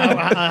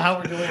 How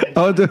we're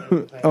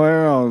doing it.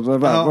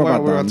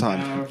 We're on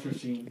time. Hour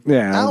 15.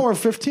 Yeah, hour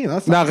 15.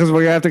 That's no, because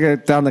we have to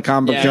get down to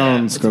Comic Book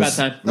Jones. It's about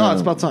time. No,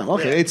 it's about time.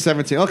 Okay,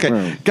 8:17.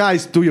 Okay,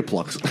 guys, do your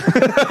plugs.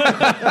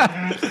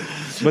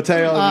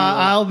 Mateo,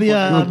 I'll be me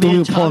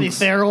and Tommy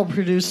Farrell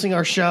producing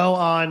our show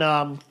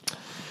on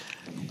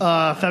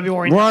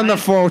February 9th. We're on the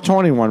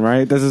 421,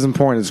 right? This is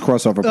important. It's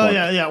crossover. Oh,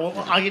 yeah. Well,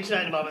 I'll get to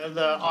that in a moment.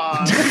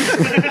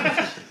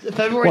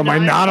 February 9th. Am I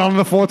not on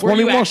the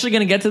 421? Were you actually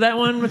going to get to that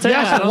one, Mateo?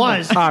 Yes, I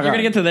was. You're going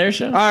to get to their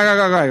show? All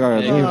right,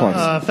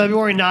 go.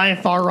 February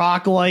 9th, Far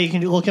Rockaway. You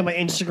can look at my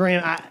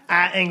Instagram at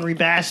Angry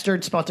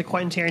Bastard, spelled the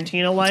Quentin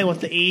Tarantino way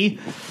with the E,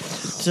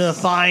 to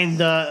find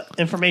the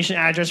information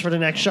address for the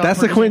next show. That's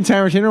the Quentin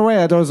Tarantino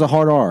way? I thought it was a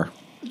hard R.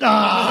 We're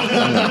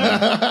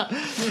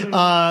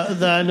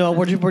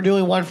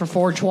doing one for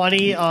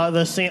 420.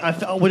 The same.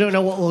 We don't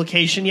know what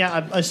location yet.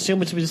 I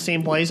assume it's be the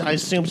same place. I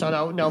assume so. I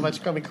don't know if that's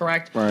going to be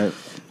correct. Right.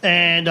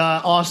 And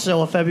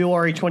also,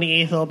 February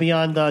 28th, I'll be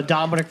on the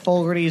Dominic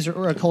Fogarty's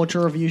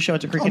Culture Review show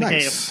at the Creek and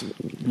Cave.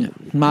 Yeah.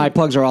 My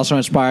plugs are also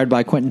inspired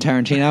by Quentin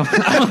Tarantino.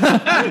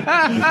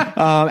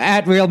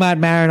 At Real Matt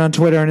Maran on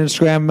Twitter and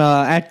Instagram.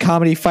 At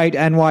Comedy Fight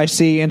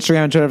NYC,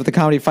 Instagram and Twitter for the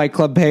Comedy Fight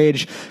Club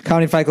page.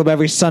 Comedy Fight Club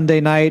every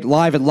Sunday night,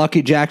 live at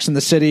Lucky Jack's in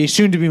the city,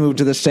 soon to be moved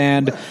to the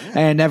Stand.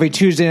 And every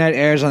Tuesday night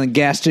airs on the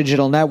Gas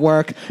Digital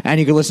Network. And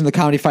you can listen to the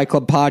Comedy Fight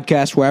Club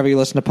podcast wherever you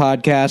listen to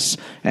podcasts.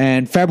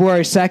 And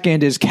February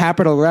 2nd is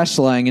Capital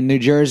Wrestling in New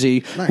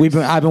Jersey. Nice.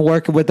 I've been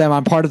working with them.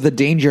 I'm part of the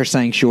Danger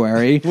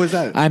Sanctuary. What's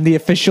that? I'm the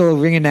official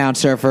ring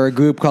announcer for a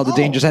group called the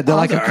Danger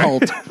Sanctuary. They're like a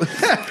cult.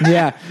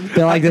 Yeah,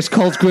 they're like this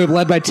cult group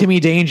led by Timmy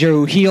Danger,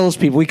 who heals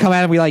people. We come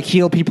out and we like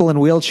heal people in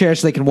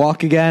wheelchairs so they can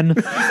walk again.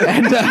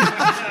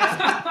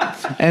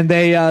 And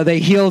they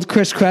healed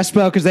Chris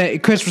Crespo because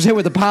Chris was hit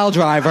with a pile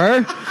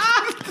driver.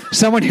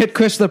 Someone hit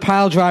Chris with a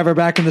pile driver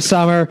back in the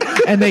summer,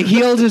 and they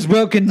healed his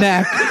broken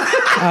neck.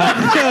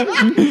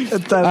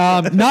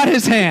 Not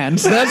his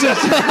hands. That's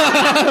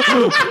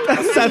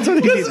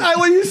what he means.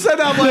 When you said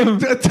that, I'm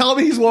like, tell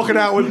me he's walking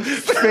out with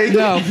fake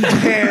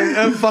hands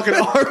and fucking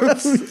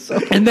arms.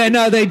 And then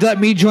they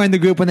let me join the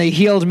group when they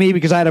healed me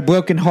because I had a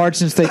broken heart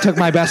since they took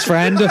my best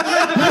friend.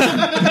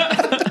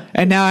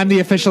 And now I'm the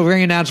official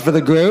ring announcer for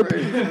the group.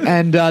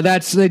 And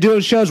they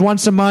do shows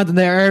once a month, and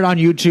they're aired on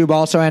YouTube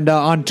also and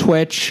on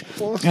Twitch.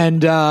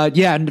 And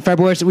in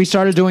February we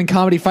started doing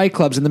comedy fight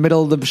clubs in the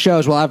middle of the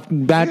shows. We'll have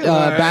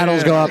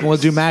battles go up, and we'll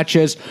do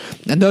matches.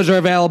 And those are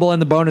available in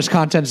the bonus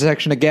content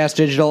section of Gas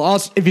Digital.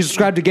 Also, if you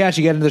subscribe to Gas,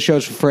 you get into the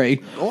shows for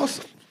free.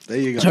 Awesome. There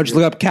you go. So just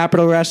look up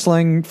Capital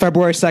Wrestling.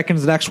 February 2nd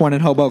is the next one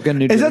in Hoboken,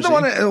 New Jersey. Is that the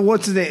one?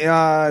 What's his name?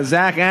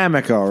 Zach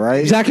Amico,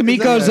 right? Zach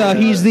Amico's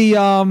he's the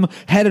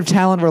head of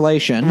talent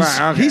relations.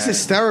 Right, okay. He's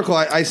hysterical.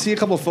 I see a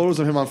couple of photos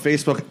of him on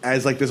Facebook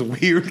as like this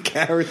weird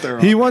character.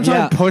 He one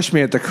time pushed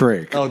me at the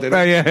creek. Oh, did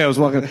he? Yeah, I was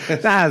walking.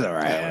 That's all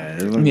right.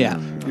 Yeah.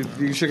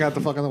 You should have got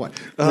the fuck on the way.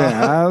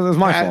 Yeah, it was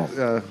my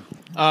fault.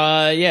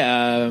 My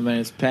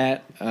name's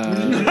Pat.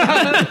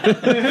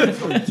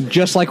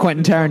 Just like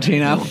Quentin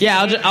Tarantino.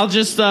 Yeah, I'll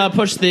just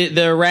push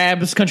the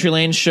Rabs Country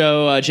Lane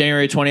show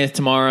January 20th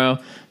tomorrow,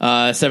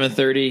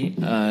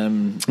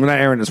 7:30. We're not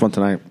airing this one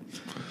tonight.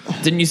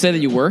 Didn't you say that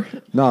you were?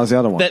 No, it was the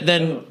other one. Right.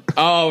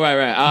 I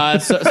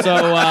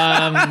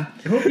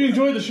hope you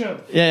enjoyed the show.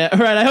 Yeah,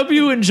 right. I hope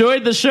you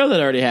enjoyed the show that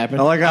already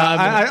happened.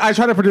 I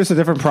try to produce a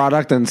different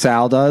product than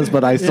Sal does,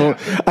 but I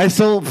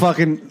still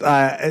fucking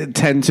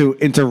tend to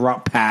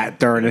interrupt Pat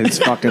during his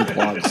fucking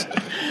plugs.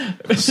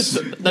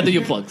 Not do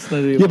your plugs.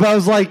 Yeah, but I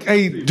was like,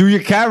 hey, do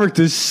your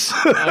characters.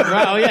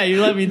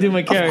 You let me do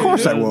my character. Of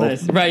course I will.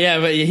 Nice. Right, yeah,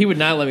 but he would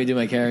not let me do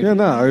my character. Yeah,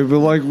 no, I'd be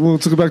like, well,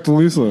 let's go back to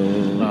Lisa.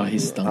 Oh,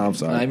 he's stunk. I'm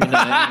sorry. I mean,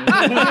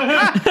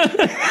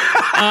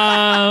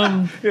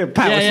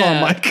 Pat was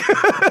on Mike.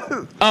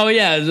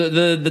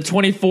 The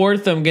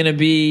 24th, I'm going to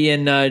be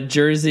in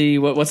Jersey.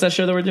 What's that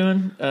show that we're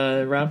doing,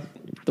 Rob?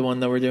 The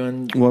one that we're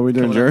doing. What are we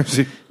doing in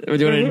Jersey? We're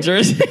doing it in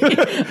Jersey.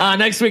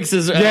 Next week's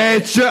is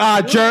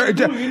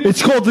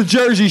it's called the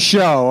Jersey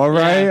Show. All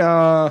right.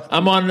 Yeah.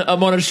 I'm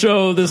on a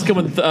show this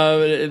coming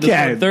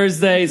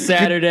Thursday,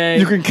 Saturday.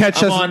 You can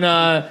catch us on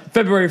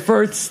February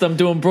 1st. I'm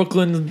doing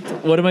Brooklyn.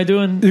 What am I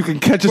doing? You can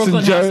catch us in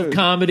Brooklyn House of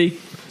Comedy.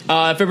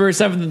 February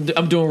 7th,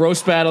 I'm doing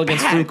Roast Battle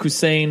against Farouk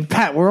Hussein.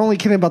 Pat, we're only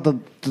kidding about the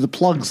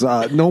plugs.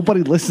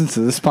 Nobody listens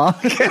to this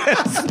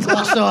podcast.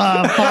 Also,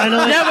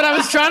 finally. Yeah, but I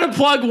was trying to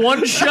plug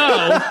one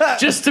show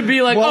just to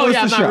be like, I'm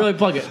not really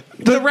plugging it.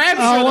 The Rab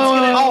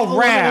show.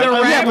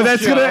 Rab. Yeah, but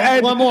that's going to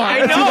end. One more.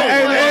 I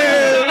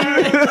know.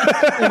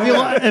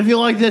 If you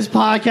like this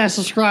podcast,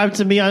 subscribe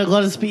to me on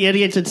Let Us Be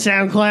Idiots at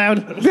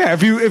SoundCloud. Yeah,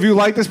 if you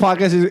like this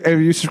podcast, if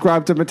you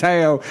subscribe to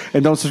Mateo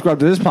and don't subscribe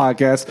to this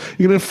podcast,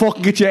 you're going to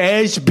fucking get your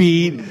ass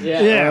beat.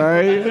 Yeah. All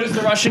right? Who's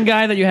the Russian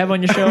guy that you have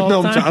on your show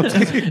all the time?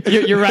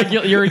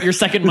 your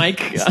second mic.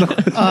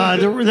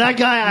 That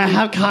guy I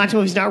have contact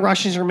with. He's not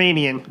Russian. He's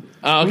Romanian.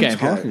 Oh, okay.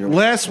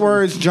 Last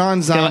words,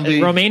 John Zombie.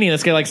 Romanian.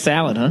 This guy likes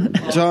salad, huh?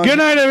 Good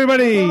night,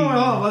 everybody.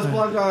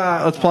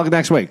 Let's plug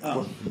next week.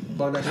 Yes.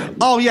 Next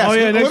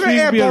we're going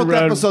to add both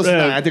around, episodes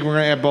tonight. I think we're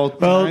going to add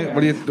both. What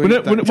do you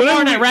think?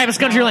 Tomorrow night, Rabbit's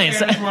Country Lane.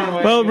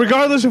 Well,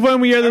 regardless of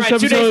when we air this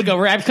episode, 2 days ago,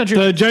 Rabbit's Country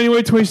Lane. The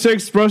January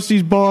 26th,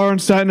 Rusty's Bar on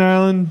Staten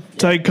Island.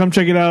 Come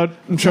check it out.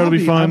 I'm sure it'll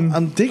be fun.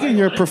 I'm digging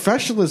your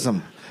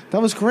professionalism.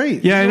 That was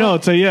great. Yeah, I know.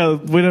 So we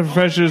have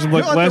professionalism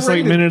like last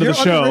minute of the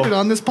show. You're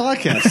on this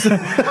podcast.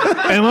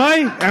 Am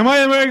I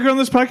American on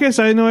this podcast?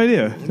 I had no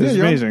idea. This is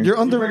amazing. You're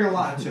bring a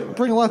lot to it.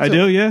 Bring a lot to it. I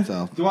do, yeah.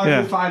 So. Do you want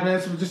to do 5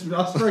 minutes with just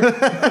us three? All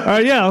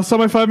right, yeah. I'll start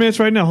my 5 minutes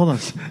right now. Hold on.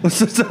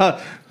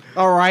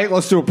 All right,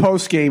 let's do a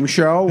post-game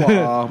show. What?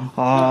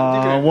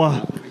 I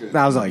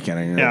was only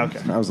kidding. Yeah, okay.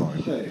 I was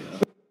only kidding.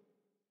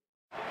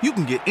 You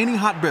can get any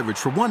hot beverage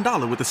for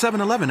 $1 with the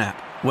 7-Eleven app.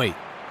 Wait,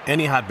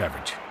 any hot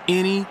beverage?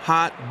 Any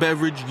hot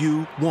beverage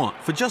you want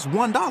for just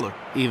 $1.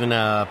 Even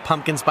a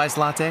pumpkin spice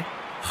latte?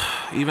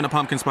 Even a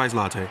pumpkin spice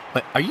latte.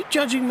 But are you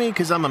judging me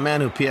because I'm a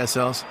man who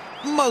PSLs?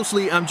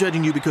 Mostly, I'm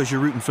judging you because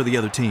you're rooting for the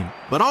other team.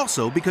 But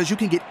also because you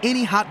can get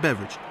any hot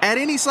beverage at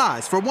any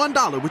size for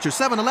 $1 with your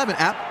 7-Eleven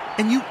app,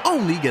 and you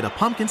only get a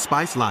pumpkin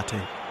spice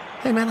latte.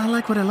 Hey, man, I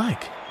like what I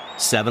like.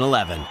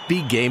 7-Eleven.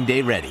 Be game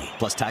day ready.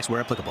 Plus tax where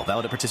applicable.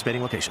 Valid at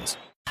participating locations.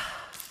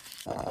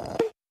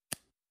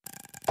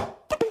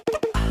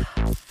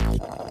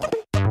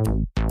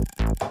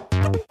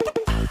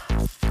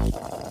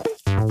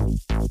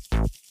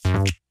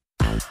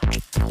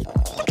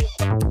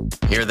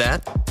 Hear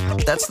that?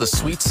 That's the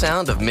sweet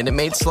sound of Minute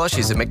Maid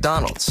slushies at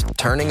McDonald's,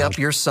 turning up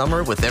your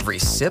summer with every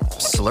sip,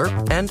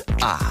 slurp, and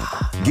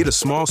ah. Get a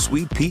small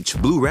sweet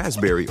peach, blue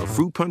raspberry, or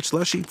fruit punch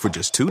slushie for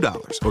just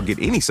 $2. Or get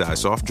any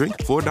size soft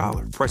drink for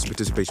 $1. Price and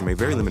participation may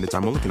vary. Limited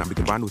time only. Cannot be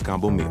combined with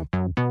combo meal.